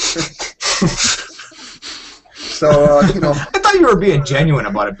 So, I thought you were being genuine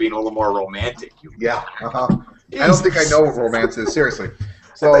about it being a little more romantic. Yeah. I don't think I know what romance is, seriously.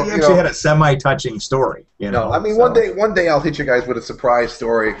 So, I thought you actually had a semi-touching story. No, I mean, one day I'll hit you guys with a surprise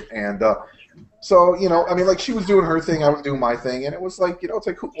story. And she was doing her thing, I was doing my thing. And it was like, it's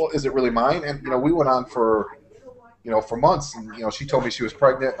like, well, is it really mine? And, we went on for months, and, she told me she was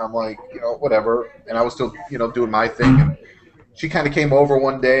pregnant, and I'm like, whatever, and I was still, doing my thing, and she kind of came over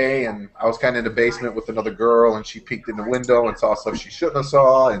one day, and I was kind of in the basement with another girl, and she peeked in the window and saw stuff she shouldn't have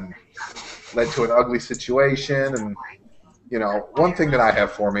saw, and led to an ugly situation, and, one thing that I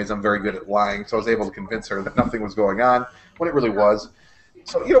have for me is I'm very good at lying, so I was able to convince her that nothing was going on, when it really was.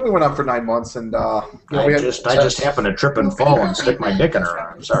 So, we went on for 9 months, and, I just happened to trip and fall and stick my dick in her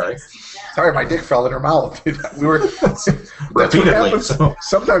arm. Sorry, my dick fell in her mouth. We were repeatedly. So.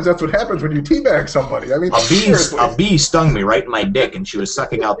 Sometimes that's what happens when you teabag somebody. I mean, a bee stung me right in my dick, and she was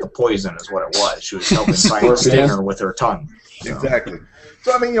sucking out the poison, is what it was. She was helping find the stinger with her tongue. So. Exactly.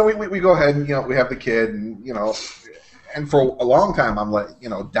 So I mean, we go ahead and we have the kid, and and for a long time, I'm like,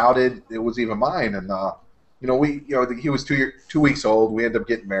 doubted it was even mine. And he was 2 weeks old. We ended up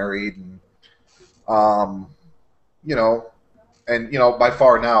getting married, and by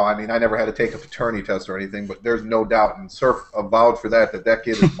far now, I mean, I never had to take a paternity test or anything, but there's no doubt, and Surf avowed for that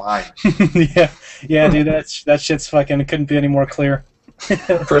kid is mine. yeah, dude, that shit's fucking couldn't be any more clear.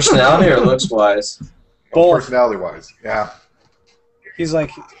 Personality or looks wise? Both. Personality wise, yeah. He's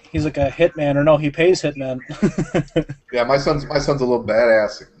like a hitman, or no, he pays hitmen. Yeah, my son's a little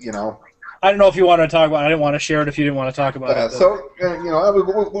badass, I don't know if you want to talk about it. I didn't want to share it if you didn't want to talk about it. So,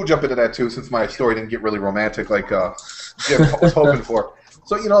 we'll jump into that too, since my story didn't get really romantic like Jim was hoping for.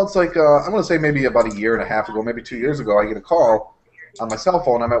 So, it's like, I'm going to say maybe about a year and a half ago, maybe 2 years ago, I get a call on my cell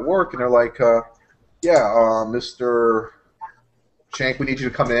phone. I'm at work, and they're like, Mr. Shank, we need you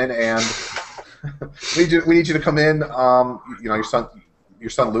to come in, and we need you to come in. Your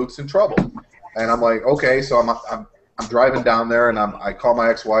son Luke's in trouble. And I'm like, okay. So I'm driving down there, and I call my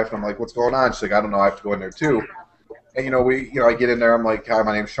ex-wife, and I'm like, what's going on? She's like, I don't know. I have to go in there too. And I get in there. I'm like, hi,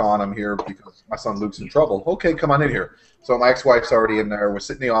 my name's Sean. I'm here because my son Luke's in trouble. Okay, come on in here. So my ex-wife's already in there. We're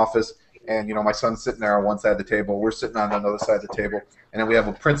sitting in the office, and my son's sitting there on one side of the table. We're sitting on another side of the table, and then we have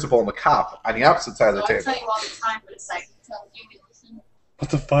a principal and a cop on the opposite side of the table. I tell you all the time, but it's like, you can listen. What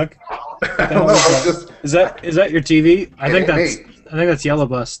the fuck? I don't know. Is that your TV? I think that's Yellow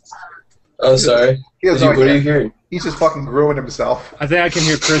Bus. Oh, sorry. What are you hearing? He's just fucking growing himself. I think I can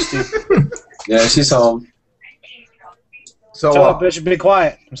hear Christy. Yeah, she's home. So, shut up, bitch, be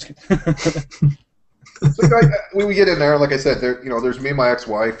quiet. So we get in there, like I said, there's me and my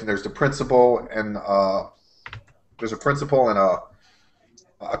ex-wife, and there's the principal, and there's a principal and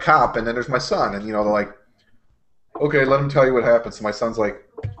a cop, and then there's my son, and they're like, okay, let him tell you what happened. So my son's like,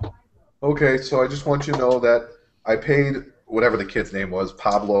 okay, so I just want you to know that I paid whatever the kid's name was,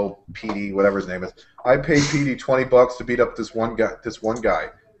 Pablo, Petey, whatever his name is. I paid Petey $20 to beat up this one guy.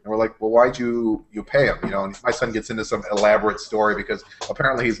 And we're like, well, why'd you pay him? And my son gets into some elaborate story because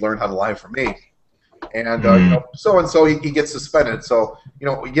apparently he's learned how to lie from me. And, so and so he gets suspended. So,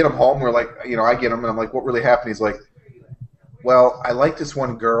 we get him home. We're like, I get him, and I'm like, what really happened? He's like, well, I like this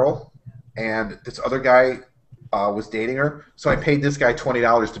one girl, and this other guy was dating her, so I paid this guy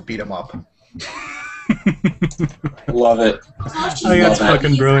 $20 to beat him up. Love it. I think that's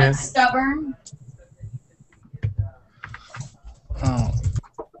fucking brilliant. Stubborn. Oh.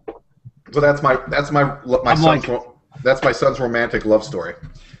 So that's my son's romantic love story.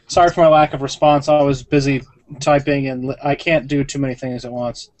 Sorry for my lack of response. I was busy typing, and I can't do too many things at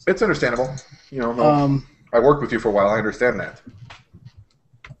once. It's understandable. I worked with you for a while. I understand that.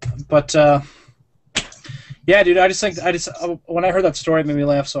 But yeah, dude, I just when I heard that story, it made me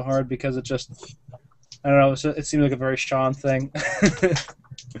laugh so hard because it just, I don't know, it seemed like a very Sean thing.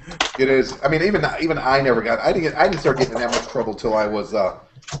 It is. I mean, even I never got. I didn't start getting in that much trouble till I was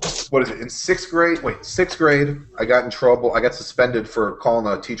what is it, in sixth grade? Wait, sixth grade, I got in trouble. I got suspended for calling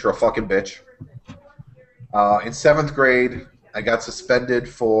a teacher a fucking bitch. In seventh grade, I got suspended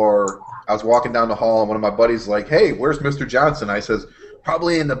for, I was walking down the hall, and one of my buddies like, hey, where's Mr. Johnson? I says,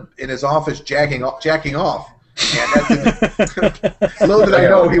 probably in his office jacking off. And little did I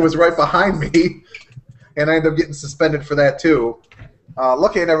know he was right behind me, and I ended up getting suspended for that too.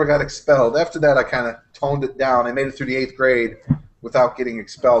 Lucky I never got expelled. After that, I kind of toned it down. I made it through the 8th grade without getting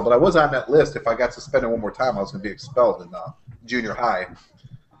expelled, but I was on that list. If I got suspended one more time, I was going to be expelled in junior high.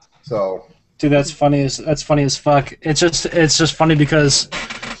 So, dude, that's funny as fuck. It's just funny because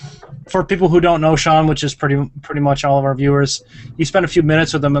for people who don't know Sean, which is pretty much all of our viewers, you spend a few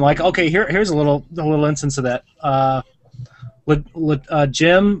minutes with them and like, okay, here's a little instance of that.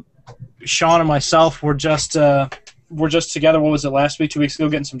 Jim, Sean, and myself were just together. What was it, last week, 2 weeks ago,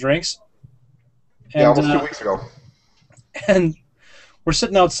 getting some drinks? And, yeah, almost 2 weeks ago. And we're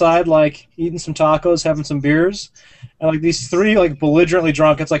sitting outside, like, eating some tacos, having some beers, and, like, these three, like, belligerently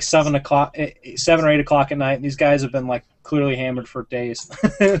drunk. It's, like, 7 or 8 o'clock at night, and these guys have been, like, clearly hammered for days.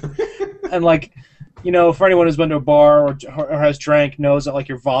 And, like, for anyone who's been to a bar or has drank knows that, like,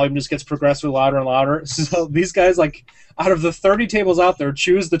 your volume just gets progressively louder and louder. So these guys, like, out of the 30 tables out there,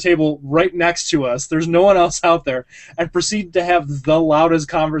 choose the table right next to us. There's no one else out there, and proceed to have the loudest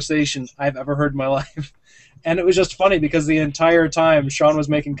conversation I've ever heard in my life. And it was just funny because the entire time Sean was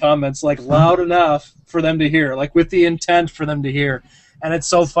making comments like loud enough for them to hear, like with the intent for them to hear. And it's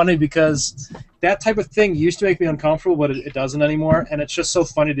so funny because that type of thing used to make me uncomfortable, but it doesn't anymore. And it's just so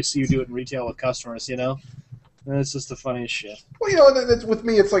funny to see you do it in retail with customers, And it's just the funniest shit. Well, with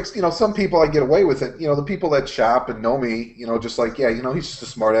me, it's like, some people I get away with it. The people that shop and know me, just like, yeah, he's just a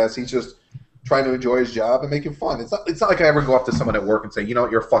smart ass. He's just trying to enjoy his job and making fun. It's not like I ever go up to someone at work and say,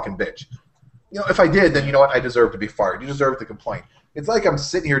 you're a fucking bitch. if I did, then you know what? I deserve to be fired. You deserve to complain. It's like I'm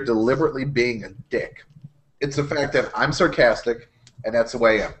sitting here deliberately being a dick. It's the fact that I'm sarcastic, and that's the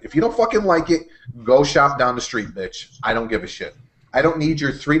way I am. If you don't fucking like it, go shop down the street, bitch. I don't give a shit. I don't need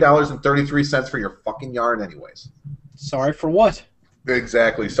your $3.33 for your fucking yarn anyways. Sorry for what?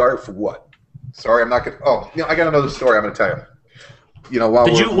 Exactly. Sorry for what? Sorry, I'm not going to... Oh, I got another story I'm going to tell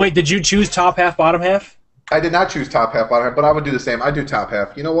you. Did you choose top half, bottom half? I did not choose top half, bottom half, but I would do the same. I do top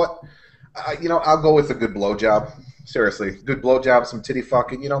half. You know what? I'll go with a good blowjob. Seriously, good blowjob, some titty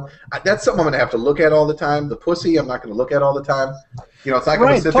fucking. That's something I'm gonna have to look at all the time. The pussy, I'm not gonna look at all the time. It's not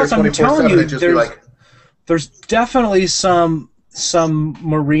gonna sit there 24/7 and just be like. There's definitely some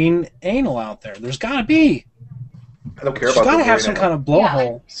marine anal out there. There's gotta be. I don't care She's about. Gotta have some kind of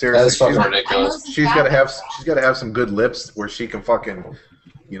blowhole. Seriously, that's fucking ridiculous. She's gotta have some good lips where she can fucking,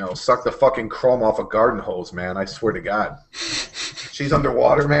 suck the fucking chrome off a garden hose, man. I swear to God. She's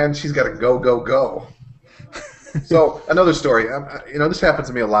underwater, man. She's got to go, go, go. So another story. This happens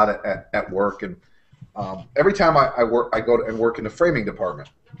to me a lot at work, and every time I go and work in the framing department.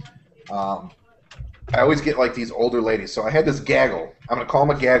 I always get like these older ladies. So I had this gaggle. I'm gonna call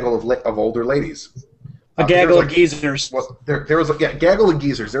them a gaggle of older ladies. A gaggle of geezers. Well, there was a gaggle of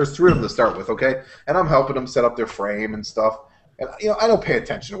geezers. There's 3 of them to start with, okay? And I'm helping them set up their frame and stuff. And I don't pay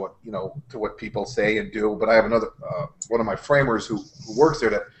attention to what people say and do. But I have another one of my framers who works there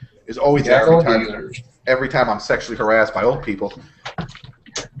that is always there every time I'm sexually harassed by old people.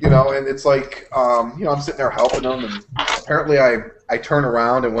 And it's like I'm sitting there helping them, and apparently I turn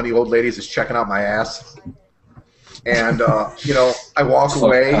around and one of the old ladies is checking out my ass, and I walk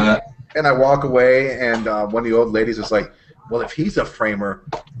away. And I walk away, and one of the old ladies is like, well, if he's a framer,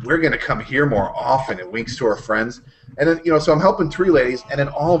 we're going to come here more often, and winks to her friends. And then, so I'm helping 3 ladies, and then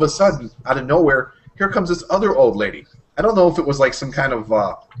all of a sudden, out of nowhere, here comes this other old lady. I don't know if it was like some kind of,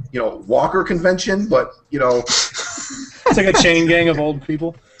 walker convention, but, It's like a chain gang of old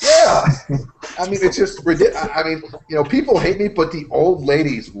people. Yeah. I mean, it's just ridiculous. I mean, people hate me, but the old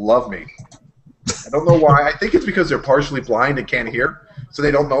ladies love me. I don't know why. I think it's because they're partially blind and can't hear. So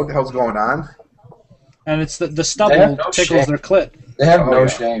they don't know what the hell's going on. And it's the stubble tickles their clit. They have no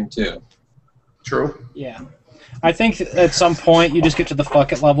shame, too. True. Yeah. I think at some point you just get to the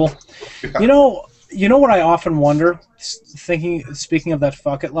fuck it level. Yeah. You know what I often wonder, speaking of that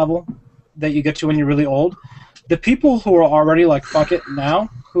fuck it level that you get to when you're really old? The people who are already like fuck it now,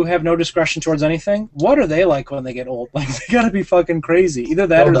 who have no discretion towards anything, what are they like when they get old? Like, they gotta be fucking crazy. Either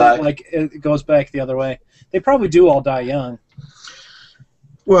that or it goes back the other way. They probably do all die young.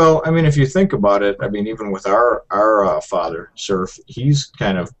 Well, I mean, if you think about it, I mean, even with our father, Surf, he's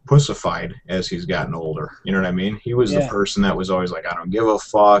kind of pussified as he's gotten older. You know what I mean? He was the person that was always like, I don't give a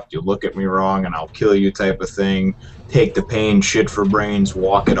fuck, you look at me wrong and I'll kill you type of thing. Take the pain, shit for brains,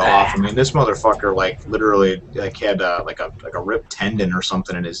 walk it off. I mean, this motherfucker, like, literally, like, had like a ripped tendon or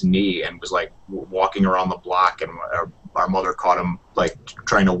something in his knee and was, like, walking around the block, and our mother caught him, like,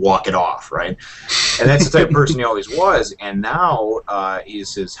 trying to walk it off, right? And that's the type of person he always was. And now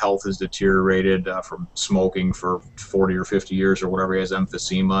his health has deteriorated from smoking for 40 or 50 years or whatever. He has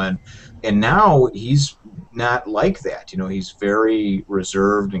emphysema. And now he's not like that. He's very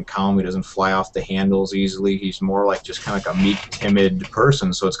reserved and calm. He doesn't fly off the handles easily. He's more like just kind of like a meek, timid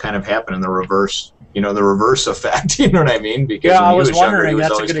person. So it's kind of happened in the reverse. The reverse effect. You know what I mean? Because when I was younger, he was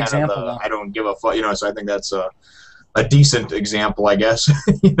that's a always good kind example. of I don't give a fuck. So I think that's a decent example, I guess.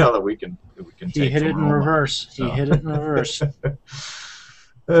 That we can take. He hit it in reverse. So. He hit it in reverse.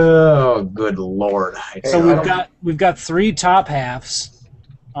 Oh, good lord! So we've got 3 top halves.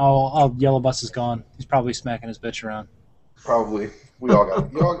 Oh, Yellow Bus is gone. He's probably smacking his bitch around. Probably. We all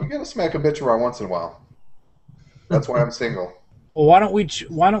got. You gotta smack a bitch around once in a while. That's why I'm single. Well, why don't we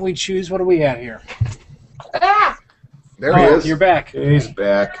choose? What are we at here? There he is. You're back. He's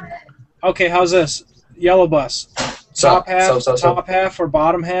back. Okay, how's this? Yellow Bus. Top half or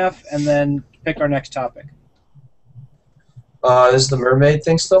bottom half, and then pick our next topic. Is the mermaid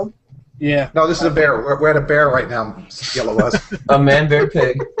thing still? Yeah. No, this is a bear. We're at a bear right now, Yellow Bus. A man, bear,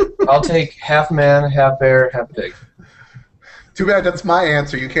 pig. I'll take half man, half bear, half pig. Too bad that's my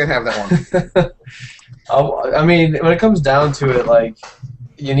answer. You can't have that one. I mean, when it comes down to it, like,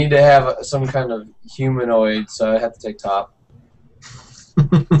 you need to have some kind of humanoid, so I have to take top.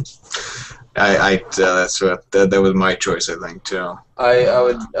 That was my choice, I think, too. I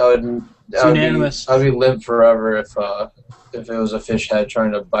would unanimous. I'd be live forever if it was a fish head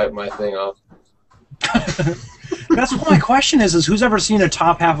trying to bite my thing off. That's what my question is who's ever seen a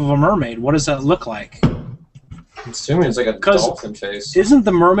top half of a mermaid? What does that look like? I'm assuming it's like a 'Cause dolphin face. Isn't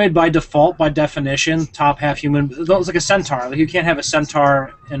the mermaid by default, by definition, top half human? It's like a centaur. Like you can't have a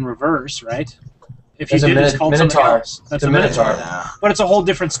centaur in reverse, right? If you It's a did, it's called something minotaur. else. That's It's a a minotaur. minotaur. But it's a whole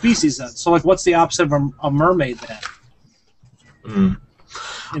different species then. So like, what's the opposite of a mermaid then?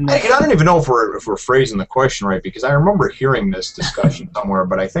 In I that- don't even know if we're phrasing the question right, because I remember hearing this discussion somewhere,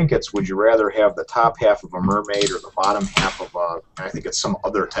 but I think it's, would you rather have the top half of a mermaid or the bottom half of I think it's some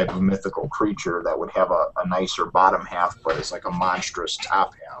other type of mythical creature that would have a nicer bottom half, but it's like a monstrous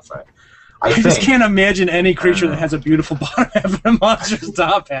top half. I just think. can't imagine any creature that has a beautiful bottom half and a monstrous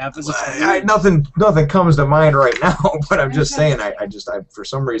top half. It's just Nothing comes to mind right now, but I'm just saying. I for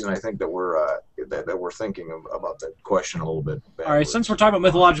some reason I think that we're thinking about that question a little bit. All right, since we're talking about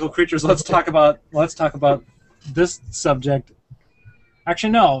mythological creatures, let's talk about this subject.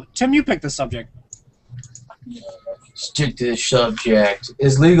 Actually, no, Tim, you picked this subject. Stick to the subject.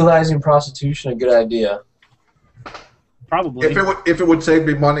 Is legalizing prostitution a good idea? Probably. If it would save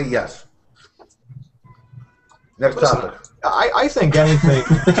me money, yes. Next topic. I think anything.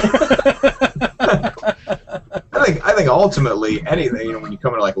 I think ultimately anything. You know, when you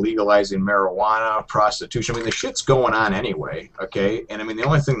come to like legalizing marijuana, prostitution, I mean the shit's going on anyway. Okay, and I mean the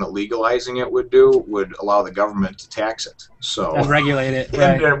only thing that legalizing it would do would allow the government to tax it. So and regulate it,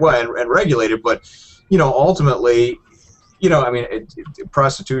 right? and regulate it, but you know ultimately. You know, I mean,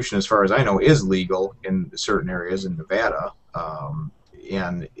 prostitution, as far as I know, is legal in certain areas in Nevada,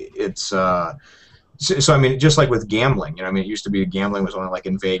 and it's. So I mean, just like with gambling, you know, I mean, it used to be gambling was only like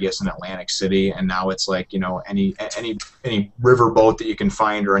in Vegas and Atlantic City, and now it's like, you know, any riverboat that you can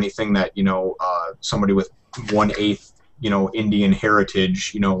find or anything that, you know, somebody with 1/8, you know, Indian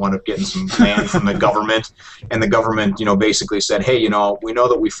heritage, you know, wound up getting some land from the government, and the government, you know, basically said, hey, you know, we know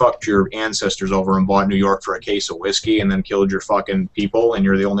that we fucked your ancestors over and bought New York for a case of whiskey and then killed your fucking people, and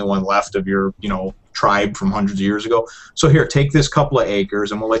you're the only one left of your, you know, tribe from hundreds of years ago. So here, take this couple of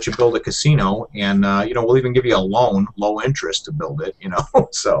acres and we'll let you build a casino, and you know, we'll even give you a loan, low interest to build it, you know.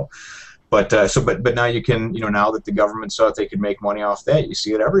 But now you can, you know, now that the government saw that they could make money off that, you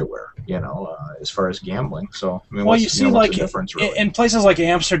see it everywhere, you know, as far as gambling. So I mean, well, what's, you see, what's like the difference, really? in places like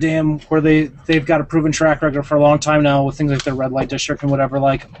Amsterdam, where they've got a proven track record for a long time now with things like the red light district and whatever.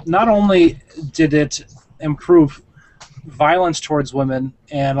 Like, not only did it improve violence towards women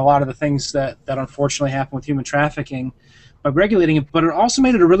and a lot of the things that unfortunately happen with human trafficking by regulating it, but it also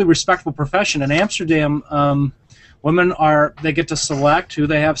made it a really respectable profession. In Amsterdam, women they get to select who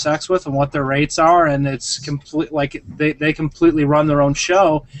they have sex with and what their rates are, and it's complete, like they completely run their own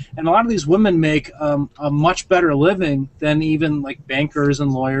show. And a lot of these women make a much better living than even like bankers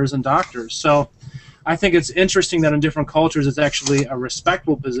and lawyers and doctors. So I think it's interesting that in different cultures it's actually a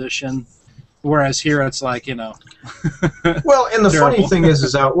respectable position, whereas here it's like, you know. Well, and the terrible. funny thing is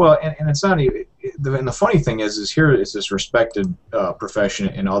and it's not even. And the funny thing is here is this respected profession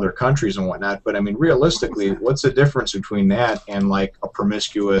in other countries and whatnot. But I mean, realistically, what's the difference between that and like a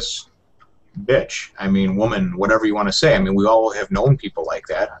promiscuous bitch? I mean, woman, whatever you want to say. I mean, we all have known people like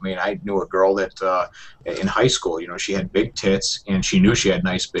that. I mean, I knew a girl that in high school, you know, she had big tits and she knew she had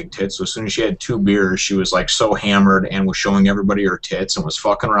nice big tits. So as soon as she had 2 beers, she was like so hammered and was showing everybody her tits and was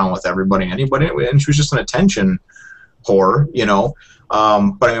fucking around with everybody and anybody. And she was just an attention whore, you know.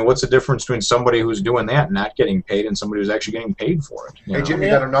 But I mean, what's the difference between somebody who's doing that and not getting paid and somebody who's actually getting paid for it? Hey, Jim, you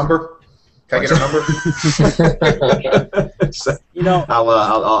got a number? Can I get a number? You know,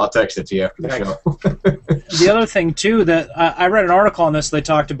 I'll text it to you after the show. the other thing too that I read an article on this. They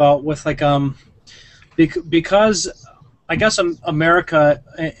talked about with like because I guess America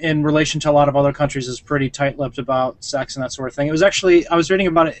in relation to a lot of other countries is pretty tight-lipped about sex and that sort of thing. It was actually, I was reading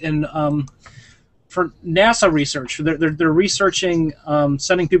about it in for NASA research. They're researching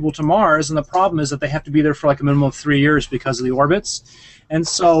sending people to Mars, and the problem is that they have to be there for like a minimum of 3 years because of the orbits. And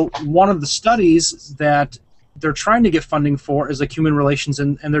so one of the studies that they're trying to get funding for is like human relations,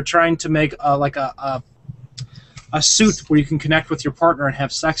 and they're trying to make like a suit where you can connect with your partner and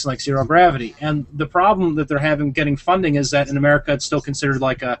have sex in like zero gravity. And the problem that they're having getting funding is that in America it's still considered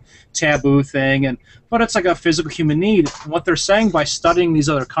like a taboo thing, but it's like a physical human need. What they're saying by studying these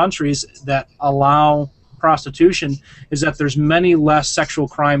other countries that allow prostitution is that there's many less sexual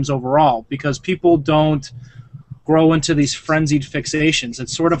crimes overall because people don't grow into these frenzied fixations.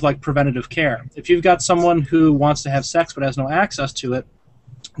 It's sort of like preventative care. If you've got someone who wants to have sex but has no access to it,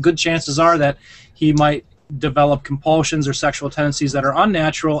 good chances are that he might develop compulsions or sexual tendencies that are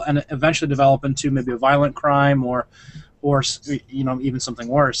unnatural and eventually develop into maybe a violent crime or you know, even something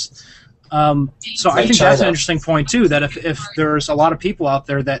worse. So I Like think that's an China. interesting point too. That if there's a lot of people out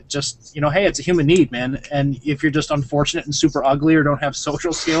there that just hey, it's a human need, man. And if you're just unfortunate and super ugly or don't have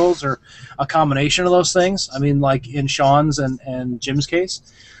social skills or a combination of those things, I mean, like in Sean's and Jim's case,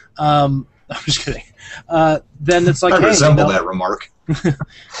 I'm just kidding. Then it's like, I hey, resemble that remark.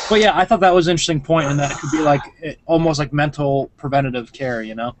 But yeah, I thought that was an interesting point, and that it could be like almost like mental preventative care.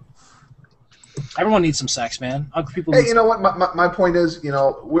 Everyone needs some sex, man. Ugly people. Hey, you know what? My point is,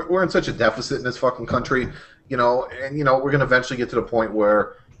 we're in such a deficit in this fucking country, and we're gonna eventually get to the point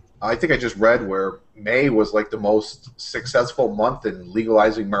where I think I just read where May was like the most successful month in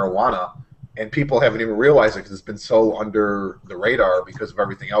legalizing marijuana, and people haven't even realized it because it's been so under the radar because of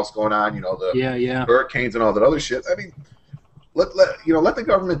everything else going on. The hurricanes and all that other shit. I mean, let the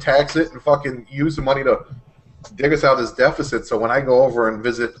government tax it and fucking use the money to dig us out of this deficit, so when I go over and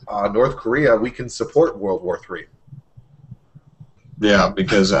visit North Korea, we can support World War III. Yeah,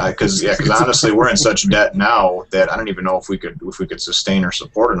 because honestly, we're in such debt now that I don't even know if we could sustain or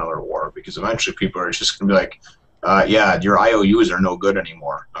support another war. Because eventually, people are just going to be like, "Yeah, your IOUs are no good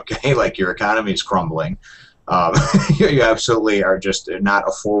anymore." Okay, like your economy is crumbling. You absolutely are just not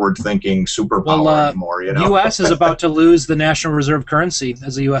a forward-thinking superpower anymore. The U.S. is about to lose the national reserve currency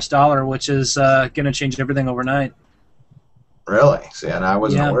as a U.S. dollar, which is going to change everything overnight. Really? See, and I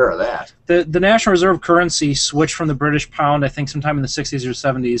wasn't aware of that. The national reserve currency switched from the British pound, I think, sometime in the 60s or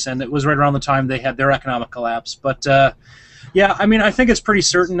 70s, and it was right around the time they had their economic collapse. But yeah, I mean, I think it's pretty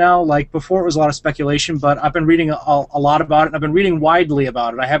certain now. Like, before it was a lot of speculation, but I've been reading a lot about it, and I've been reading widely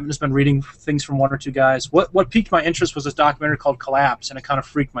about it. I haven't just been reading things from one or two guys. What piqued my interest was this documentary called Collapse, and it kind of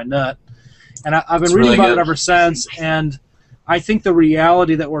freaked my nut. And I've been reading about it ever since, and I think the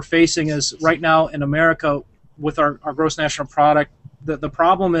reality that we're facing is right now in America with our gross national product, the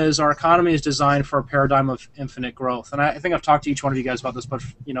problem is our economy is designed for a paradigm of infinite growth. And I think I've talked to each one of you guys about this, but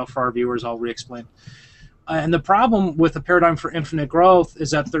for our viewers, I'll re-explain. And the problem with the paradigm for infinite growth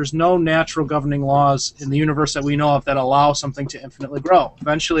is that there's no natural governing laws in the universe that we know of that allow something to infinitely grow.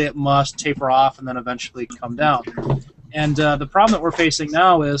 Eventually it must taper off and then eventually come down. And the problem that we're facing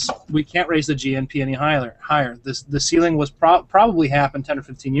now is we can't raise the GNP any higher. The ceiling was probably happened 10 or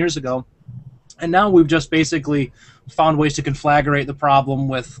 15 years ago. And now we've just basically found ways to conflagrate the problem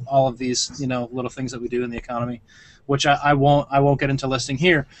with all of these little things that we do in the economy, which I won't get into listing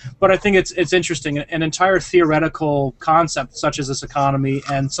here. But I think it's interesting. An entire theoretical concept such as this economy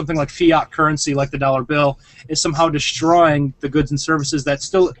and something like fiat currency, like the dollar bill, is somehow destroying the goods and services that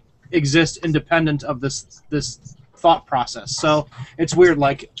still exist independent of this thought process. So it's weird.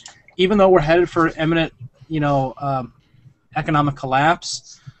 Like, even though we're headed for imminent, economic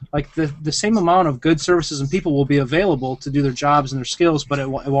collapse, like the same amount of goods, services, and people will be available to do their jobs and their skills, but it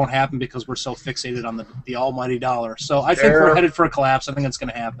won't happen because we're so fixated on the almighty dollar. So I think we're headed for a collapse. I think it's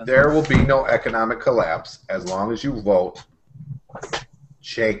going to happen. There will be no economic collapse as long as you vote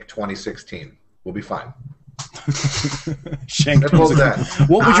Shank 2016. We'll be fine. Shank 2016.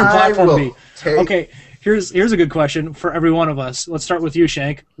 What would your platform be? Okay, here's a good question for every one of us. Let's start with you,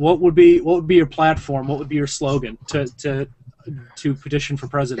 Shank. What would be your platform? What would be your slogan to petition for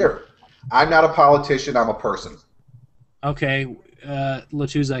president? Here, I'm not a politician. I'm a person. Okay,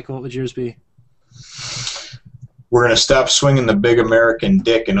 Latuzak, what would yours be? We're going to stop swinging the big American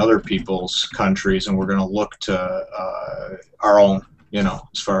dick in other people's countries, and we're going to look to our own.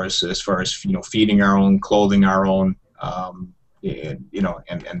 As far as feeding our own, clothing our own. And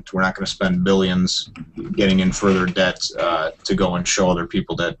we're not going to spend billions getting in further debt to go and show other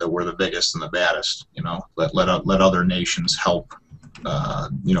people that we're the biggest and the baddest. Let other nations help.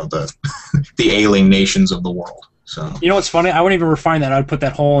 The ailing nations of the world. So what's funny? I wouldn't even refine that. I'd put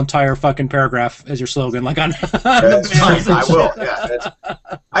that whole entire fucking paragraph as your slogan, like on. That's fine. I will. Yeah.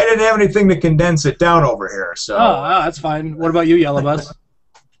 I didn't have anything to condense it down over here, so. Oh, that's fine. What about you, Yellow Buzz?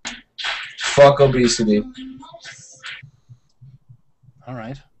 Fuck obesity. All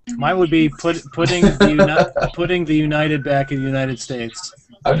right. Mine would be putting the United back in the United States.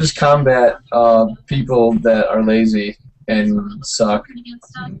 I would just combat people that are lazy and suck.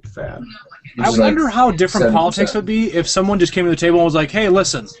 Fat. I wonder how different politics would be if someone just came to the table and was like, "Hey,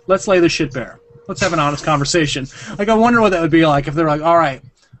 listen, let's lay this shit bare. Let's have an honest conversation." Like, I wonder what that would be like if they're like, "All right,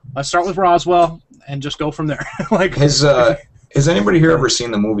 let's start with Roswell and just go from there." Like, has anybody here ever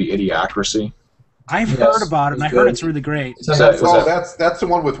seen the movie Idiocracy? I've heard about it, and I heard it's really great. That's the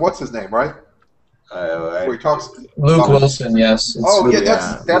one with what's his name, right? Where he talks. Luke Wilson, yes. Oh yeah,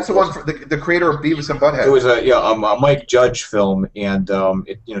 Yeah. that's the one for the creator of Beavis and Butthead. It was a Mike Judge film, and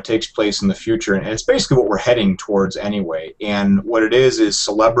it takes place in the future, and it's basically what we're heading towards anyway. And what it is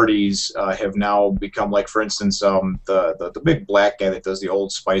celebrities have now become, like, for instance, the big black guy that does the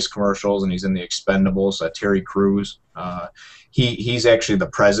Old Spice commercials, and he's in the Expendables, Terry Crews. He's actually the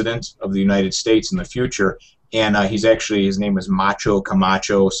president of the United States in the future. And he's actually, his name is Macho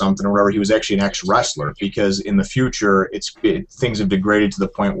Camacho something or whatever. He was actually an ex-wrestler, because in the future things have degraded to the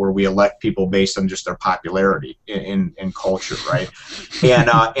point where we elect people based on just their popularity in culture, right?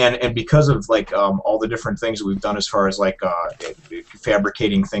 And because of like all the different things that we've done as far as like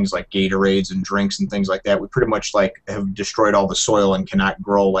fabricating things like Gatorades and drinks and things like that, we pretty much like have destroyed all the soil and cannot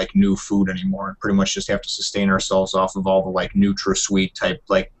grow like new food anymore, and pretty much just have to sustain ourselves off of all the like NutraSweet type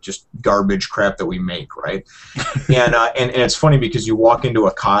like just garbage crap that we make, right? And it's funny because you walk into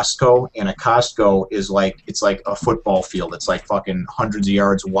a Costco, and a Costco is like, it's like a football field. It's like fucking hundreds of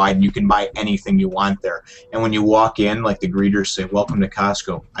yards wide, and you can buy anything you want there. And when you walk in, like the greeters say, "Welcome to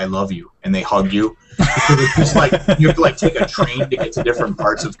Costco. I love you," and they hug you. Because it's just like you have to like take a train to get to different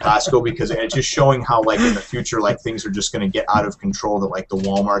parts of Costco, because it's just showing how like in the future like things are just going to get out of control. That like the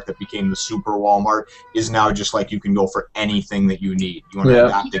Walmart that became the super Walmart is now just like you can go for anything that you need. You want to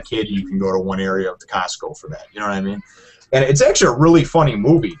adopt a kid, you can go to one area of the Costco for that. You know what I mean? And it's actually a really funny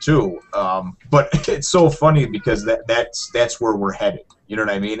movie too. But it's so funny because that's where we're headed. You know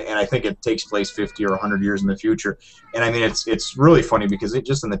what I mean? And I think it takes place 50 or 100 years in the future. And I mean, it's really funny because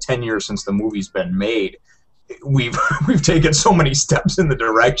just in the 10 years since the movie's been made, we've taken so many steps in the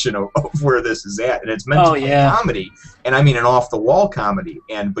direction of where this is at. And it's meant to be comedy. And I mean an off-the-wall comedy.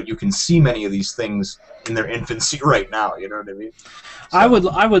 But you can see many of these things in their infancy right now. You know what I mean? So.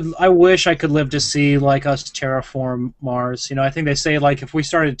 I wish I could live to see like us terraform Mars. You know, I think they say like if we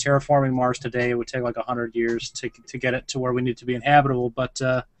started terraforming Mars today, it would take like 100 years to get it to where we need to be inhabitable. But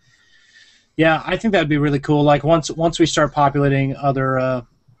yeah, I think that'd be really cool. Like once we start populating other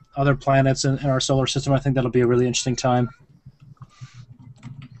planets in our solar system, I think that'll be a really interesting time.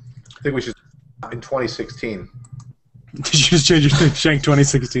 I think we should in 2016. Did you just change your name, Shank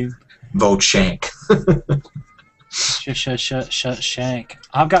 2016? Vote Shank. Shank.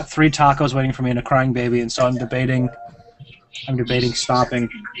 I've got 3 tacos waiting for me and a crying baby, and so I'm debating stopping.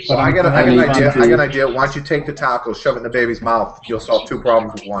 Well, I got an idea. Why don't you take the tacos, shove it in the baby's mouth? You'll solve 2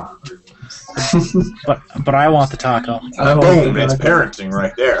 problems with 1. but I want the taco. Boom! That's parenting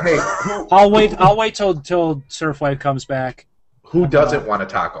right there. Hey, I'll wait till Surfwave comes back. Who doesn't want a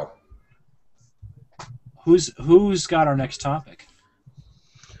taco? Who's got our next topic?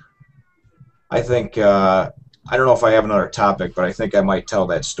 I think I don't know if I have another topic, but I think I might tell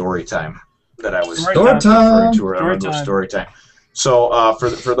that story time that I was referring to. Story time. So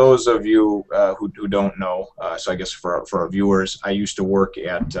for those of you who don't know, so I guess for our viewers, I used to work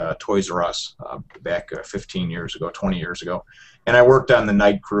at Toys R Us back 15 years ago, 20 years ago, and I worked on the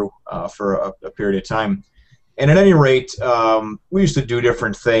night crew for a period of time. And at any rate, we used to do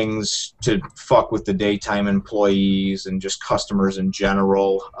different things to fuck with the daytime employees and just customers in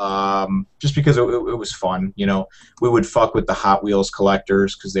general, just because it was fun. You know, we would fuck with the Hot Wheels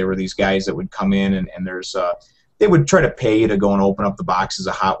collectors because they were these guys that would come in and there's they would try to pay you to go and open up the boxes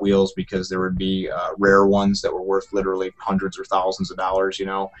of Hot Wheels because there would be rare ones that were worth literally hundreds or thousands of dollars, you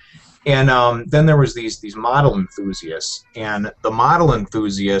know. And then there was these model enthusiasts, and the model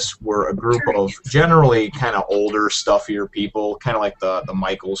enthusiasts were a group of generally kind of older, stuffier people, kind of like the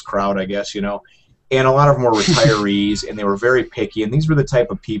Michaels crowd, I guess, you know. And a lot of them were retirees, and they were very picky. And these were the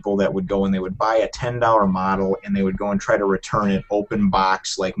type of people that would go and they would buy a $10 model, and they would go and try to return it open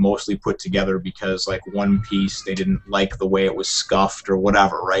box, like mostly put together because like one piece they didn't like the way it was scuffed or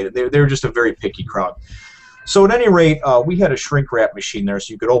whatever, right? They were just a very picky crowd. So at any rate, we had a shrink wrap machine there,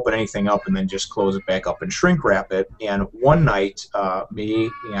 so you could open anything up and then just close it back up and shrink wrap it. And one night,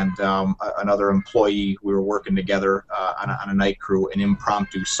 me and another employee, we were working together on a night crew, an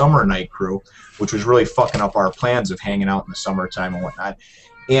impromptu summer night crew, which was really fucking up our plans of hanging out in the summertime and whatnot.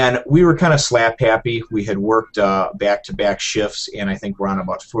 And we were kind of slap happy. We had worked back-to-back shifts, and I think we're on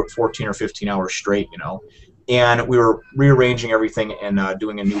about 14 or 15 hours straight, you know. And we were rearranging everything and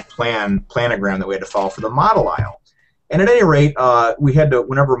doing a new planogram that we had to follow for the model aisle. And at any rate, we had to,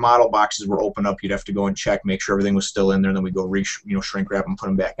 whenever model boxes were open up, you'd have to go and check, make sure everything was still in there, and then we'd go shrink wrap and put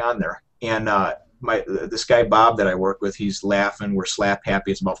them back on there. And this guy Bob that I work with, he's laughing. We're slap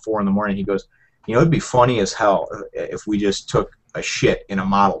happy. It's about 4 in the morning. He goes, you know, it'd be funny as hell if we just took a shit in a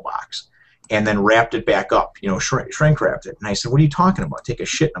model box. and then wrapped it back up, shrink wrapped it. And I said, what are you talking about? Take a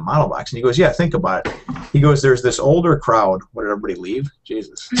shit in a model box? And he goes, yeah, think about it. He goes, there's this older crowd. What, did everybody leave?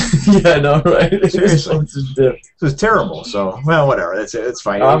 Jesus. Yeah, I know, right? Seriously. This is terrible. So, well, whatever. It's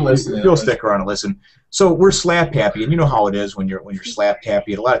fine. I'm listening. You'll stick around and listen. So we're slap happy, and you know how it is when you're slap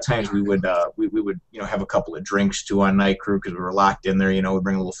happy. And a lot of times we would have a couple of drinks too on night crew because we were locked in there. We'd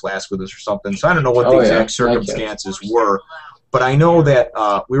bring a little flask with us or something. So I don't know what the exact circumstances were, but I know that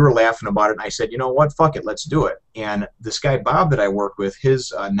we were laughing about it. And I said, you know what, fuck it, let's do it. And this guy Bob that I work with,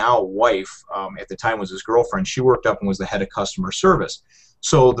 his now wife at the time was his girlfriend. She worked up and was the head of customer service.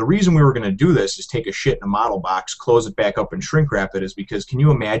 So the reason we were going to do this is take a shit in a model box, close it back up, and shrink wrap it is because can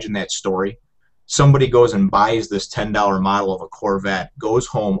you imagine that story? Somebody goes and buys this $10 model of a Corvette, goes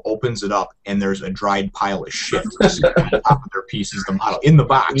home, opens it up, and there's a dried pile of shit on top of their pieces, the model, in the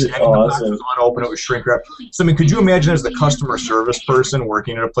box. And the box was unopened, it was shrink wrapped. So, I mean, could you imagine as the customer service person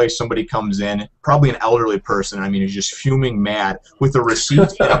working at a place, somebody comes in, probably an elderly person, I mean, is just fuming mad with a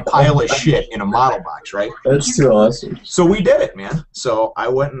receipt and a pile of shit in a model box, right? That's too awesome. So we did it, man. So I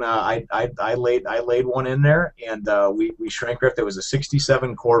went and I laid one in there, and we shrink wrapped. It was a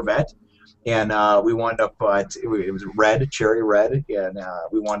 '67 Corvette. And we wound up, it was red, cherry red, and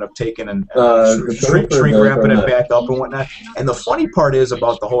we wound up taking and shrink wrapping it back up and whatnot. And the funny part is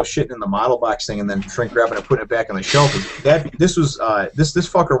about the whole shit in the model box thing and then shrink wrapping it, putting it back on the shelf. This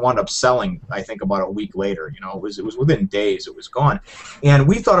fucker wound up selling, I think, about a week later. It was within days, it was gone. And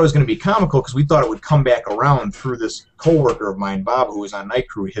we thought it was going to be comical because we thought it would come back around through this coworker of mine, Bob, who was on night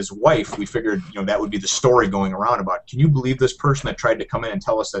crew, his wife. We figured, that would be the story going around about, can you believe this person that tried to come in and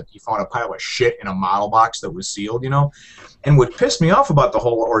tell us that he found a pile of shit in a model box that was sealed, And what pissed me off about the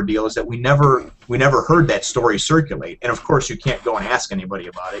whole ordeal is that we never heard that story circulate. And of course you can't go and ask anybody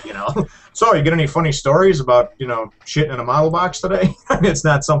about it, So you get any funny stories about, shit in a model box today? It's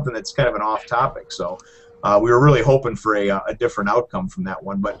not something that's kind of an off topic. So we were really hoping for a different outcome from that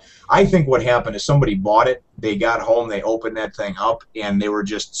one. But I think what happened is somebody bought it, they got home, they opened that thing up, and they were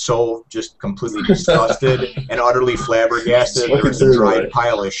just completely disgusted and utterly flabbergasted. There was a dried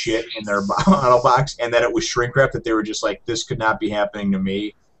pile of shit in their model box, and that it was shrink wrapped, that they were just like, this could not be happening to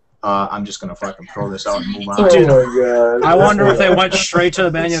me. I'm just going to fucking throw this out and move on. Dude, my God. I wonder if they went straight to the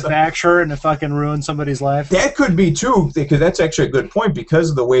manufacturer and it fucking ruined somebody's life. That could be, too, because that's actually a good point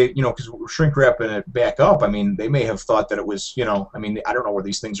because of the way, because we're shrink wrapping it back up. I mean, they may have thought that it was, I don't know where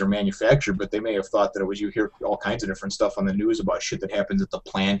these things are manufactured, but they may have thought that it was, you hear all kinds of different stuff on the news about shit that happens at the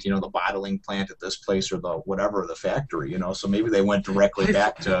plant, the bottling plant at this place or the whatever, the factory, so maybe they went directly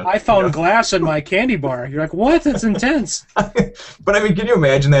back to... I found glass in my candy bar. You're like, what? That's intense. But, I mean, can you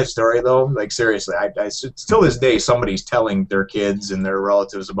imagine that story though? Like seriously, I till this day somebody's telling their kids and their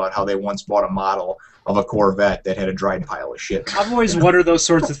relatives about how they once bought a model of a Corvette that had a dried pile of shit. I've always wondered those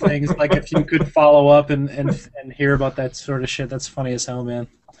sorts of things, like if you could follow up and hear about that sort of shit. That's funny as hell, man.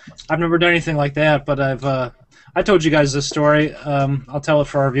 I've never done anything like that, but I told you guys this story. I'll tell it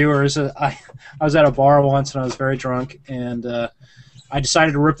for our viewers. I was at a bar once and I was very drunk, and I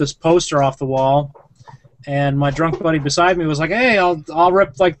decided to rip this poster off the wall. And my drunk buddy beside me was like, "Hey, I'll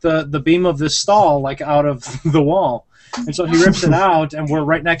rip like the beam of this stall like out of the wall." And so he rips it out, and we're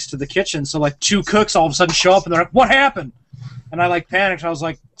right next to the kitchen. So like two cooks all of a sudden show up, and they're like, "What happened?" And I like panicked. I was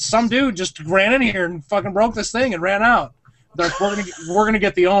like, "Some dude just ran in here and fucking broke this thing and ran out." They're like, "We're gonna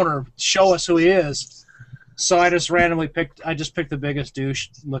get the owner. Show us who he is." So I just randomly picked the biggest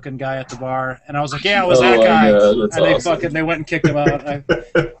douche-looking guy at the bar, and I was like, "Yeah, it was that guy." God, and they went and kicked him out. And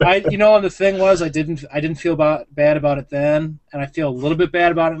the thing was, I didn't feel bad about it then, and I feel a little bit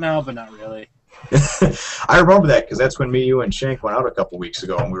bad about it now, but not really. I remember that because that's when me, you, and Shank went out a couple weeks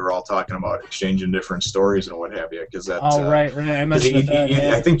ago, and we were all talking about exchanging different stories and what have you. Because that. Right. I mentioned that.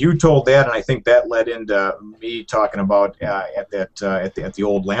 I think you told that, and I think that led into me talking about at the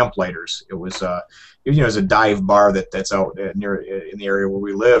old Lamplighters. It was. There's a dive bar that's out near in the area where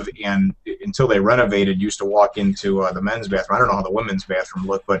we live, and until they renovated, used to walk into the men's bathroom. I don't know how the women's bathroom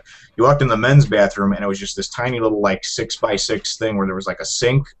looked, but you walked in the men's bathroom, and it was just this tiny little like 6x6 thing where there was like a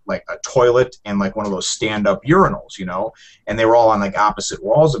sink, like a toilet, and like one of those stand-up urinals, and they were all on like opposite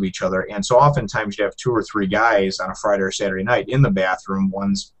walls of each other. And so oftentimes you'd have 2 or 3 guys on a Friday or Saturday night in the bathroom.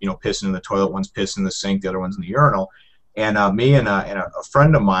 One's pissing in the toilet, one's pissing in the sink, the other one's in the urinal. And me and a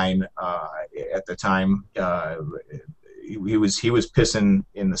friend of mine at the time, he was pissing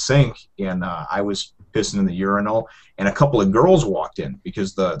in the sink, and I was pissing in the urinal, and a couple of girls walked in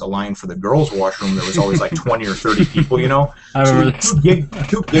because the line for the girls' washroom, there was always like 20 or 30 people, you know. I remember this.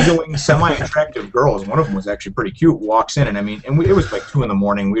 Two giggling, semi-attractive girls. One of them was actually pretty cute. Walks in, and I mean, it was like 2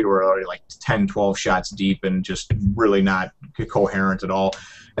 a.m. We were already like 10, 12 shots deep, and just really not coherent at all.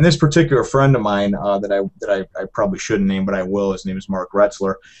 And this particular friend of mine that I probably shouldn't name, but I will. His name is Mark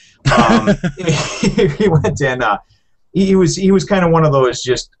Retzler. He went in. He was kind of one of those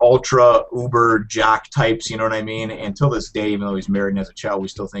just ultra uber jock types, you know what I mean? And till this day, even though he's married and has a child, we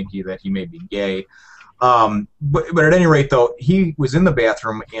still think that he may be gay. But at any rate, though, he was in the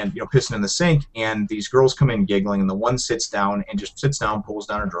bathroom and pissing in the sink, and these girls come in giggling, and the one sits down, pulls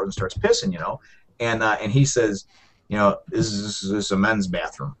down her drawers and starts pissing, and he says, this is a men's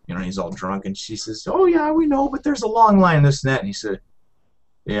bathroom, and he's all drunk, and she says, oh yeah, we know, but there's a long line, this and that, and he said,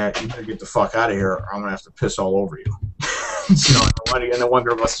 yeah, you better get the fuck out of here, or I'm gonna have to piss all over you. And the one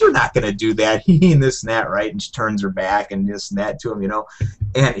girl goes, you're not gonna do that, and this and that, right? And she turns her back and this and that to him,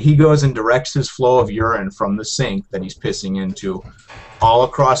 and he goes and directs his flow of urine from the sink that he's pissing into all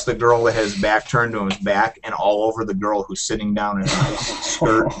across the girl that has back turned to his back, and all over the girl who's sitting down in a nice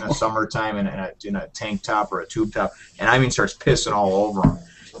skirt in the summertime and in a tank top or a tube top, and I mean starts pissing all over him.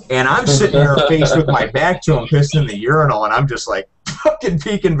 And I'm sitting there faced with my back to him, pissing in the urinal, and I'm just like fucking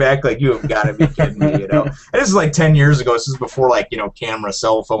peeking back like, you have got to be kidding me, And this is like 10 years ago. This is before camera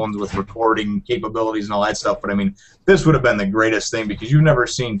cell phones with recording capabilities and all that stuff. But I mean, this would have been the greatest thing because you've never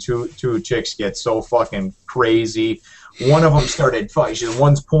seen two chicks get so fucking crazy. One of them started fighting.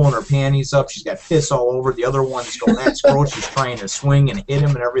 One's pulling her panties up. She's got piss all over. The other one's going, that's gross. She's trying to swing and hit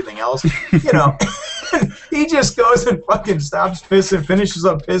him and everything else. He just goes and fucking stops pissing, finishes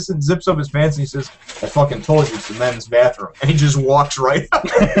up pissing, zips up his pants, and he says, I fucking told you it's the men's bathroom. And he just walks right out.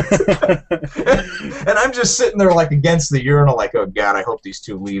 And I'm just sitting there like against the urinal like, oh, God, I hope these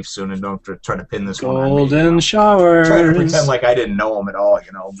two leave soon and don't try to pin this one on me. Golden showers. Trying to pretend like I didn't know him at all,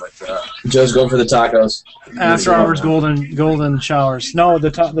 but... Joe's going for the tacos. After hours golden showers. No, the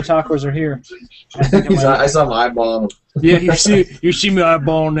tacos are here. I saw my eyeball. Yeah, you see me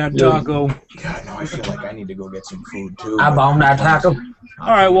eyeballing that taco. God, no, I feel like I need to go get some food too. Eyeballing that taco.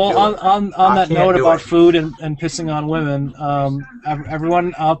 All right. Well, on that note about food and pissing on women,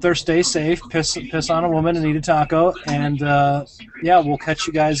 everyone out there, stay safe. Piss on a woman and eat a taco. And yeah, we'll catch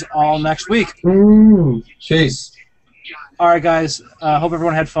you guys all next week. Peace. All right, guys. Hope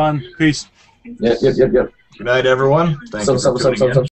everyone had fun. Peace. Yep. Good night, everyone. Thank you for tuning in.